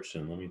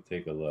description? Let me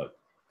take a look.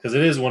 Because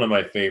it is one of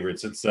my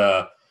favorites. It's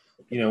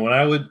when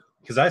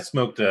I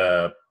smoked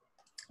a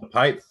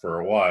pipe for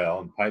a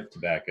while, and pipe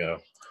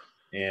tobacco,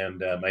 and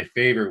my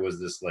favorite was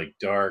this like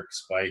dark,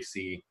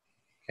 spicy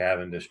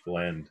Cavendish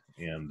blend.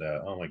 And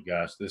oh my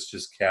gosh, this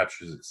just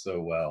captures it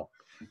so well.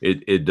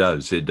 It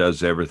does. It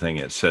does everything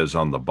it says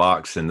on the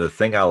box. And the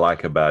thing I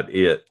like about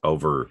it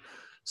over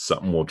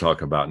something we'll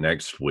talk about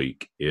next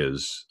week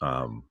is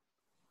in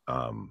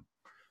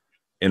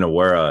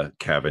Awera,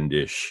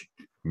 Cavendish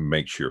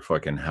makes your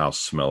fucking house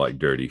smell like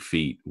dirty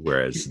feet,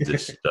 whereas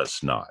this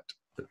does not.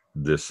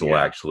 This will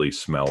actually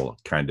smell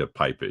kind of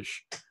pipish.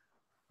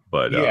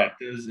 But yeah,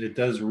 it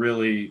does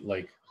really,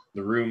 like,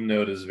 the room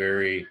note is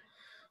very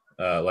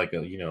like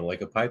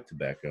a pipe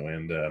tobacco.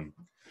 And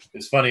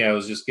it's funny, I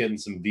was just getting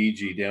some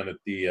VG down at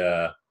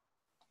the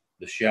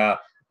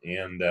shop,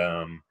 and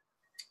I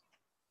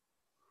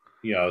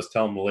was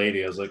telling the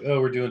lady, I was like,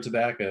 oh, we're doing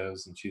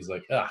tobaccos, and she's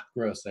like, ah,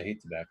 gross, I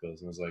hate tobaccos.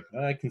 And I was like,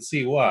 I can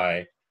see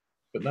why,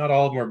 but not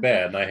all of them are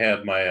bad. And I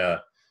had my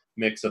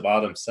mix of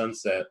Autumn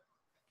Sunset,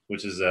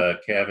 which is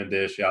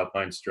Cavendish,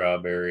 Alpine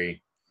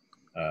Strawberry,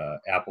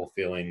 apple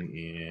filling,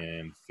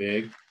 and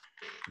fig.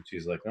 And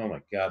she's like, oh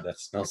my God, that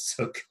smells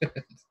so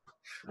good.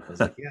 I was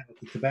like, yeah,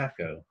 it's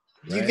tobacco.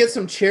 Do you get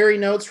some cherry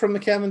notes from the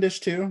Cavendish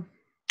too?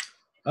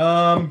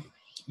 Not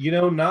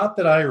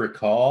that I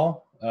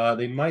recall.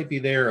 They might be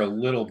there a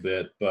little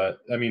bit, but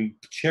I mean,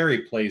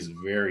 cherry plays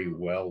very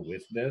well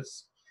with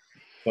this.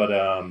 But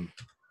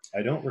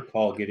I don't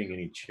recall getting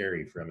any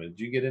cherry from it. Did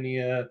you get any,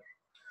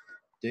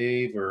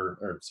 Dave?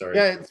 Or sorry?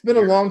 Yeah, it's been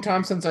a long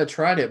time since I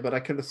tried it, but I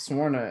could have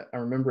sworn I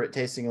remember it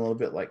tasting a little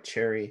bit like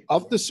cherry.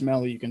 Off the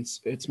smell,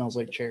 it smells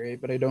like cherry,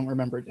 but I don't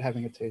remember it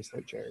having a taste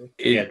like cherry.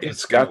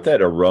 It's got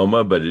that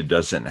aroma, but it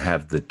doesn't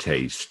have the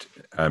taste.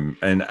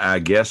 And I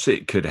guess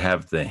it could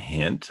have the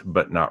hint,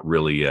 but not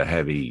really a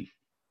heavy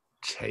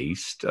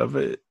taste of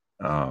it.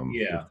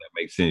 If that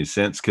makes any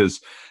sense,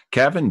 because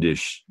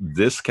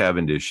this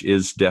Cavendish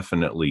is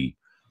definitely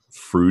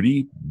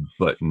fruity,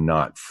 but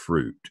not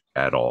fruit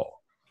at all.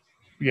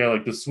 Yeah,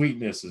 like the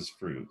sweetness is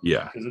fruit.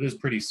 Yeah, because it is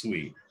pretty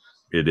sweet.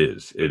 It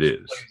is. It is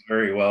plays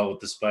very well with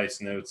the spice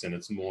notes, and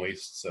it's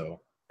moist. So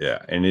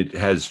yeah, and it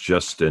has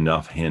just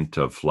enough hint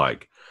of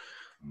like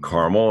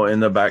caramel in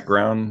the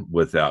background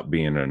without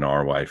being an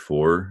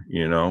RY4.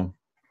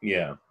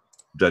 Yeah,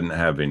 doesn't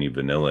have any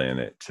vanilla in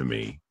it to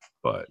me,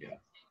 but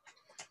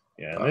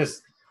yeah.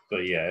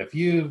 If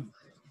you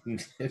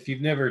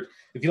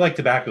like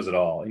tobaccos at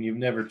all and you've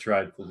never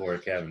tried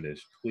Flavora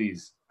Cavendish,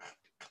 please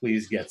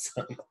get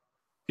some.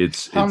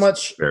 It's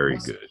very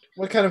good.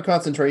 What kind of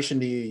concentration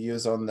do you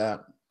use on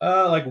that?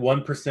 Like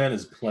 1%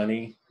 is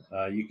plenty.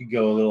 You could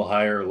go a little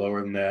higher or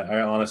lower than that.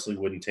 I honestly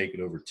wouldn't take it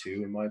over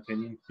 2, in my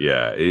opinion.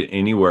 Yeah,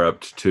 anywhere up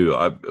to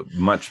 2.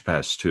 Much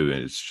past 2,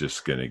 and it's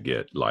just going to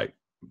get like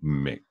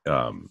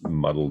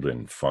muddled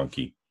and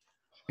funky.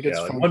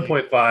 Yeah, like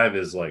 1.5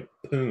 is like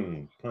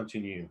boom,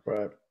 punching you.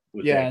 Right.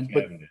 With that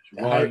Cavendish.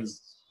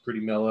 1's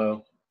pretty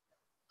mellow.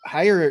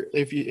 Higher,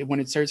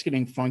 when it starts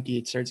getting funky,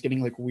 it starts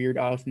getting like weird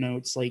off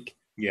notes, like.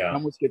 Yeah, you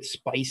almost get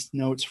spiced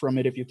notes from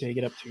it if you take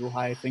it up too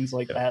high, things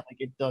like that.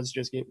 Like it does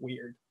just get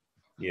weird.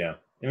 Yeah,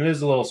 and it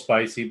is a little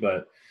spicy,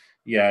 but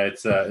yeah,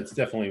 it's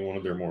definitely one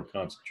of their more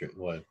concentrated.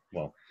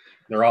 Well,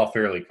 they're all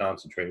fairly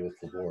concentrated with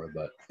Flavora,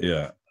 but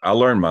yeah, I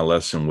learned my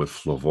lesson with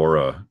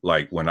Flavora.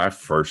 Like when I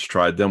first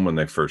tried them, when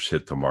they first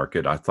hit the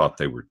market, I thought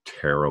they were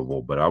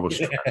terrible, but I was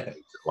trying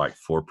like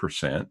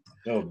 4%.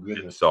 Oh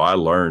goodness! So I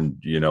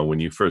learned, when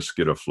you first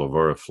get a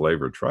Flavora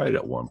flavor, try it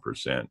at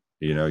 1%.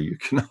 You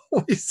can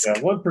always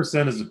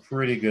 1% is a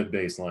pretty good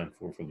baseline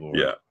for Flavora.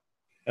 Yeah,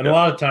 and a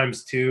lot of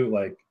times too,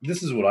 like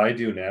this is what I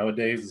do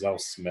nowadays: is I'll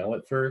smell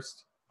it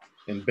first,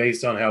 and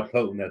based on how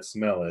potent that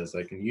smell is,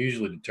 I can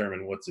usually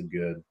determine what's a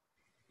good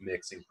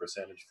mixing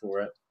percentage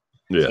for it.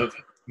 Yeah. So if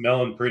it's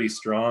smelling pretty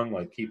strong,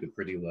 like keep it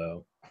pretty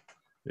low.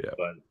 Yeah.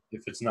 But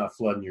if it's not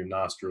flooding your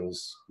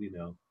nostrils,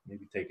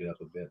 maybe take it up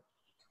a bit.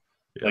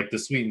 Yeah. Like the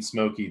sweet and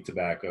smoky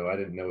tobacco, I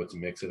didn't know what to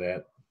mix it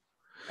at.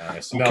 I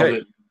smelled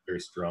it very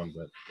strong,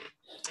 but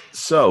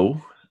so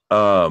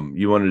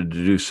you wanted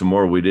to do some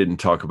more. We didn't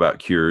talk about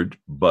cured,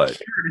 but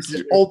cured is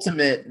the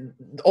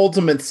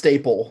ultimate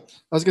staple.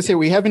 I was gonna say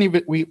we haven't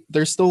even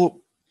there's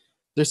still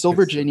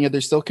Virginia,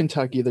 there's still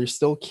Kentucky, there's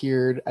still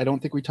cured. I don't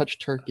think we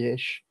touched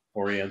Turkish.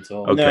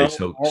 Oriental. Okay,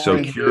 so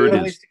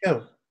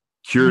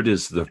cured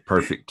is the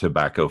perfect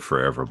tobacco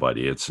for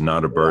everybody. It's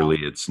not a burley,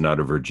 it's not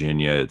a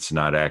Virginia, it's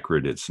not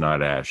acrid, it's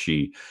not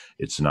ashy,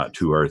 it's not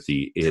too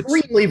earthy. It's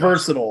extremely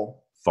versatile.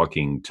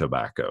 Fucking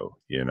tobacco,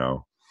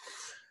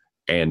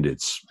 and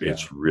it's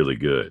really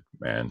good,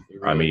 man.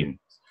 Really, I mean,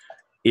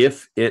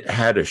 if it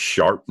had a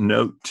sharp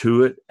note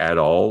to it at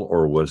all,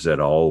 or was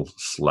at all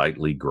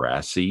slightly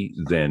grassy,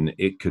 then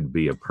it could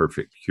be a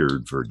perfect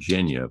cured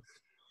Virginia,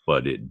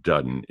 but it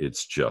doesn't.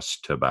 It's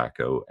just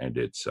tobacco, and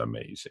it's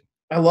amazing.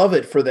 I love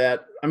it for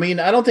that. I mean,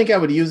 I don't think I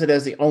would use it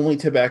as the only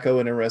tobacco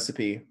in a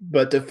recipe,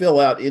 but to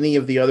fill out any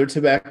of the other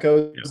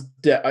tobaccos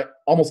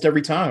almost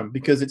every time,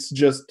 because it's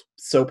just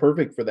so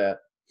perfect for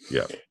that.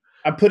 Yeah.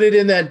 I put it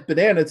in that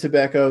banana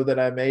tobacco that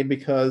I made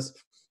because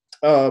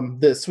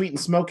the sweet and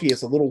smoky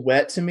is a little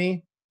wet to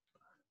me,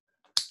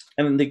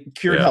 and the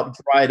cured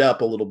helped dry it up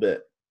a little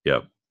bit.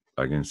 Yep,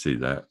 I can see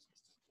that.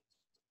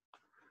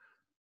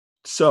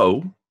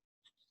 So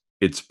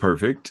it's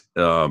perfect.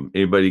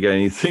 Anybody got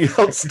anything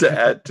else to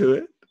add to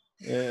it?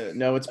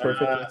 No, it's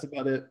perfect. That's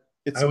about it.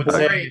 It's I would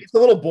boring. say- It's a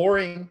little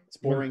boring. It's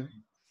boring.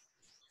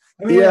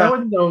 I mean, Yeah.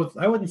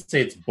 I wouldn't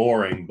say it's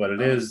boring, but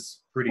it is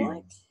pretty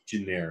What?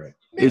 generic.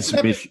 It's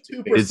Maybe mis-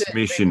 2% It's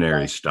missionary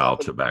maybe style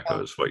 9%.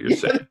 tobacco is what you're Yeah,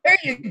 saying. there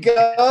you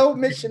go.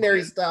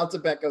 Missionary style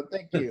tobacco.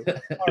 Thank you. All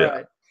Yeah.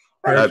 right.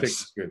 Perfect That's-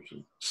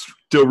 description.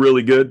 Still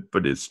really good,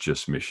 but it's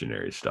just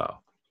missionary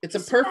style. It's a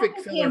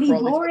perfect Tobacco filler can't be for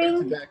all these boring.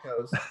 other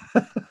tobaccos.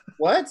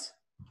 What?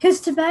 Because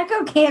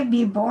tobacco can't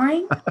be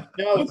boring.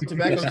 No,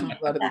 tobacco's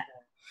not allowed to be.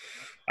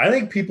 I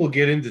think people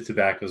get into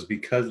tobaccos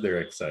because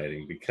they're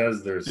exciting,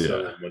 because there's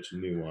so Yeah. much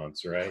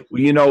nuance, right?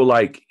 Well, you know,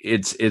 like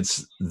it's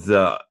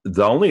the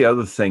only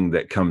other thing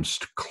that comes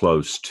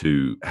close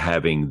to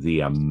having the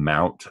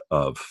amount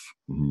of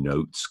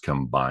notes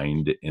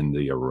combined in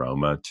the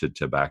aroma to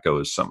tobacco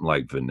is something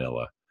like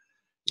vanilla.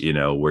 You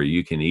know, where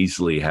you can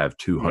easily have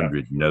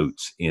 200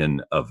 notes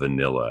in a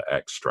vanilla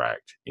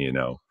extract. You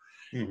know,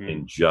 Mhm.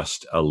 in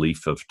just a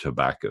leaf of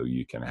tobacco,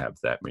 you can have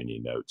that many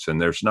notes. And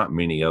there's not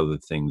many other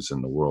things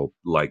in the world,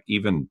 like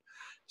even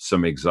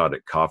some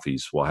exotic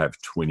coffees will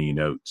have 20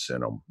 notes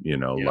in them, you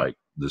know, Yeah. like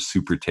the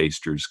super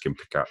tasters can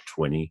pick out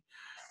 20.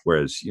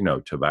 Whereas, you know,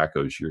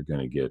 tobaccos, you're going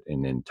to get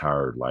an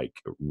entire like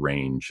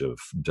range of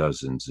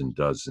dozens and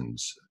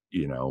dozens,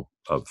 you know,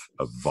 of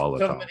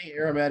volatile. So many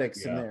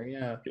aromatics in Yeah. there.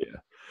 Yeah.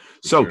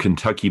 So Sure.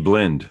 Kentucky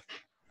blend.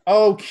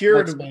 Oh,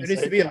 cured. That's There nice.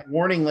 needs to be a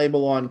warning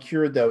label on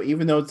cured, though.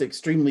 Even though it's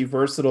extremely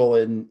versatile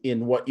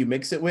in what you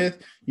mix it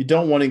with, you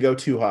don't want to go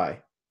too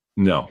high.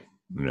 No.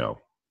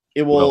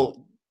 It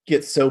will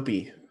get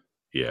soapy.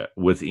 Yeah,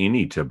 with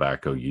any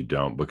tobacco, you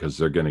don't, because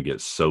they're going to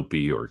get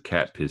soapy or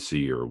cat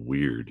pissy or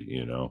weird,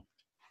 you know.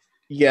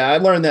 Yeah, I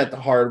learned that the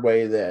hard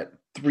way. That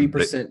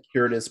 3%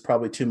 cured is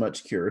probably too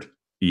much cured.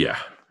 Yeah,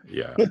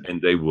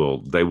 and they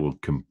will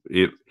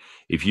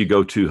if you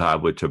go too high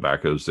with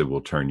tobaccos, they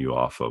will turn you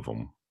off of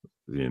them,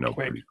 you know,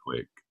 Quick. pretty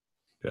quick.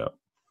 Yeah.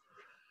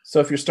 So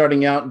if you're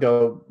starting out,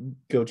 go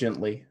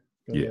gently.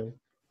 Go Yeah. low.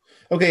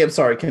 Okay, I'm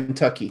sorry,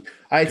 Kentucky.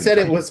 I said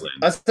it was.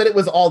 blend. I said it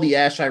was all the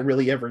ash I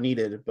really ever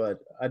needed, but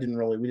we didn't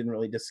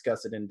really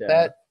discuss it in depth.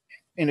 That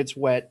and it's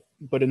wet,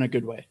 but in a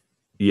good way.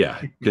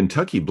 Yeah,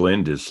 Kentucky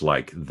blend is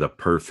like the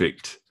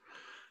perfect,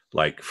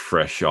 like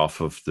fresh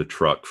off of the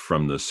truck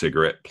from the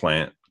cigarette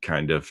plant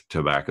kind of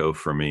tobacco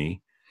for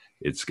me.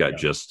 It's got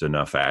just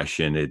enough ash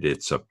in it.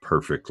 It's a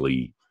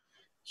perfectly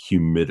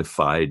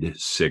humidified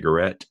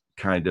cigarette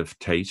kind of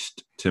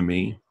taste to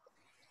me.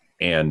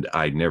 And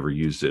I never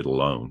used it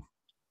alone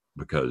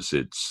because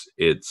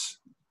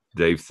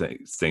Dave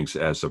thinks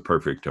it has a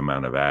perfect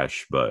amount of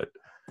ash, but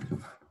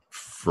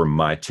from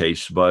my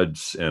taste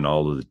buds and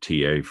all of the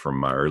TA from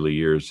my early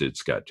years,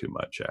 it's got too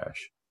much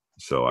ash.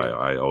 So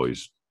I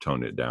always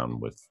tone it down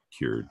with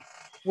cured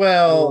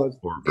Well,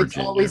 or it's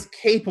Virginia. always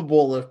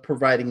capable of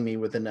providing me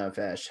with enough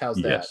ash. How's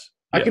that? Yes.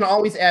 I can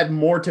always add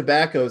more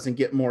tobaccos and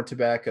get more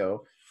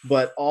tobacco,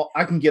 but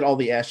I can get all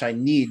the ash I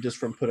need just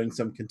from putting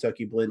some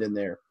Kentucky blend in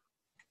there.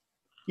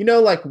 You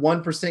know, like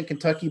 1%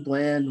 Kentucky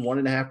blend,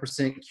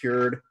 1.5%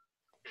 cured,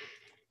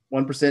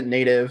 1%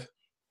 native.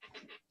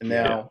 And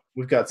now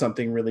we've got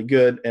something really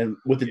good and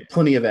with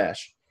plenty of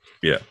ash.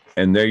 Yeah.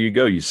 And there you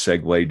go. You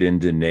segued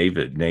into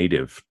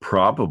native,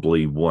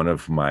 probably one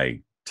of my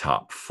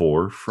top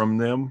 4 from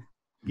them.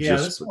 Yeah,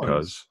 just this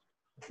because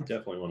one's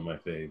definitely one of my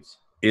faves.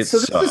 it's So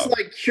this is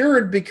like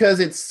cured because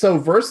it's so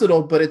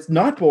versatile, but it's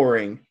not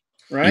boring,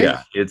 right?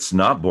 yeah, it's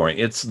not boring.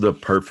 It's the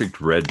perfect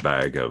red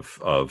bag of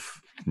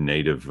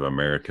Native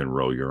American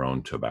roll your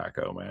own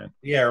tobacco, man.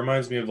 Yeah, it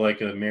reminds me of like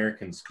an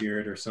American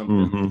Spirit or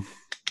something. Mhm.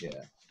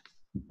 Yeah,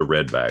 The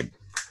red bag.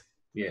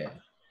 yeah.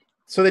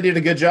 So they did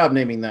a good job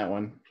naming that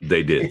one.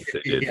 They did. They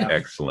did Yeah. an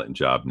excellent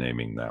job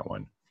naming that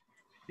one.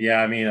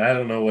 Yeah, I mean, I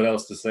don't know what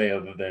else to say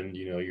other than,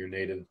 you know, your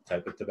native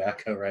type of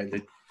tobacco, right?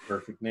 The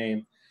perfect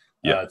name.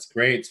 Yeah. It's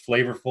great. It's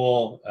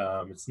flavorful.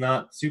 It's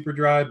not super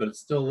dry, but it's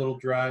still a little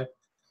dry.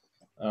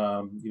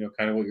 You know,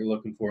 kind of what you're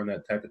looking for in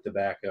that type of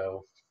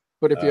tobacco.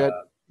 But if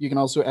you can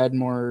also add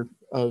more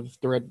of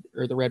the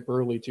red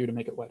burley too to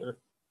make it wetter.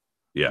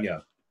 Yeah. Yeah.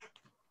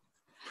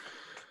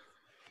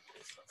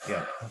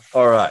 Yeah.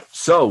 All right.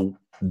 So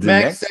the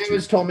Max next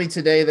Savage told me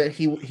today that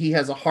he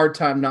has a hard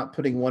time not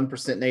putting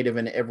 1% native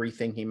in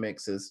everything he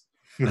mixes.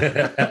 He is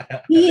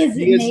a He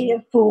is-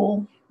 native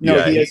fool. No,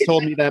 Yeah, he has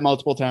told me that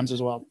multiple times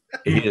as well.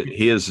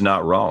 he is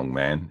not wrong,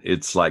 man.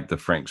 It's like the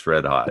Frank's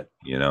Red Hot,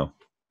 you know.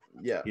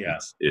 Yeah. Yeah.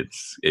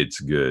 It's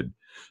good.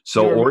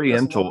 So You remember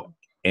Oriental this one?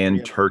 and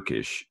Yeah.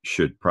 Turkish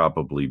should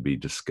probably be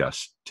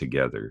discussed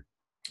together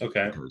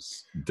Okay.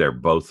 because they're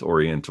both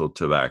Oriental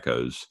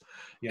tobaccos.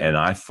 Yeah. And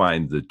I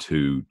find the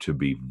two to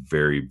be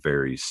very,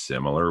 very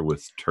similar,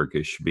 with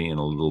Turkish being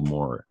a little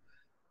more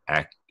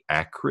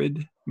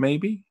acrid,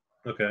 maybe.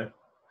 Okay.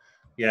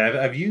 Yeah,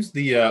 I've used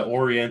the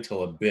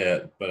Oriental a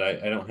bit, but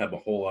I don't have a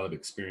whole lot of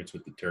experience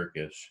with the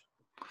Turkish.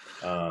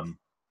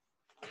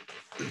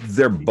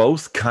 They're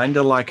both kind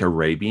of like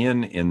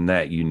Arabian in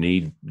that you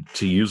need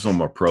to use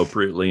them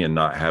appropriately and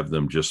not have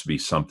them just be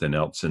something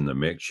else in the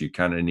mix. You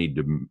kind of need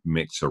to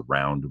mix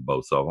around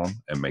both of them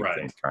and make them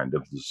Right. kind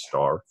of the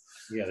star.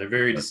 Yeah, they're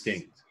very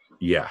distinct.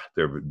 Yeah,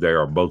 they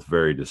are both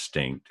very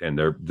distinct, and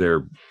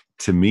they're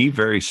to me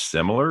very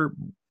similar,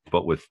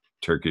 but with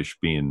Turkish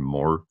being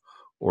more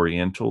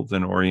Oriental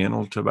than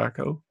Oriental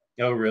tobacco.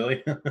 Oh,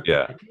 really?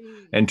 Yeah,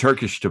 and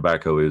Turkish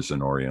tobacco is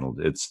an Oriental.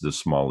 It's the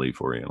small leaf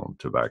Oriental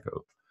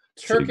tobacco.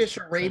 Turkish,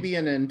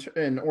 Arabian,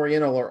 and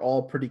Oriental are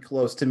all pretty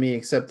close to me,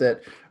 except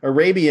that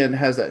Arabian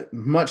has a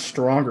much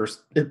stronger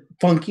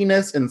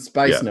funkiness and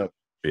spice note.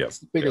 Yeah,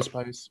 Bigger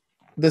spice.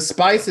 The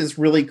spice is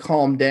really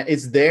calmed down.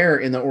 It's there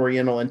in the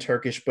Oriental and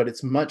Turkish, but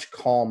it's much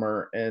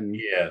calmer and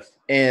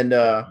and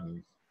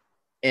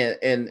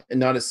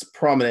not as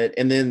prominent.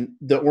 And then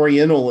the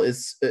Oriental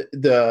is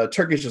the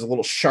Turkish is a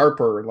little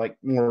sharper, like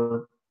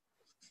more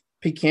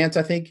piquant,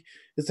 I think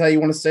is how you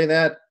want to say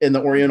that. And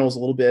the Oriental is a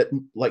little bit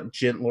like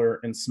gentler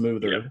and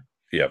smoother.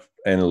 Yep,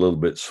 and a little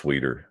bit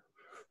sweeter.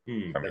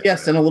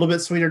 Yes, and a little bit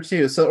sweeter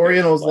too. So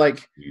Oriental is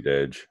like sweet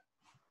edge,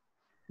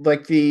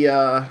 like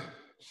the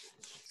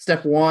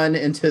step one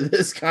into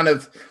this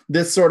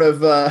sort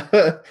of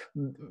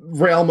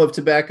realm of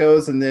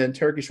tobaccos, and then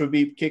Turkish would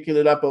be kicking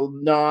it up a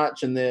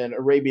notch, and then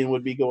Arabian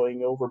would be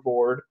going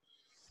overboard.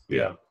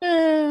 Yeah.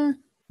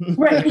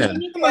 Right. I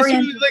must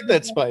really like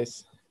that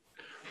spice.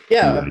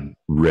 Yeah.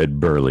 Red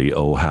burley,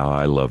 oh how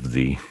I love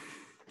thee.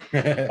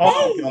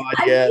 Oh God,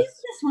 I yes. used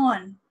this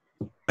one.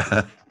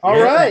 All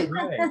right.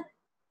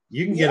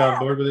 You can get on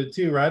board with it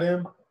too, right,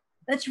 Em?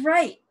 That's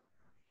right.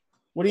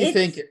 What do you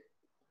think?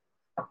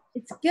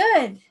 It's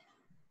good.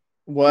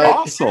 What?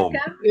 Awesome.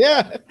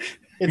 Yeah.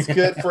 It's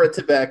good for a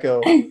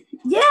tobacco.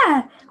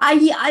 Yeah.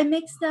 I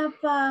mixed up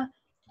I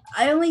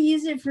only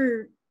use it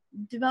for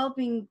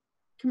developing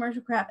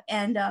commercial crap,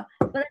 and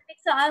but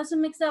I also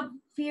mixed up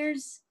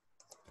Fear's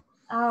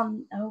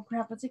oh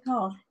crap, what's it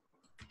called?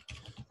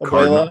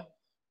 Abuela?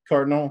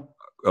 Cardinal?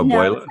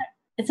 Abuela? No,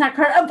 it's not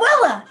Cardinal.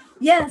 Abuela!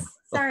 Yes.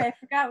 Sorry, I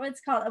forgot what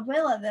it's called.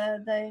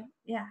 Abuela,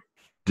 yeah.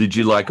 Did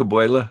you like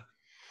Abuela?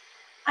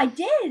 I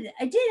did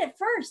at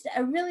first. I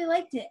really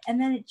liked it, and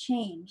then it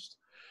changed.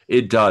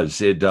 It does.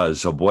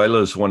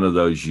 Abuela is one of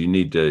those you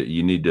need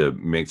to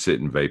mix it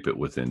and vape it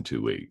within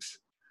 2 weeks.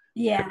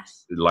 Yeah.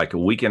 It's like a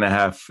week and a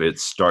half, it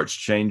starts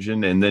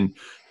changing, and then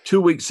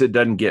 2 weeks it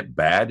doesn't get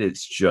bad.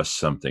 It's just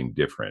something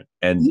different.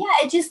 And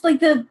yeah, it just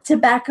like the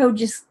tobacco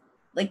just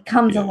like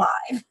comes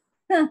alive.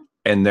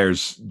 And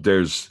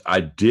I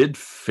did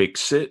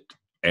fix it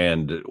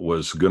and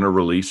was gonna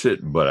release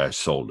it, but I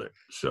sold it,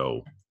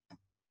 so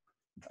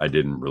I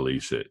didn't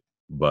release it.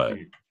 But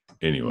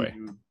anyway,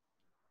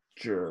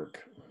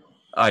 jerk.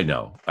 I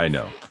know. Let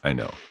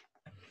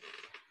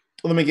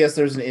me guess.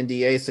 There's an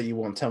NDA, so you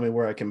won't tell me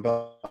where I can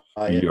buy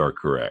it. You are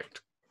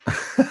correct.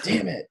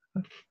 Damn it.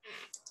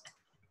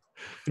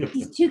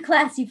 He's too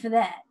classy for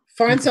that.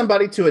 Find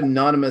somebody to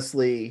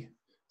anonymously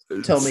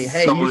tell me,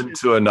 hey,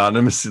 to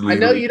anonymously. I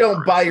know you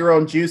don't buy your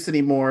own juice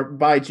anymore,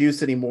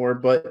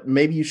 but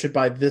maybe you should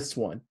buy this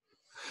one.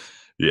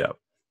 Yeah.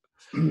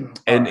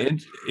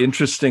 And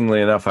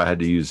interestingly enough, I had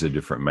to use a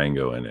different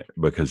mango in it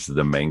because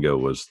the mango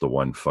was the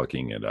one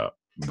fucking it up,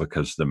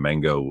 because the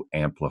mango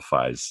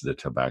amplifies the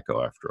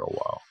tobacco after a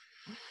while.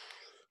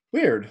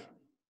 Weird.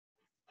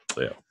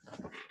 Yeah.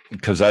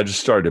 Because I just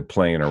started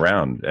playing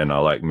around and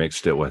I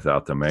mixed it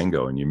without the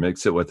mango, and you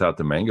mix it without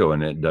the mango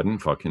and it doesn't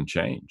fucking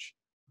change,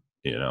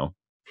 Yeah.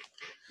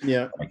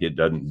 It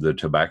doesn't, the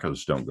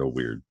tobaccos don't go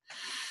weird.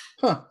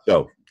 Huh.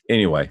 So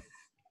anyway.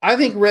 I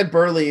think Red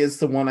Burley is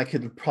the one I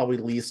could probably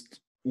least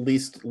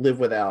live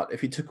without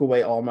if you took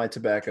away all my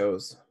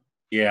tobaccos.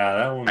 Yeah,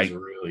 that one's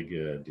really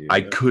good, dude.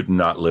 I could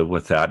not live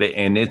without it,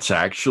 and it's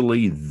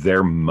actually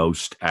their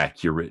most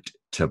accurate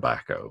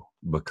tobacco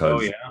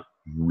because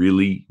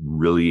really,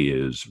 really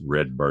is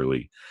Red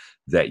Burley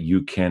that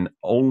you can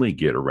only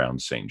get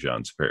around St.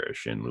 John's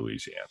Parish in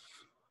Louisiana.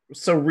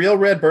 So real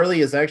Red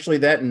Burley is actually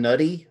that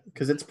nutty?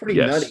 Because it's pretty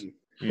nutty.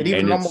 It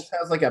even almost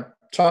has like a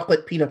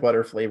chocolate peanut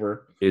butter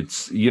flavor.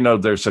 It's,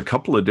 there's a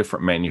couple of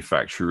different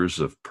manufacturers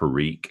of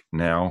Perique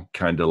now,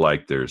 kind of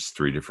like there's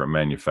 3 different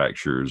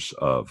manufacturers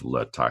of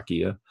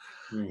Latakia,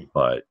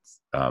 but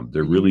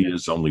there really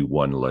is only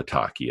one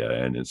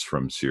Latakia, and it's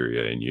from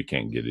Syria, and you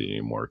can't get it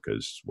anymore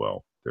because,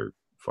 well, they're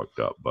fucked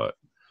up. But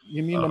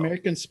you mean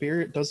American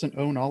Spirit doesn't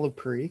own all of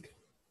Perique?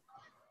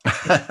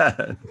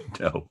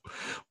 No,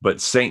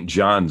 but St.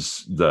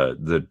 John's,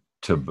 the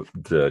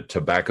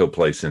tobacco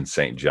place in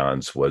St.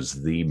 John's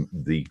was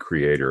the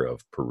creator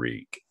of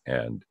Perique,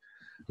 and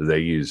they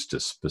used a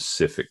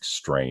specific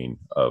strain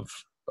of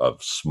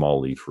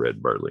small leaf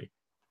Red Burley.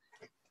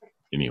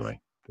 Anyway,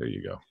 there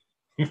you go.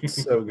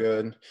 So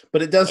good,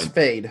 but it does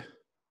fade.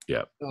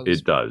 Yeah,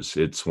 it does.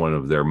 It's one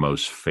of their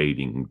most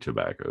fading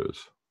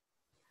tobaccos.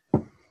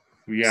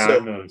 Yeah, I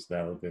noticed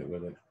that a bit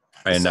with it.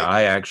 And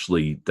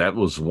that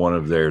was one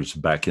of theirs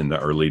back in the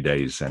early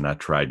days, and I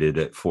tried it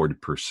at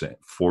 4%.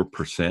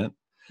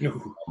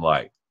 I'm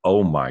like,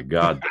 oh my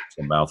God, that's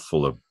a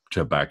mouthful of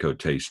tobacco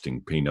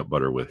tasting peanut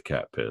butter with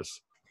cat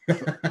piss.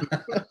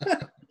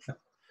 That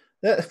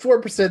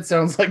 4%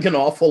 sounds like an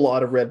awful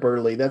lot of Red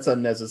Burley. That's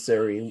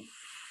unnecessary.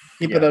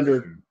 Keep it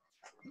under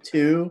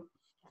 2.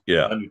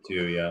 Yeah. Under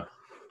 2, yeah.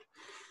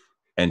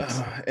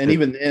 And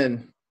even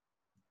then,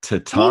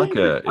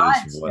 Tatanka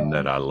Hot is one stuff.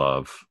 that I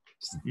love,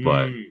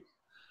 but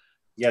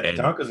Yeah, and-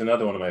 Tatanka's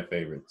another one of my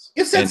favorites.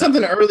 You said And-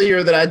 something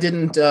earlier that I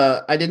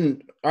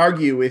didn't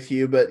argue with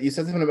you, but you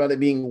said something about it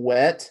being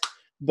wet.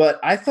 But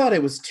I thought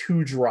it was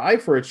too dry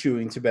for a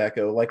chewing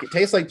tobacco. Like it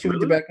tastes like chewing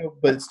Really? tobacco,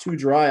 but it's too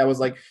dry. I was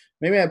like,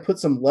 maybe I put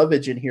some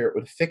lovage in here, it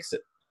would fix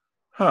it.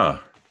 huh?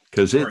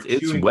 Because Or it's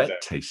chewing wet tobacco.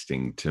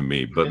 tasting to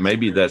me, but That's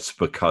maybe true. that's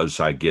because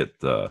I get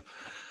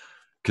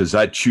because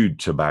I chewed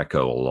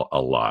tobacco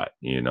a lot.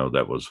 You know,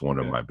 that was one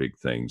of Okay. my big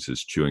things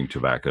is chewing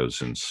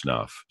tobaccos and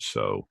snuff.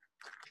 So,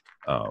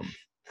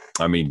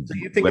 I mean, So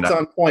you think when it's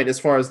on point as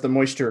far as the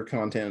moisture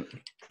content?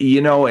 you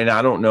know, and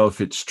I don't know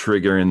if it's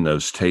triggering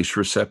those taste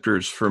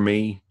receptors for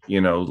me, you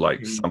know,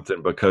 like Mhm.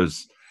 something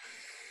because,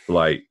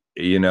 like,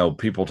 you know,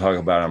 people talk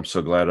about I'm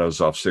so glad I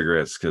was off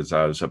cigarettes because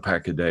I was a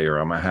pack a day or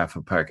I'm a half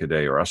a pack a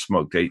day or I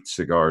smoked 8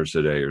 cigars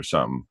a day or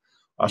something.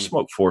 I Mm.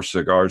 smoked 4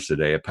 cigars a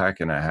day, a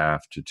pack and a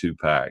half to 2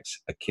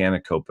 packs, a can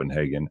of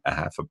Copenhagen, a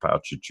half a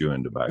pouch of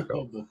chewing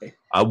tobacco. Oh, boy.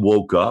 I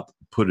woke up,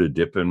 put a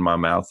dip in my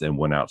mouth, and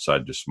went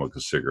outside to smoke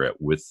a cigarette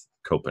with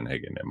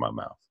Copenhagen in my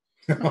mouth.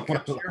 Oh,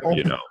 my Lord.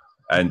 You know,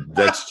 and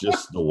that's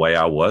just the way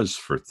I was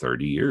for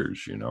 30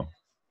 years, you know.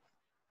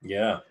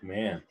 Yeah,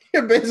 man.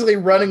 You're basically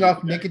running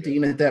off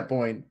nicotine at that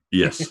point.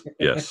 Yes,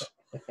 yes.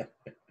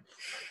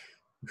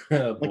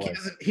 Oh, Like boy.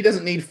 he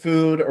doesn't need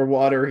food or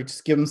water. He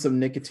just give him some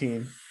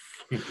nicotine.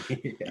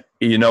 Yeah.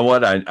 You know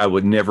what? I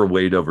would never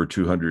weigh over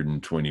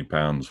 220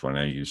 pounds when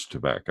I used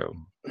tobacco.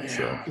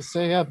 So To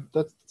say, yeah,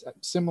 that's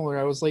similar.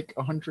 I was like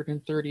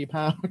 130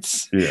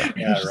 pounds. yeah,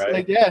 Yeah, Just right.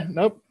 like, yeah,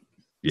 nope.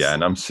 yeah,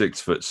 and I'm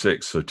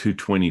 6'6", so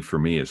 220 for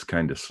me is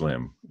kind of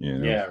slim. You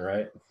know? Yeah,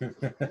 right.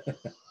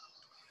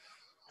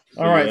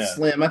 All right, Yeah.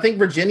 Slim. I think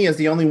Virginia is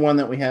the only one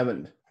that we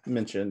haven't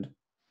mentioned.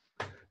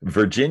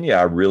 Virginia,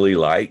 I really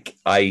like.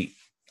 I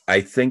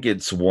think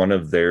it's one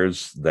of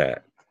theirs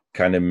that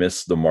kind of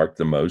missed the mark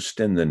the most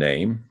in the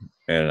name,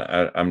 and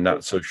I'm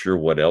not so sure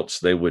what else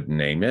they would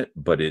name it,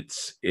 but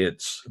it's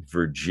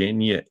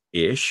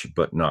Virginia-ish,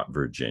 but not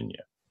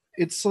Virginia.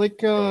 It's like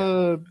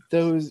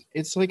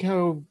it's like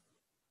how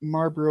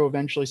Marlboro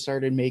eventually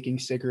started making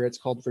cigarettes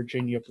called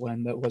Virginia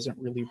Blend that wasn't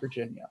really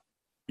Virginia.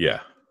 Yeah.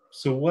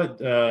 So what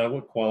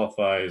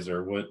qualifies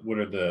or what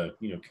are the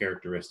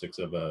characteristics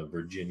of a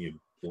Virginia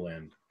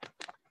blend?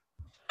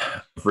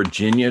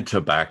 Virginia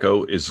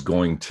tobacco is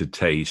going to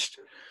taste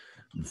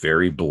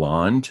very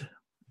blonde,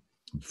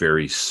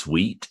 very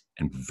sweet,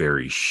 and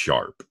very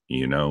sharp.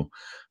 You know,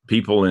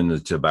 people in the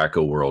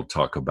tobacco world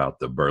talk about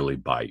the burley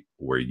bite,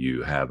 where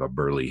you have a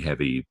burley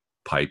heavy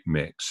pipe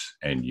mix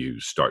and you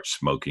start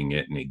smoking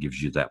it and it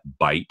gives you that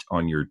bite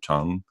on your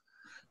tongue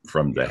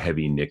from the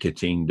heavy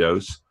nicotine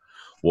dose.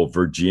 Well,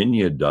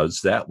 Virginia does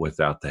that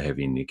without the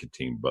heavy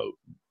nicotine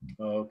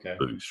Oh, okay.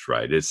 boost,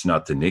 right? It's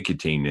not the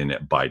nicotine in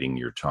it biting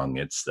your tongue.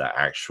 It's the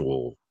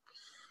actual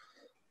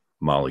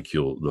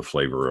molecule, the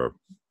flavor of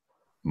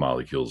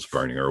molecules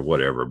burning or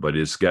whatever, but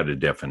it's got a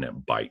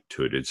definite bite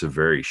to it. It's a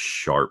very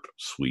sharp,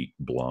 sweet,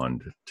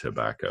 blonde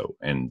tobacco.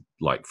 And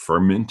like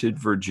fermented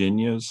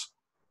Virginias,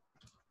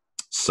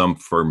 some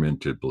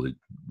fermented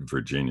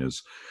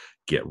Virginias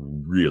get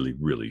really,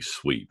 really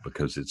sweet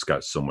because it's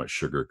got so much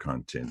sugar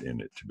content in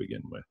it to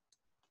begin with.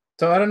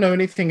 So I don't know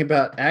anything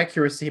about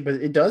accuracy, but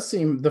it does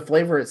seem the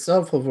flavor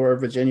itself, Flavor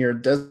Virginia,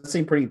 does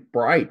seem pretty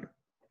bright.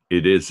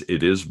 It is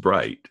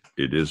bright.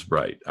 It is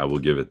bright. I will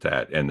give it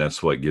that. And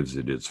that's what gives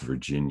it its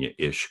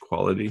Virginia-ish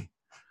quality.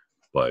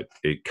 But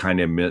it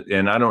kind of,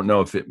 and I don't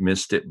know if it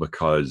missed it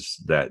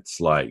because that's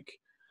like,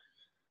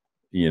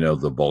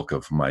 the bulk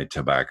of my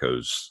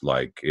tobaccos.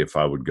 Like if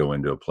I would go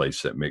into a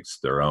place that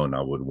mixed their own,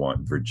 I would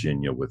want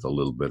Virginia with a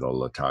little bit of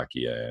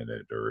Latakia in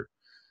it, or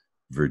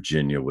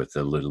Virginia with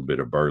a little bit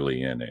of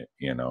burley in it,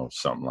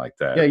 something like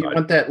that. Yeah, you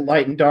want that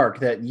light and dark,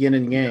 that yin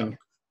and yang.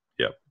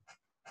 Yep.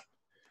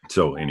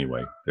 So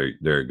anyway,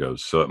 there it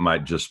goes. So it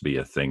might just be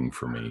a thing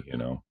for me,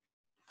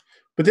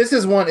 But is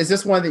this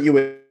one that you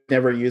would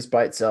never use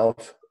by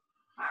itself?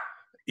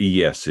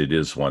 Yes, it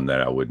is one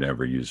that I would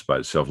never use by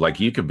itself. Like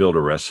you could build a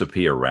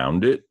recipe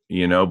around it,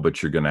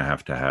 but you're going to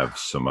have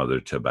some other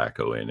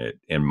tobacco in it,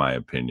 in my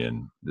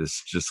opinion.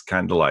 This just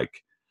kind of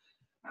like,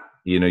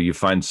 you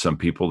find some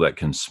people that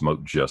can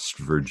smoke just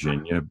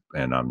Virginia,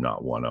 and I'm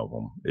not one of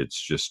them. It's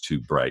just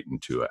too bright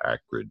and too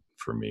acrid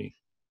for me.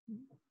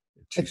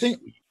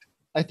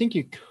 I think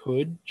you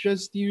could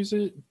just use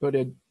it, but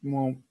it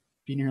won't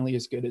be nearly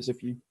as good as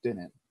if you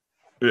didn't.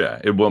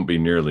 Yeah, it won't be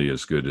nearly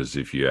as good as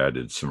if you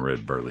added some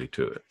red burley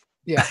to it.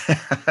 Yeah.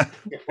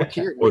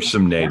 Or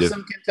some native. Or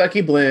some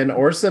Kentucky blend,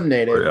 or some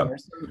native.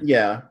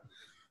 Yeah.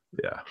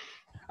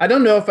 I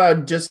don't know if I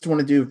would just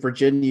want to do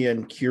Virginia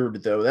and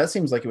cured, though. That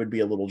seems like it would be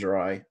a little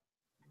dry.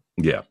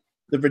 Yeah.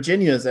 The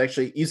Virginia is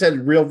actually, you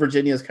said real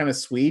Virginia is kind of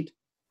sweet.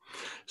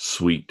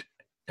 Sweet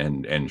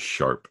and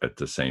sharp at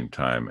the same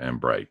time, and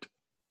bright.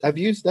 I've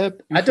used that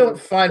before. I don't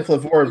find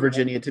Flavor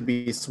Virginia to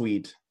be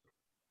sweet.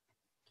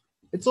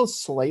 It's a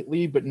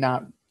slightly, but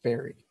not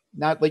very.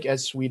 Not like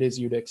as sweet as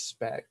you'd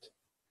expect.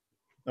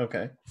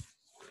 Okay.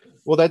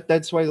 Well,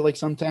 that's why like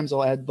sometimes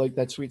I'll add like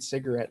that sweet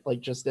cigarette,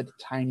 like just a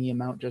tiny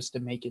amount just to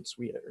make it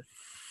sweeter.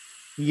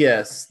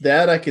 Yes,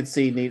 that I could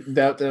see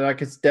that I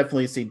could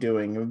definitely see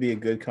doing. It would be a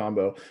good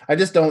combo. I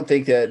just don't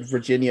think that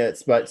Virginia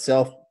by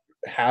itself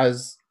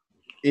has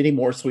any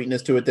more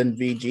sweetness to it than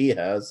VG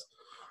has.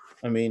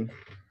 I mean,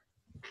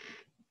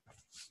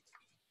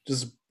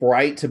 just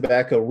bright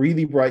tobacco,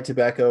 really bright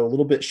tobacco, a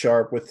little bit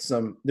sharp with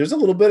some. There's a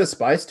little bit of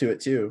spice to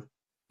it too.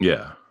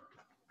 Yeah.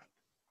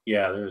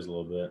 Yeah, there is a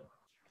little bit.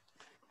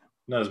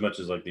 Not as much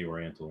as like the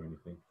Oriental or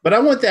anything. But I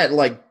want that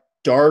like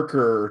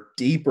darker,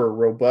 deeper,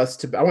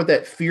 robust. I want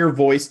that fear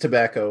voice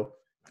tobacco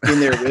in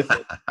there with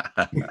it.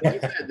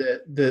 Like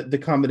the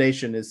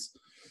combination is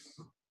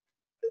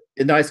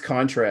a nice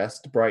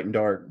contrast, bright and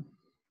dark.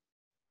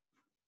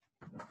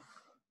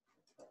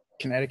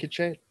 Connecticut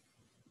shade.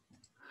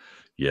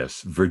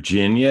 Yes,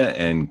 Virginia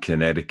and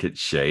Connecticut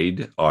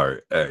Shade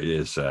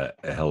is a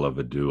hell of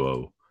a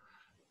duo,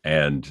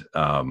 and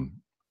a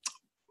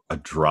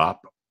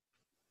drop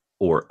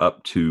or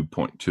up to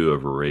 0.2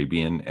 of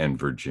Arabian and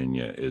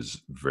Virginia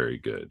is very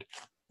good.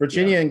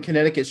 Virginia and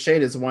Connecticut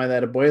Shade is why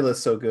that Abuela is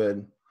so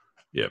good.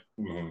 Yep.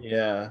 Mm-hmm.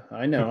 Yeah,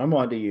 I know. I'm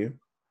onto you.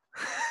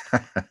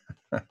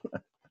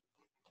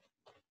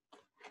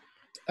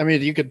 I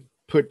mean, you could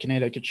put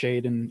Connecticut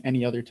shade in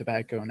any other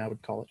tobacco, and I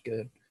would call it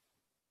good.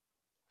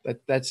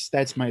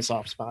 That's my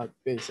soft spot,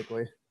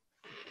 basically.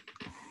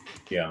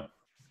 Yeah.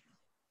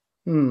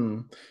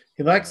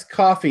 He likes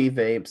coffee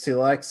vapes. He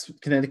likes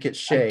Connecticut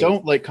Shade. I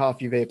don't like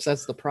coffee vapes.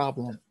 That's the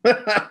problem.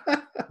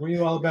 Were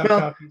you all about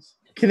coffees?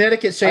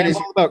 Connecticut Shade I'm is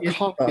all about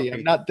coffee.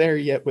 I'm not there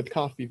yet with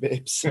coffee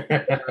vapes.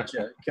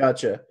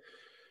 Gotcha.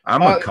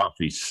 I'm a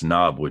coffee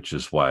snob, which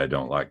is why I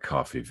don't like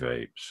coffee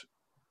vapes.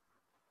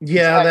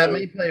 Yeah, Exactly. that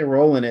may play a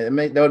role in it.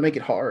 That would make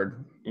it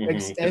hard.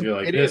 Mm-hmm.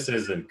 You're like, this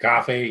isn't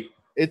coffee.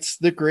 It's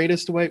the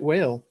greatest white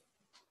whale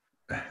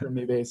for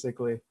me,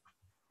 basically.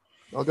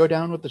 I'll go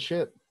down with the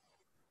shit.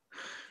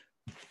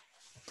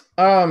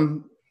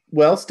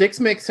 Well, Sticks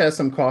Mix has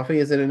some coffee.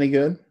 Is it any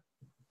good?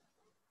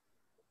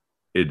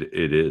 It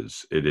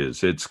is.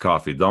 It's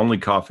coffee. The only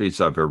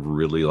coffees I've ever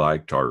really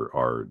liked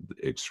are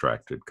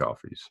extracted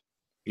coffees.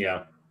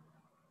 Yeah.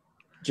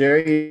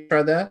 Jerry, you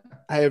tried that?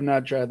 I have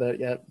not tried that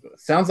yet.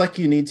 Sounds like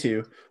you need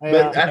to.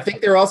 But I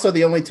think they're also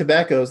the only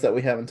tobaccos that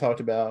we haven't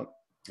talked about.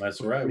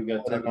 That's right. We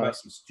got to talk about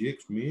some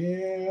Sticks,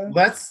 man.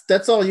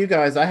 That's all you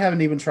guys. I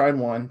haven't even tried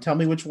one. Tell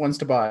me which ones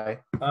to buy.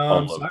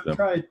 So I've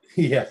tried.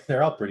 Yeah,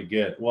 they're all pretty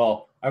good.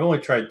 Well, I've only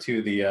tried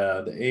two. The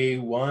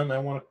A1, I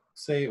want to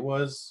say it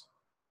was.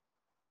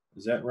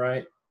 Is that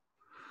right?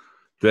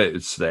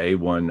 It's the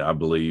A1, I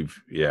believe.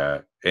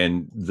 Yeah.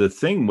 And the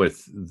thing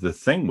with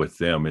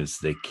them is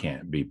they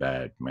can't be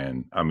bad,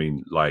 man. I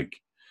mean, like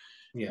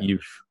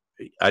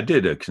I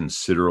did a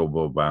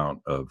considerable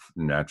amount of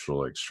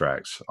natural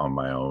extracts on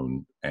my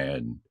own,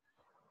 and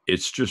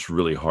it's just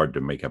really hard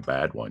to make a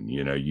bad one.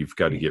 You know, you've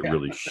got to get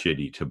really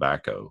shitty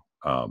tobacco.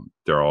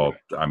 They all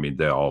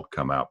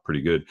come out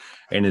pretty good.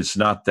 And it's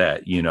not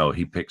that,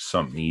 he picks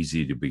something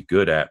easy to be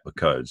good at,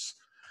 because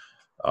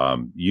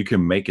you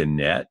can make a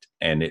net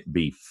and it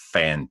be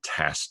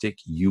fantastic.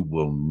 You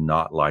will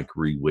not like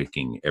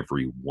re-wicking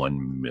every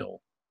 1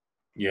 mil.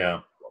 Yeah.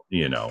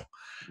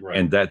 Right.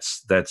 And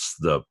that's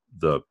the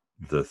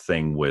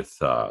thing with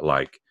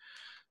like,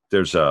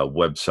 there's a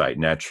website,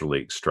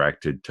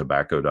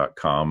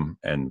 naturallyextractedtobacco.com,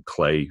 and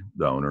Clay,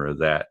 the owner of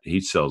that,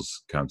 he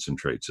sells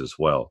concentrates as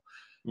well.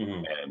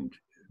 Mm-hmm. And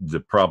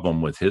the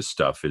problem with his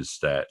stuff is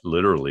that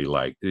literally,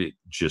 like, it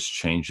just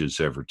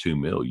changes every 2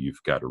 mil.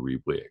 You've got to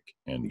re-wick.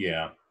 And,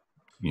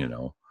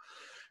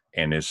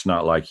 and it's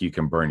not like you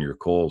can burn your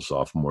coals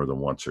off more than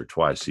once or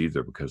twice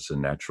either, because the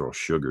natural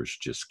sugars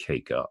just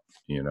cake up,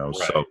 Right.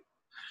 So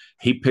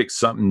he picked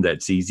something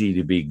that's easy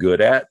to be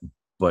good at,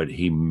 but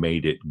he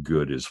made it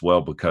good as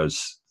well,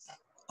 because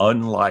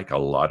unlike a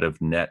lot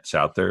of nets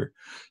out there,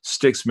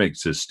 Sticks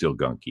Mix is still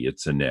gunky.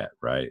 It's a net,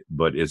 right?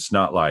 But it's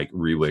not like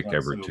re-wick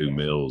every 2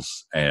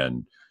 mils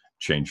and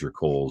change your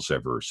coals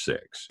every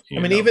 6.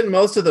 Even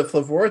most of the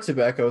Flavora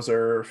tobaccos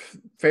are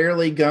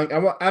fairly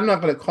gunky. I'm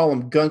not going to call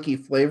them gunky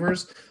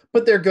flavors,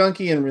 but they're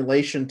gunky in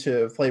relation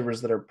to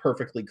flavors that are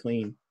perfectly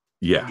clean.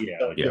 Yeah.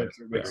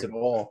 Mix at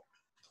all.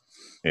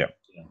 Yeah.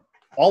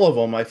 All of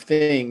them, I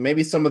think.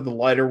 Maybe some of the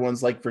lighter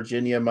ones like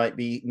Virginia might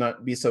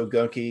not be so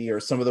gunky, or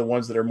some of the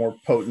ones that are more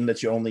potent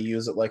that you only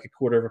use at like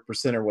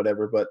 1/4% or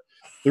whatever. But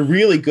the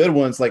really good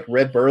ones like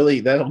Red Burley,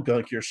 that'll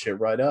gunk your shit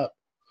right up.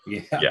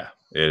 Yeah,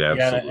 it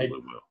absolutely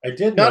will. I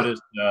did notice.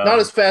 Not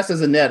as fast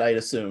as a net, I'd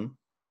assume.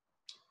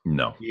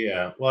 No.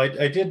 Yeah. Well,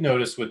 I did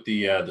notice with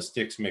the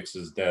Sticks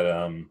mixes that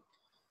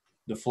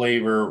the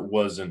flavor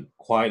wasn't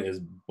quite as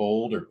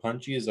bold or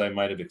punchy as I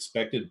might have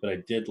expected, but I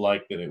did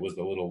like that it was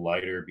a little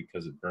lighter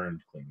because it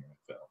burned cleaner, I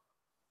felt.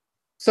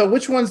 So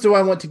which ones do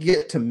I want to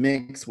get to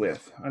mix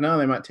with? I know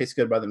they might taste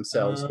good by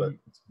themselves, but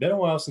it's been a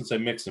while since I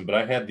mixed them, but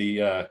I had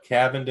the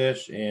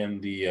Cavendish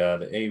and the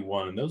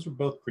A1, and those were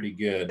both pretty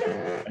good.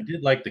 I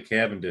did like the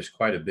Cavendish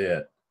quite a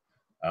bit.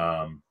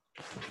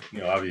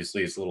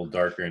 Obviously it's a little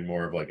darker and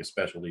more of like a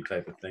specialty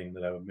type of thing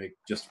that I would make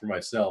just for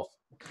myself.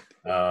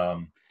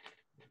 But,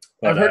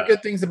 I've heard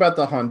good things about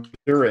the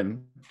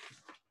Honduran.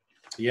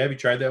 Yeah, have you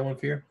tried that one,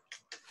 Fear?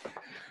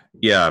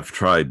 Yeah, I've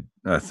tried.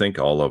 I think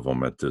all of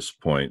them at this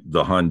point.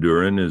 The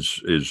Honduran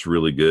is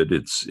really good.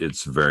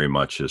 It's very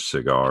much a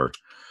cigar.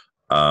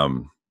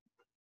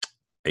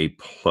 A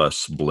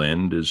plus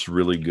blend is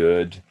really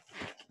good.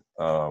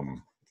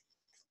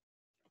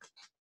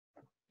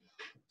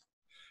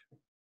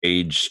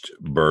 Aged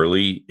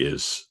Burley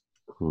is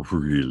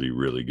really,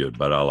 really good,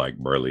 but I like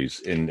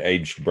Burley's. And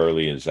Aged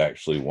Burley is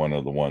actually one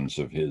of the ones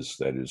of his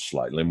that is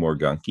slightly more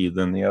gunky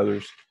than the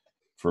others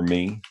for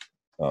me.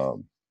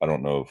 I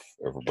don't know if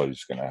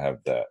everybody's going to have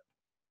that.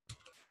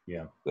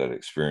 Yeah, that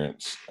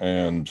experience.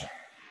 And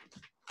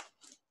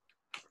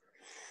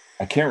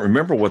I can't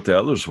remember what the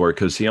others were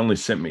because he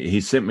sent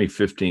me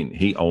 15.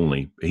 He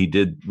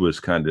was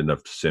kind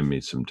enough to send me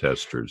some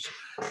testers,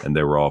 and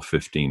they were all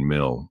 15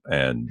 mil,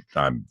 and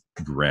I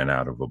ran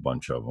out of a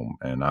bunch of them.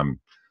 And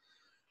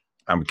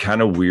I'm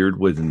kind of weird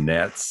with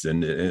nets,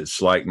 and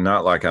it's like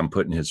not like I'm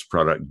putting his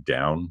product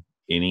down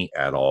any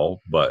at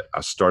all, but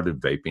I started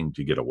vaping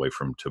to get away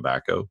from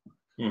tobacco.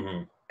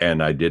 Mm-hmm.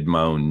 And I did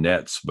my own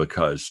nets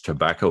because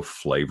tobacco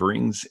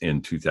flavorings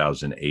in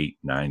 2008,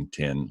 9,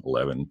 10,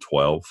 11,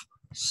 12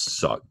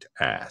 sucked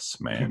ass,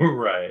 man.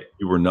 Right.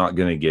 You were not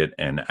going to get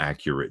an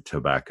accurate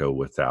tobacco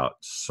without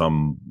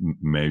some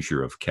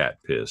measure of cat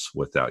piss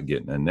without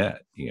getting a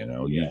net.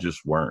 You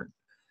just weren't.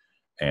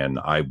 And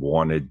I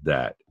wanted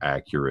that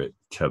accurate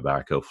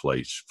tobacco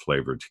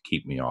flavor to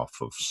keep me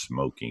off of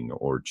smoking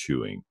or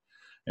chewing.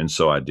 And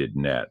so I did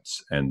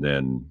nets. And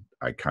then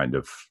I kind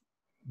of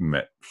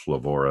met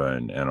Flavora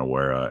and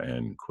Anawera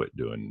and quit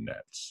doing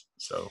nets.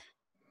 So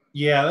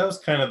yeah, that was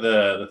kind of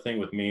the thing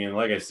with me. And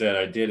like I said,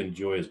 I did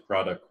enjoy his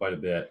product quite a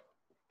bit.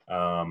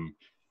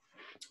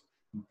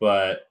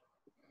 But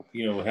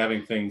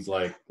having things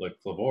like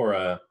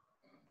Flavora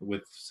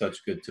with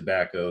such good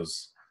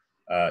tobaccos,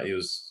 it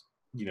was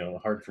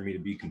hard for me to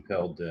be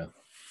compelled to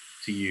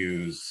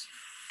use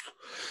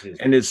his.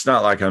 And it's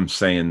not like I'm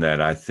saying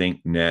that I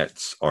think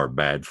nets are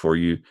bad for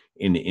you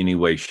in any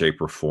way, shape,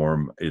 or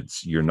form.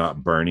 You're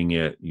not burning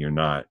it.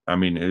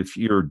 If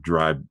you're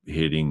dry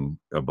hitting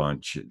a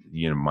bunch,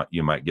 you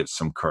might get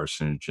some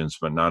carcinogens,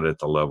 but not at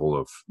the level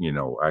of,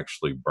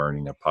 actually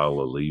burning a pile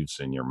of leaves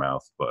in your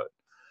mouth. But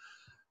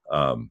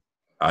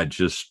I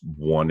just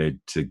wanted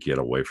to get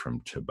away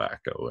from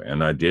tobacco,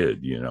 and I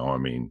did,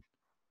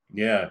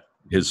 Yeah.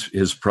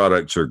 His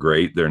products are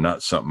great. They're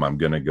not something I'm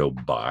going to go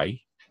buy,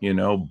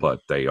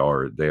 but they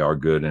are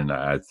good, and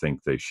I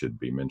think they should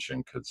be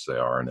mentioned because they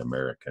are an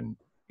American,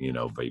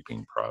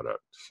 vaping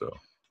product. So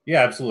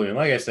yeah, absolutely. And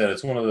like I said,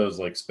 it's one of those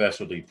like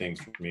specialty things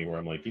for me where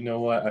I'm like, you know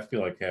what? I feel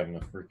like having a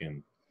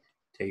freaking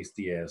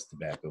tasty ass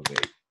tobacco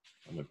vape.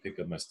 I'm gonna pick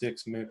up my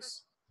sticks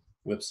mix,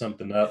 whip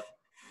something up,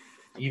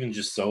 even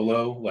just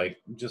solo,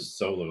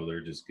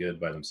 they're just good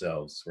by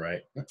themselves,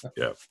 right?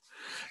 yeah.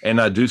 And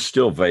I do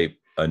still vape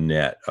a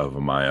net of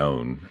my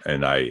own,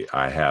 and I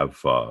have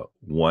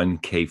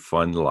 1K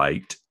Fun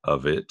Light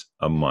of it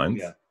a month.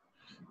 Yeah.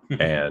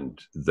 And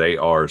they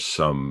are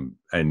and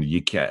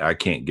I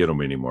can't get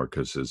them anymore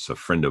because it's a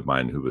friend of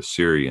mine who was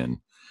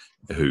Syrian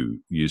who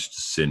used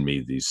to send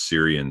me these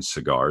Syrian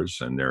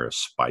cigars, and they're a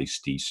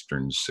spiced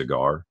Eastern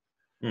cigar.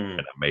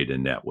 And I made a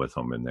net with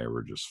them, and they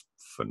were just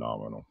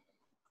phenomenal.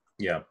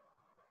 Yeah.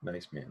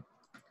 Nice, man.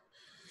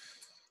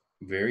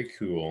 Very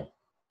cool.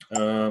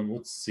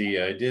 Let's see.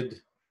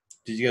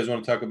 Did you guys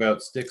want to talk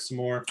about sticks some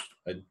more?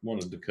 I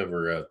wanted to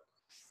cover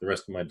the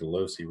rest of my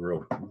Delosi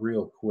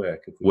real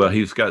quick. Well,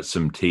 he's got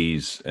some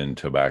teas and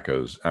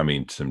tobaccos.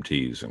 Some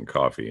teas and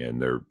coffee,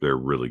 and they're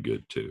really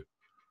good too.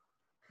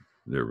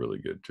 They're really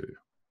good too.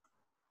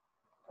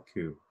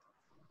 Cool.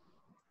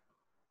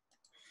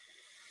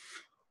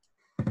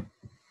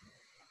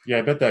 Yeah,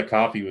 I bet that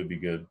coffee would be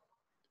good.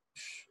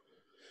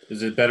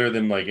 Is it better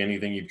than like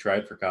anything you've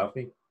tried for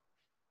coffee?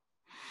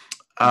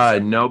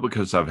 No,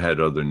 because I've had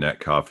other net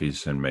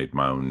coffees and made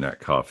my own net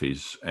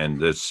coffees.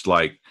 And it's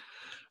like,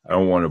 I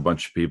don't want a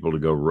bunch of people to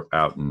go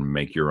out and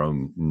make your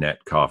own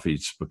net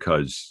coffees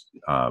because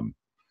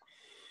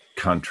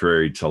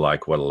contrary to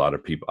like what a lot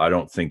of people, I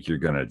don't think you're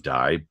going to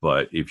die.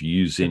 But if you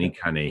use any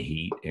kind of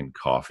heat in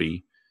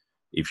coffee,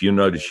 if you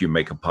notice you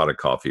make a pot of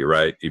coffee,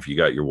 right? If you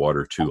got your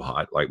water too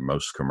hot, like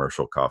most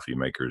commercial coffee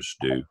makers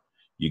do,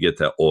 you get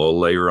that oil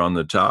layer on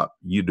the top.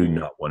 You do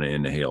not want to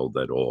inhale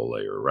that oil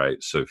layer,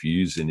 right? So if you're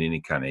using any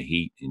kind of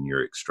heat in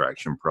your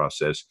extraction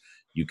process,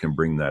 you can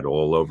bring that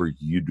oil over.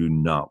 You do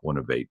not want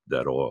to vape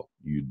that oil.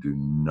 You do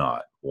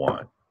not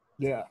want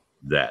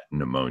that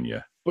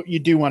pneumonia. But you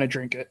do want to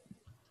drink it.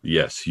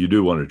 Yes, you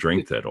do want to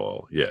drink that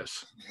oil.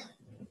 Yes.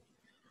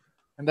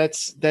 And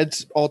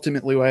that's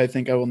ultimately why I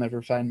think I will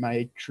never find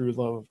my true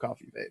love of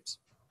coffee vapes.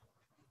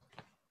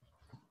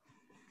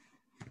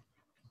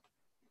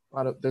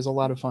 There's a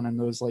lot of fun in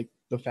those, like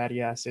the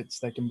fatty acids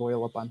that can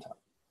boil up on top.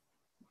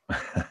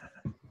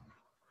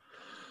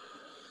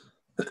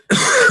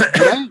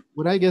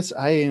 What I guess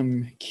I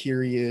am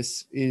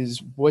curious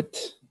is what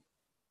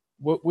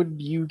would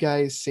you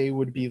guys say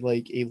would be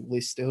like a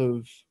list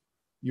of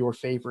your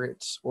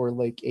favorites or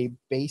like a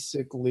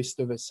basic list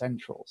of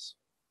essentials?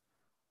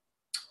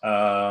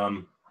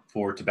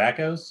 For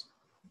tobaccos?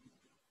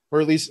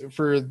 Or at least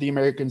for the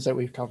Americans that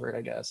we've covered,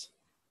 I guess.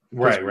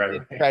 Right.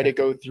 Try to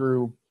go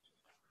through.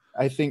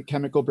 I think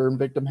Chemical Burn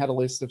Victim had a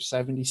list of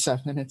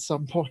 77 at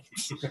some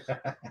points.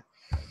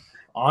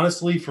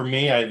 Honestly, for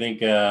me, I think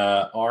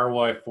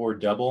RY4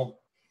 Double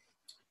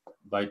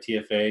by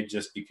TFA,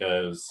 just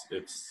because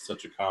it's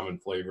such a common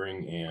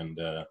flavoring, and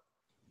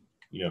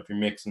if you're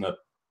mixing up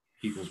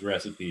people's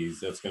recipes,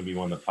 that's going to be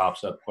one that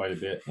pops up quite a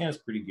bit. Yeah, it's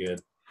pretty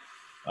good.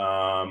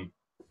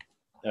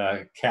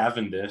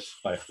 Cavendish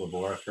by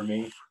Flavora for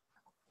me.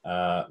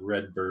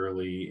 Red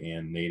Burley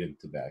and Native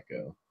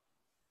Tobacco,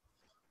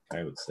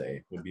 I would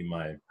say, would be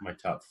my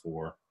top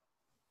 4.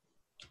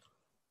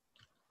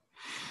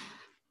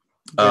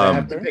 I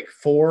have to pick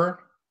 4.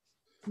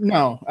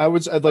 No, I'm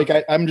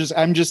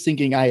just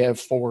thinking I have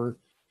 4.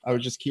 I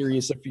was just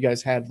curious if you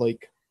guys had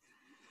like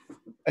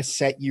a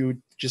set you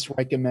would just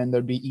recommend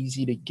that'd be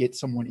easy to get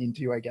someone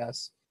into, I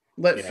guess.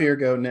 Let Fear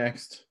go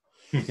next.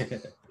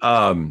 If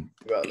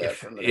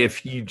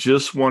you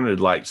just wanted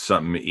like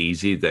something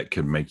easy that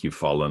could make you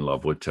fall in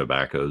love with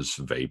tobaccos,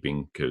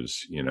 vaping,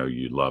 because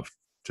you love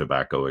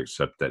tobacco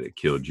except that it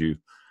killed you,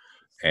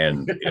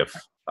 and if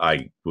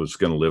I was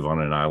going to live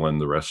on an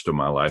island the rest of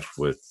my life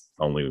with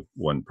only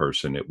one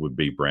person, it would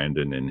be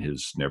Brandon and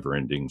his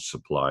never-ending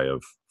supply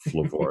of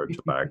Flavora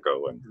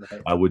tobacco, and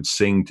I would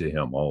sing to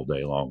him all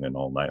day long and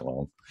all night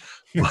long.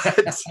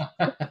 But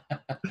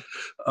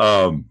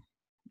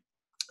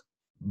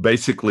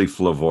basically,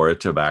 Flavora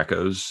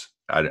tobaccos,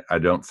 I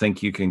don't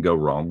think you can go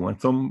wrong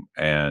with them,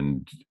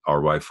 and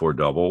RY4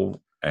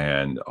 Double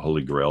and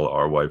Holy Grail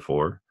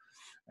RY4,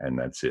 and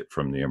that's it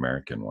from the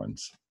American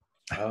ones.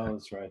 Oh,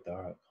 that's right.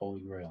 The Holy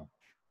Grail.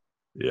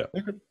 Yeah.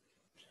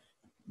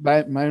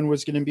 Mine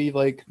was going to be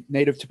like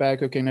Native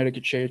Tobacco,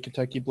 Connecticut Shade,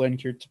 Kentucky Blend,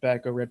 Cured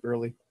Tobacco, Red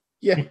Burley.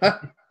 Yeah.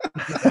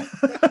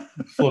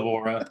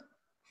 Flavora.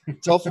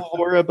 It's all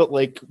Flavora, but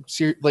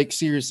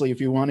seriously, if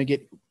you want to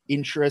get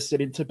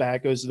interested in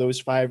tobaccos, those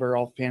 5 are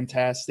all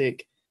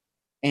fantastic,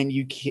 and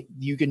you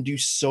can do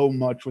so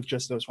much with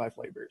just those 5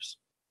 flavors.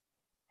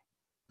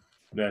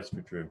 That's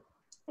for true.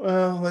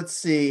 Well, let's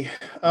see.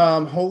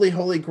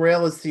 Holy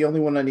Grail is the only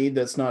one I need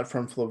that's not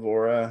from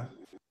Flavora.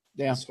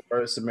 Yeah. As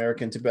far as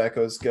American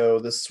tobaccos go,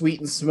 the sweet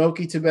and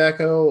smoky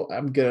tobacco,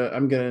 I'm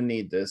gonna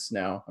need this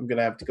now. I'm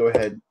gonna have to go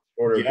ahead and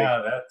order.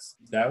 Yeah, that's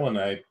that one.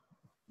 I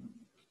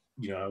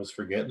was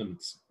forgetting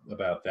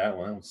about that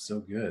one. That was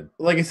so good.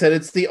 Like I said,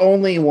 it's the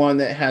only one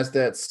that has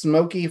that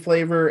smoky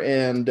flavor,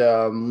 and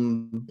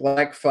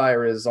Black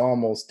Fire is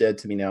almost dead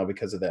to me now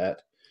because of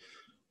that.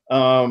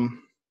 Let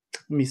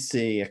me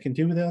see. I can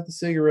do without the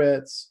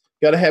cigarettes.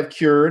 Got to have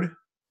Cured.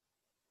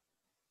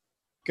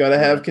 Got to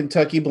have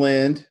Kentucky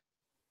Blend.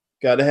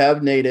 Got to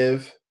have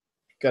Native.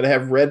 Got to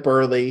have Red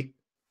Burley.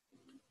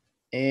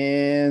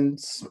 And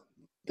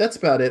that's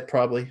about it,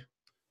 probably,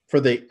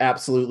 for the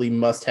absolutely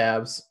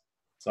must-haves.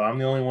 So I'm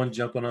the only one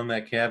jumping on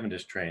that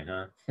Cavendish train,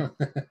 huh?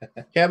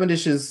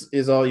 Cavendish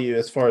is all you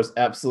as far as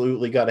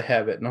absolutely got to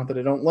have it. Not that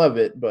I don't love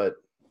it, but...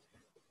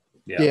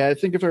 Yeah, I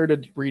think if I were to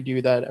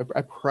redo that,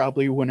 I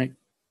probably wouldn't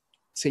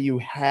say you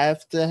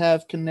have to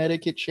have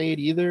Connecticut Shade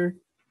either.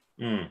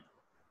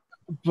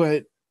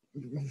 But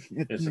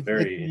it's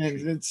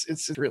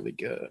really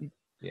good.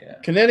 Yeah.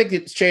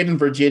 Connecticut Shade in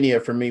Virginia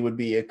for me would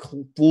be a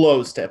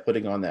close to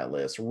putting on that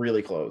list.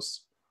 Really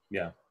close.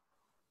 Yeah.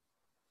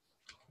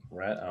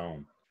 Right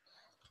on.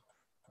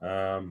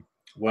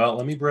 Well,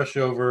 let me brush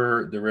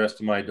over the rest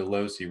of my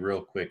Delosi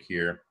real quick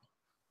here.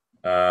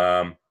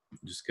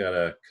 Just got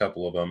a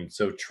couple of them.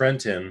 So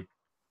Trenton,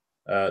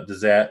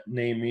 does that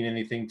name mean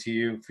anything to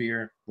you,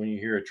 Fear, when you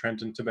hear a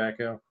Trenton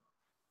tobacco?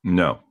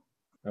 No.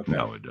 Okay.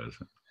 No, it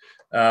doesn't.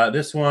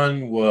 This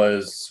one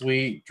was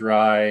sweet,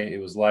 dry.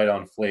 It was light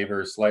on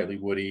flavor, slightly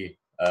woody,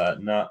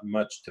 not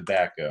much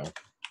tobacco.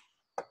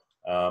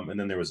 And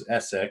then there was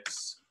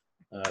Essex.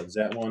 Does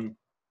that one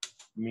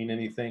mean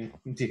anything,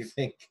 do you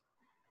think,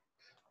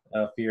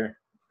 Fear?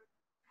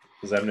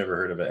 Because I've never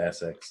heard of an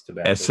Essex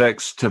tobacco.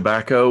 Essex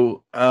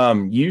tobacco.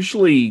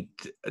 Usually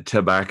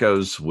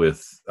tobaccos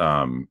with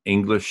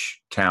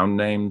English town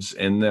names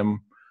in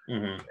them.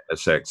 Mm-hmm.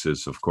 Essex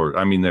is, of course,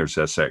 there's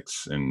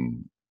Essex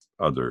in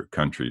other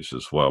countries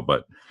as well,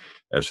 but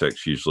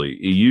Essex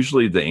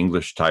usually the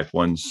English type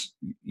ones,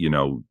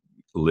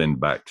 lend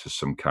back to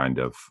some kind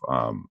of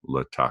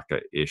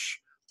Lataka-ish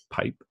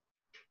pipe.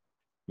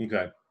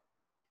 Okay.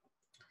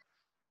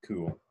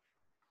 Cool.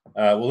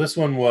 Well, this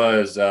one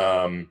was,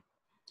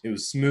 it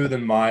was smooth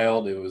and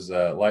mild. It was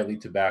lightly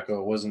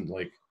tobacco. It wasn't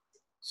like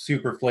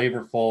super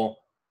flavorful.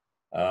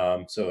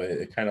 So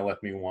it kind of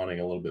left me wanting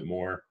a little bit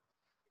more.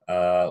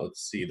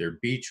 Let's see. Their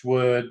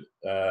Beechwood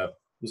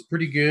was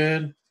pretty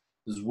good.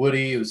 It was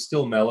woody. It was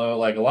still mellow.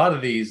 Like a lot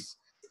of these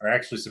are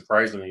actually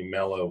surprisingly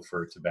mellow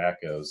for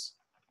tobaccos,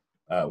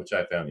 which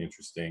I found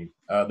interesting.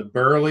 The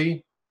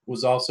Burley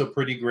was also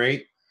pretty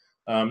great.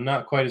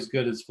 Not quite as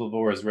good as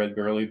Flavora's Red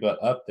Burley, but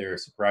up there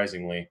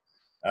surprisingly.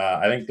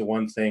 I think the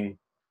one thing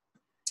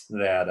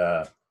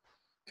that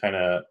kind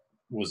of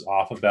was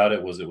off about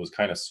it was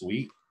kind of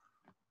sweet.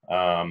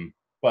 But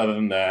other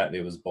than that,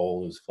 it was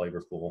bold, it was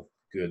flavorful,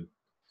 good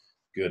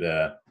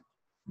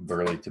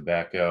burley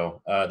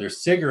tobacco. Their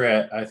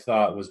cigarette I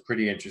thought was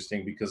pretty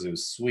interesting because it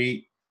was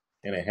sweet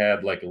and it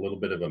had like a little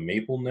bit of a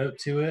maple note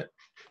to it.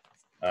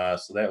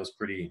 So that was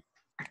pretty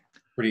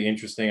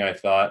interesting, I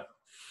thought.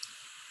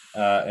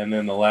 And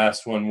then the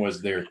last one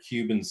was their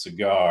Cuban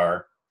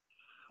cigar,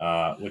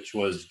 which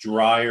was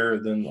drier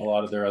than a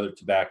lot of their other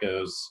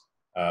tobaccos,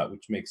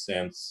 which makes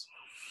sense.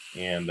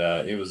 And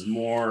it was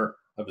more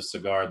of a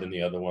cigar than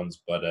the other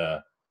ones, but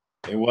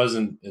it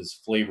wasn't as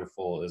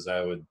flavorful as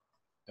I would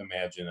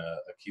imagine a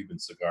Cuban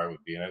cigar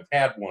would be. And I've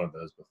had one of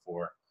those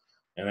before,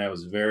 and that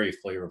was very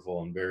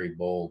flavorful and very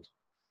bold.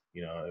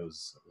 You know, it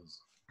was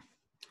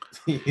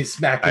he's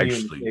smacking you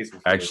in the face.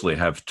 I actually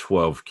have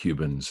 12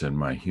 Cubans in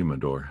my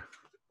humidor.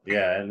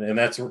 Yeah, and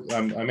that's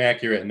I'm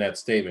accurate in that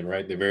statement,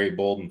 right? They're very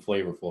bold and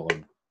flavorful.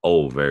 And,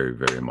 oh, very,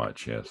 very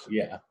much, yes.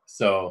 Yeah,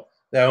 so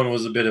that one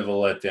was a bit of a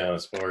letdown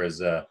as far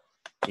as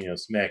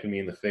smacking me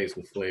in the face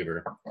with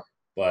flavor,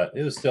 but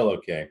it was still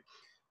okay.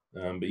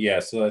 But yeah,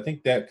 so I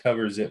think that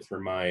covers it for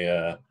my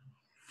the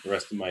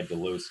rest of my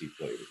Delosi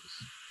flavors.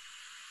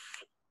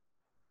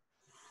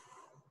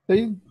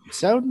 They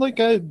sound like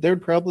I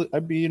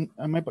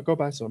might go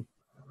buy some.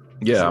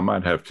 Yeah, I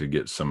might have to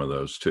get some of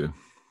those too.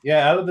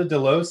 Yeah, out of the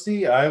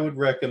Delosi, I would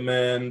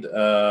recommend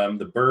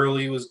the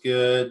Burley was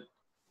good.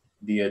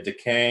 The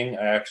Decang,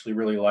 I actually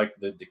really like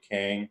the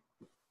Decang.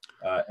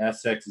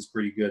 SX is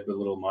pretty good, but a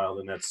little mild.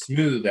 And that's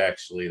smooth,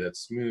 actually.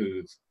 That's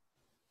smooth.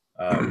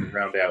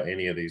 Round out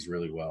any of these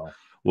really well.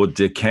 Well,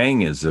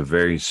 Decang is a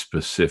very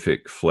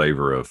specific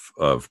flavor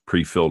of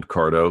pre-filled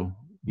Cardo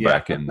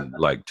back in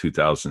like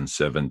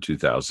 2007,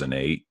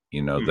 2008.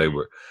 You know,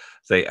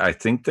 I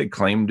think they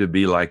claimed to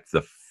be like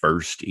the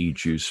first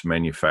e-juice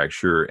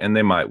manufacturer, and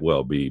they might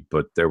well be,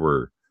 but there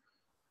were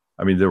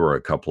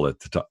a couple at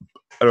the top.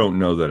 I don't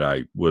know that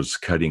I was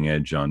cutting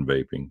edge on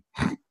vaping,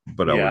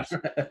 but I was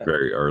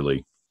very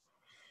early.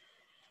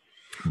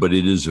 But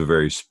it is a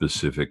very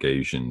specific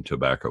Asian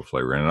tobacco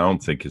flavor, and I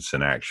don't think it's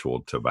an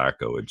actual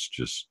tobacco. It's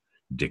just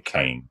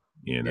Decang,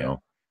 you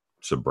know.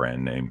 It's a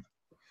brand name.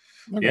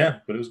 Okay. Yeah,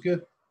 but it was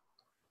good.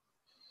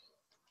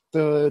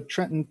 The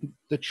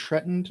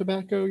Trenton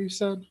tobacco, you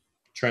said?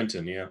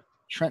 Trenton, yeah.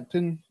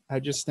 Trenton. I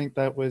just think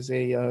that was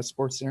a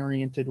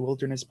sports-oriented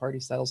wilderness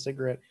party-style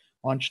cigarette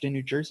launched in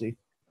New Jersey.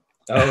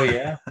 Oh,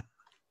 yeah.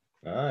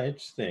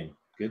 Interesting.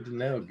 Good to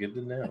know. Good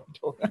to know.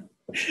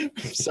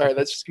 Sorry,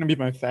 that's just going to be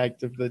my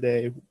fact of the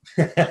day.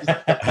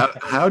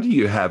 How do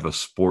you have a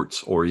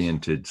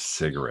sports-oriented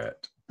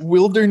cigarette?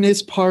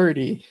 Wilderness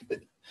party.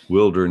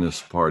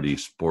 Wilderness party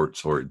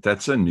sports or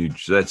that's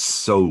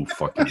so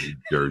fucking New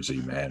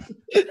Jersey, man.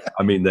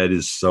 I mean, that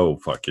is so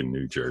fucking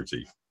New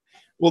Jersey.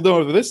 Well,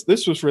 no,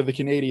 this was for the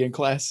Canadian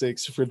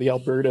classics for the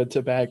Alberta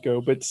tobacco,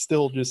 but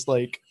still just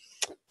like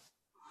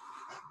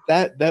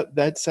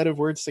that set of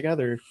words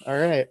together. All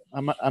right,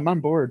 I'm on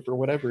board for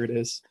whatever it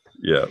is.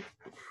 Yeah.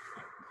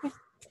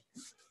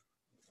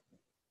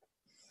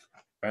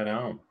 Right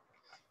on.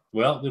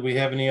 Well, did we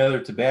have any other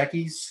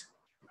tobaccos?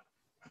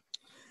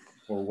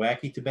 Or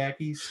wacky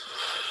tobaccos?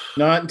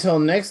 Not until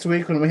next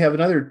week when we have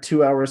another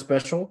 2-hour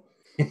special.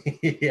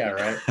 Yeah,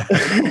 right.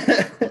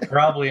 We'll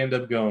probably end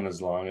up going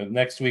as long.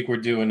 Next week we're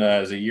doing,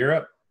 is it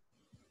Europe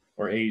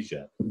or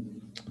Asia?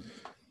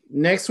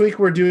 Next week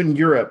we're doing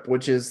Europe,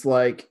 which is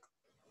like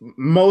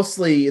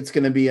mostly it's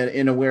going to be an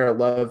Inaware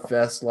Love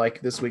Fest,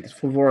 like this week's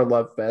Flavora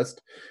Love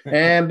Fest.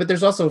 But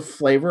there's also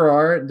flavor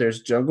art.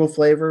 There's jungle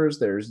flavors.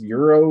 There's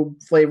Euro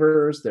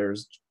flavors.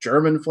 There's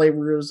German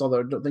flavors,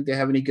 although I don't think they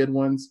have any good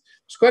ones.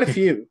 There's quite a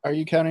few. Are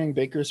you counting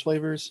Baker's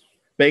flavors?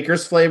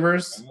 Baker's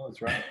flavors. Oh,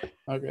 that's right.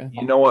 Okay.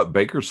 You know what?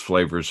 Baker's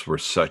flavors were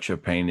such a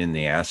pain in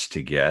the ass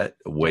to get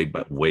way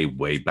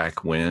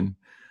back when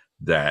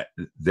that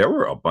there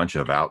were a bunch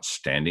of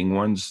outstanding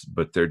ones,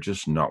 but they're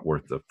just not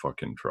worth the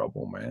fucking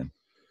trouble, man.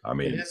 I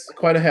mean, it's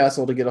quite a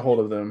hassle to get a hold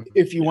of them.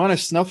 If you want a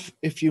snuff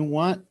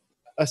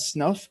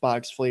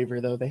box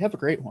flavor, though, they have a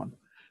great one.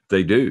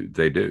 They do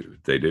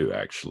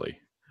actually.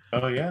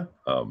 Oh yeah.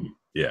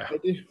 Yeah.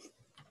 They do.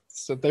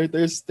 So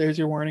there's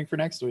your warning for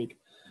next week.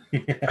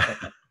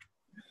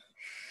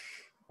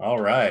 All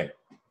right.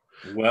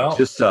 Well,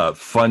 just a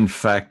fun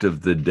fact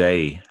of the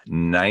day: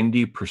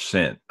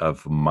 90%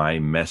 of my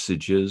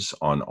messages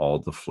on all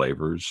the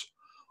flavors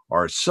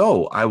are.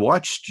 So I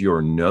watched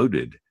your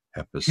Noted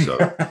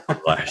episode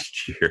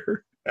last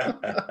year.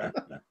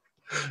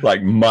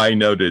 Like my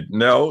Noted.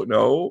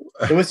 No.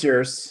 It was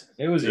yours.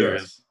 It was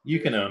yours. You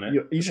can own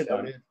it. You should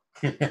own it.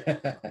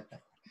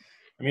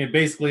 I mean, it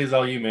basically is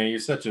all you, man. You're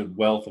such a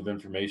wealth of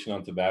information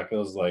on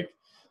tobaccos. Like,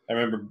 I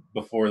remember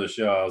before the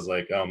show, I was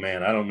like, oh,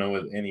 man, I don't know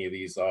what any of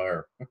these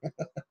are.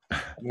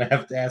 I'm going to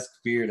have to ask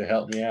Fear to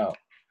help me out.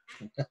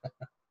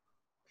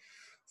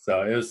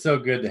 So it was so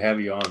good to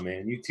have you on,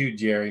 man. You too,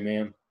 Jerry,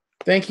 man.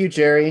 Thank you,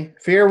 Jerry.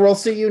 Fear, we'll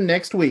see you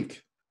next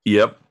week.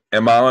 Yep.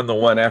 Am I on the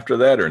one after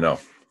that or no?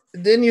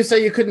 Didn't you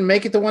say you couldn't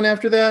make it the one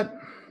after that?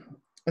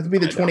 That'd be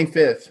the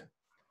 25th.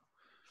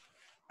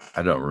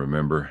 I don't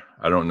remember.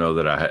 I don't know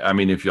that I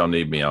mean, if y'all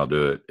need me, I'll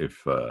do it.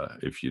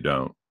 If you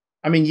don't.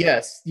 I mean,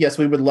 yes,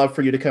 we would love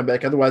for you to come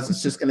back. Otherwise,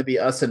 it's just going to be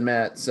us and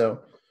Matt. So.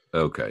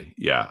 Okay.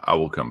 Yeah, I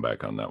will come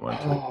back on that one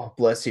too. Oh,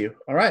 bless you.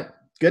 All right.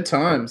 Good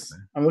times.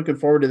 I'm looking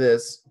forward to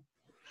this.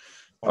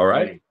 All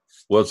right.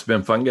 Well, it's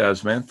been fun,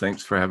 guys, man.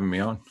 Thanks for having me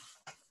on.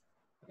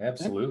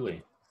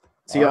 Absolutely.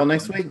 See y'all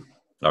next week.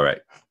 All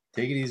right.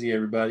 Take it easy,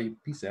 everybody.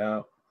 Peace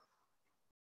out.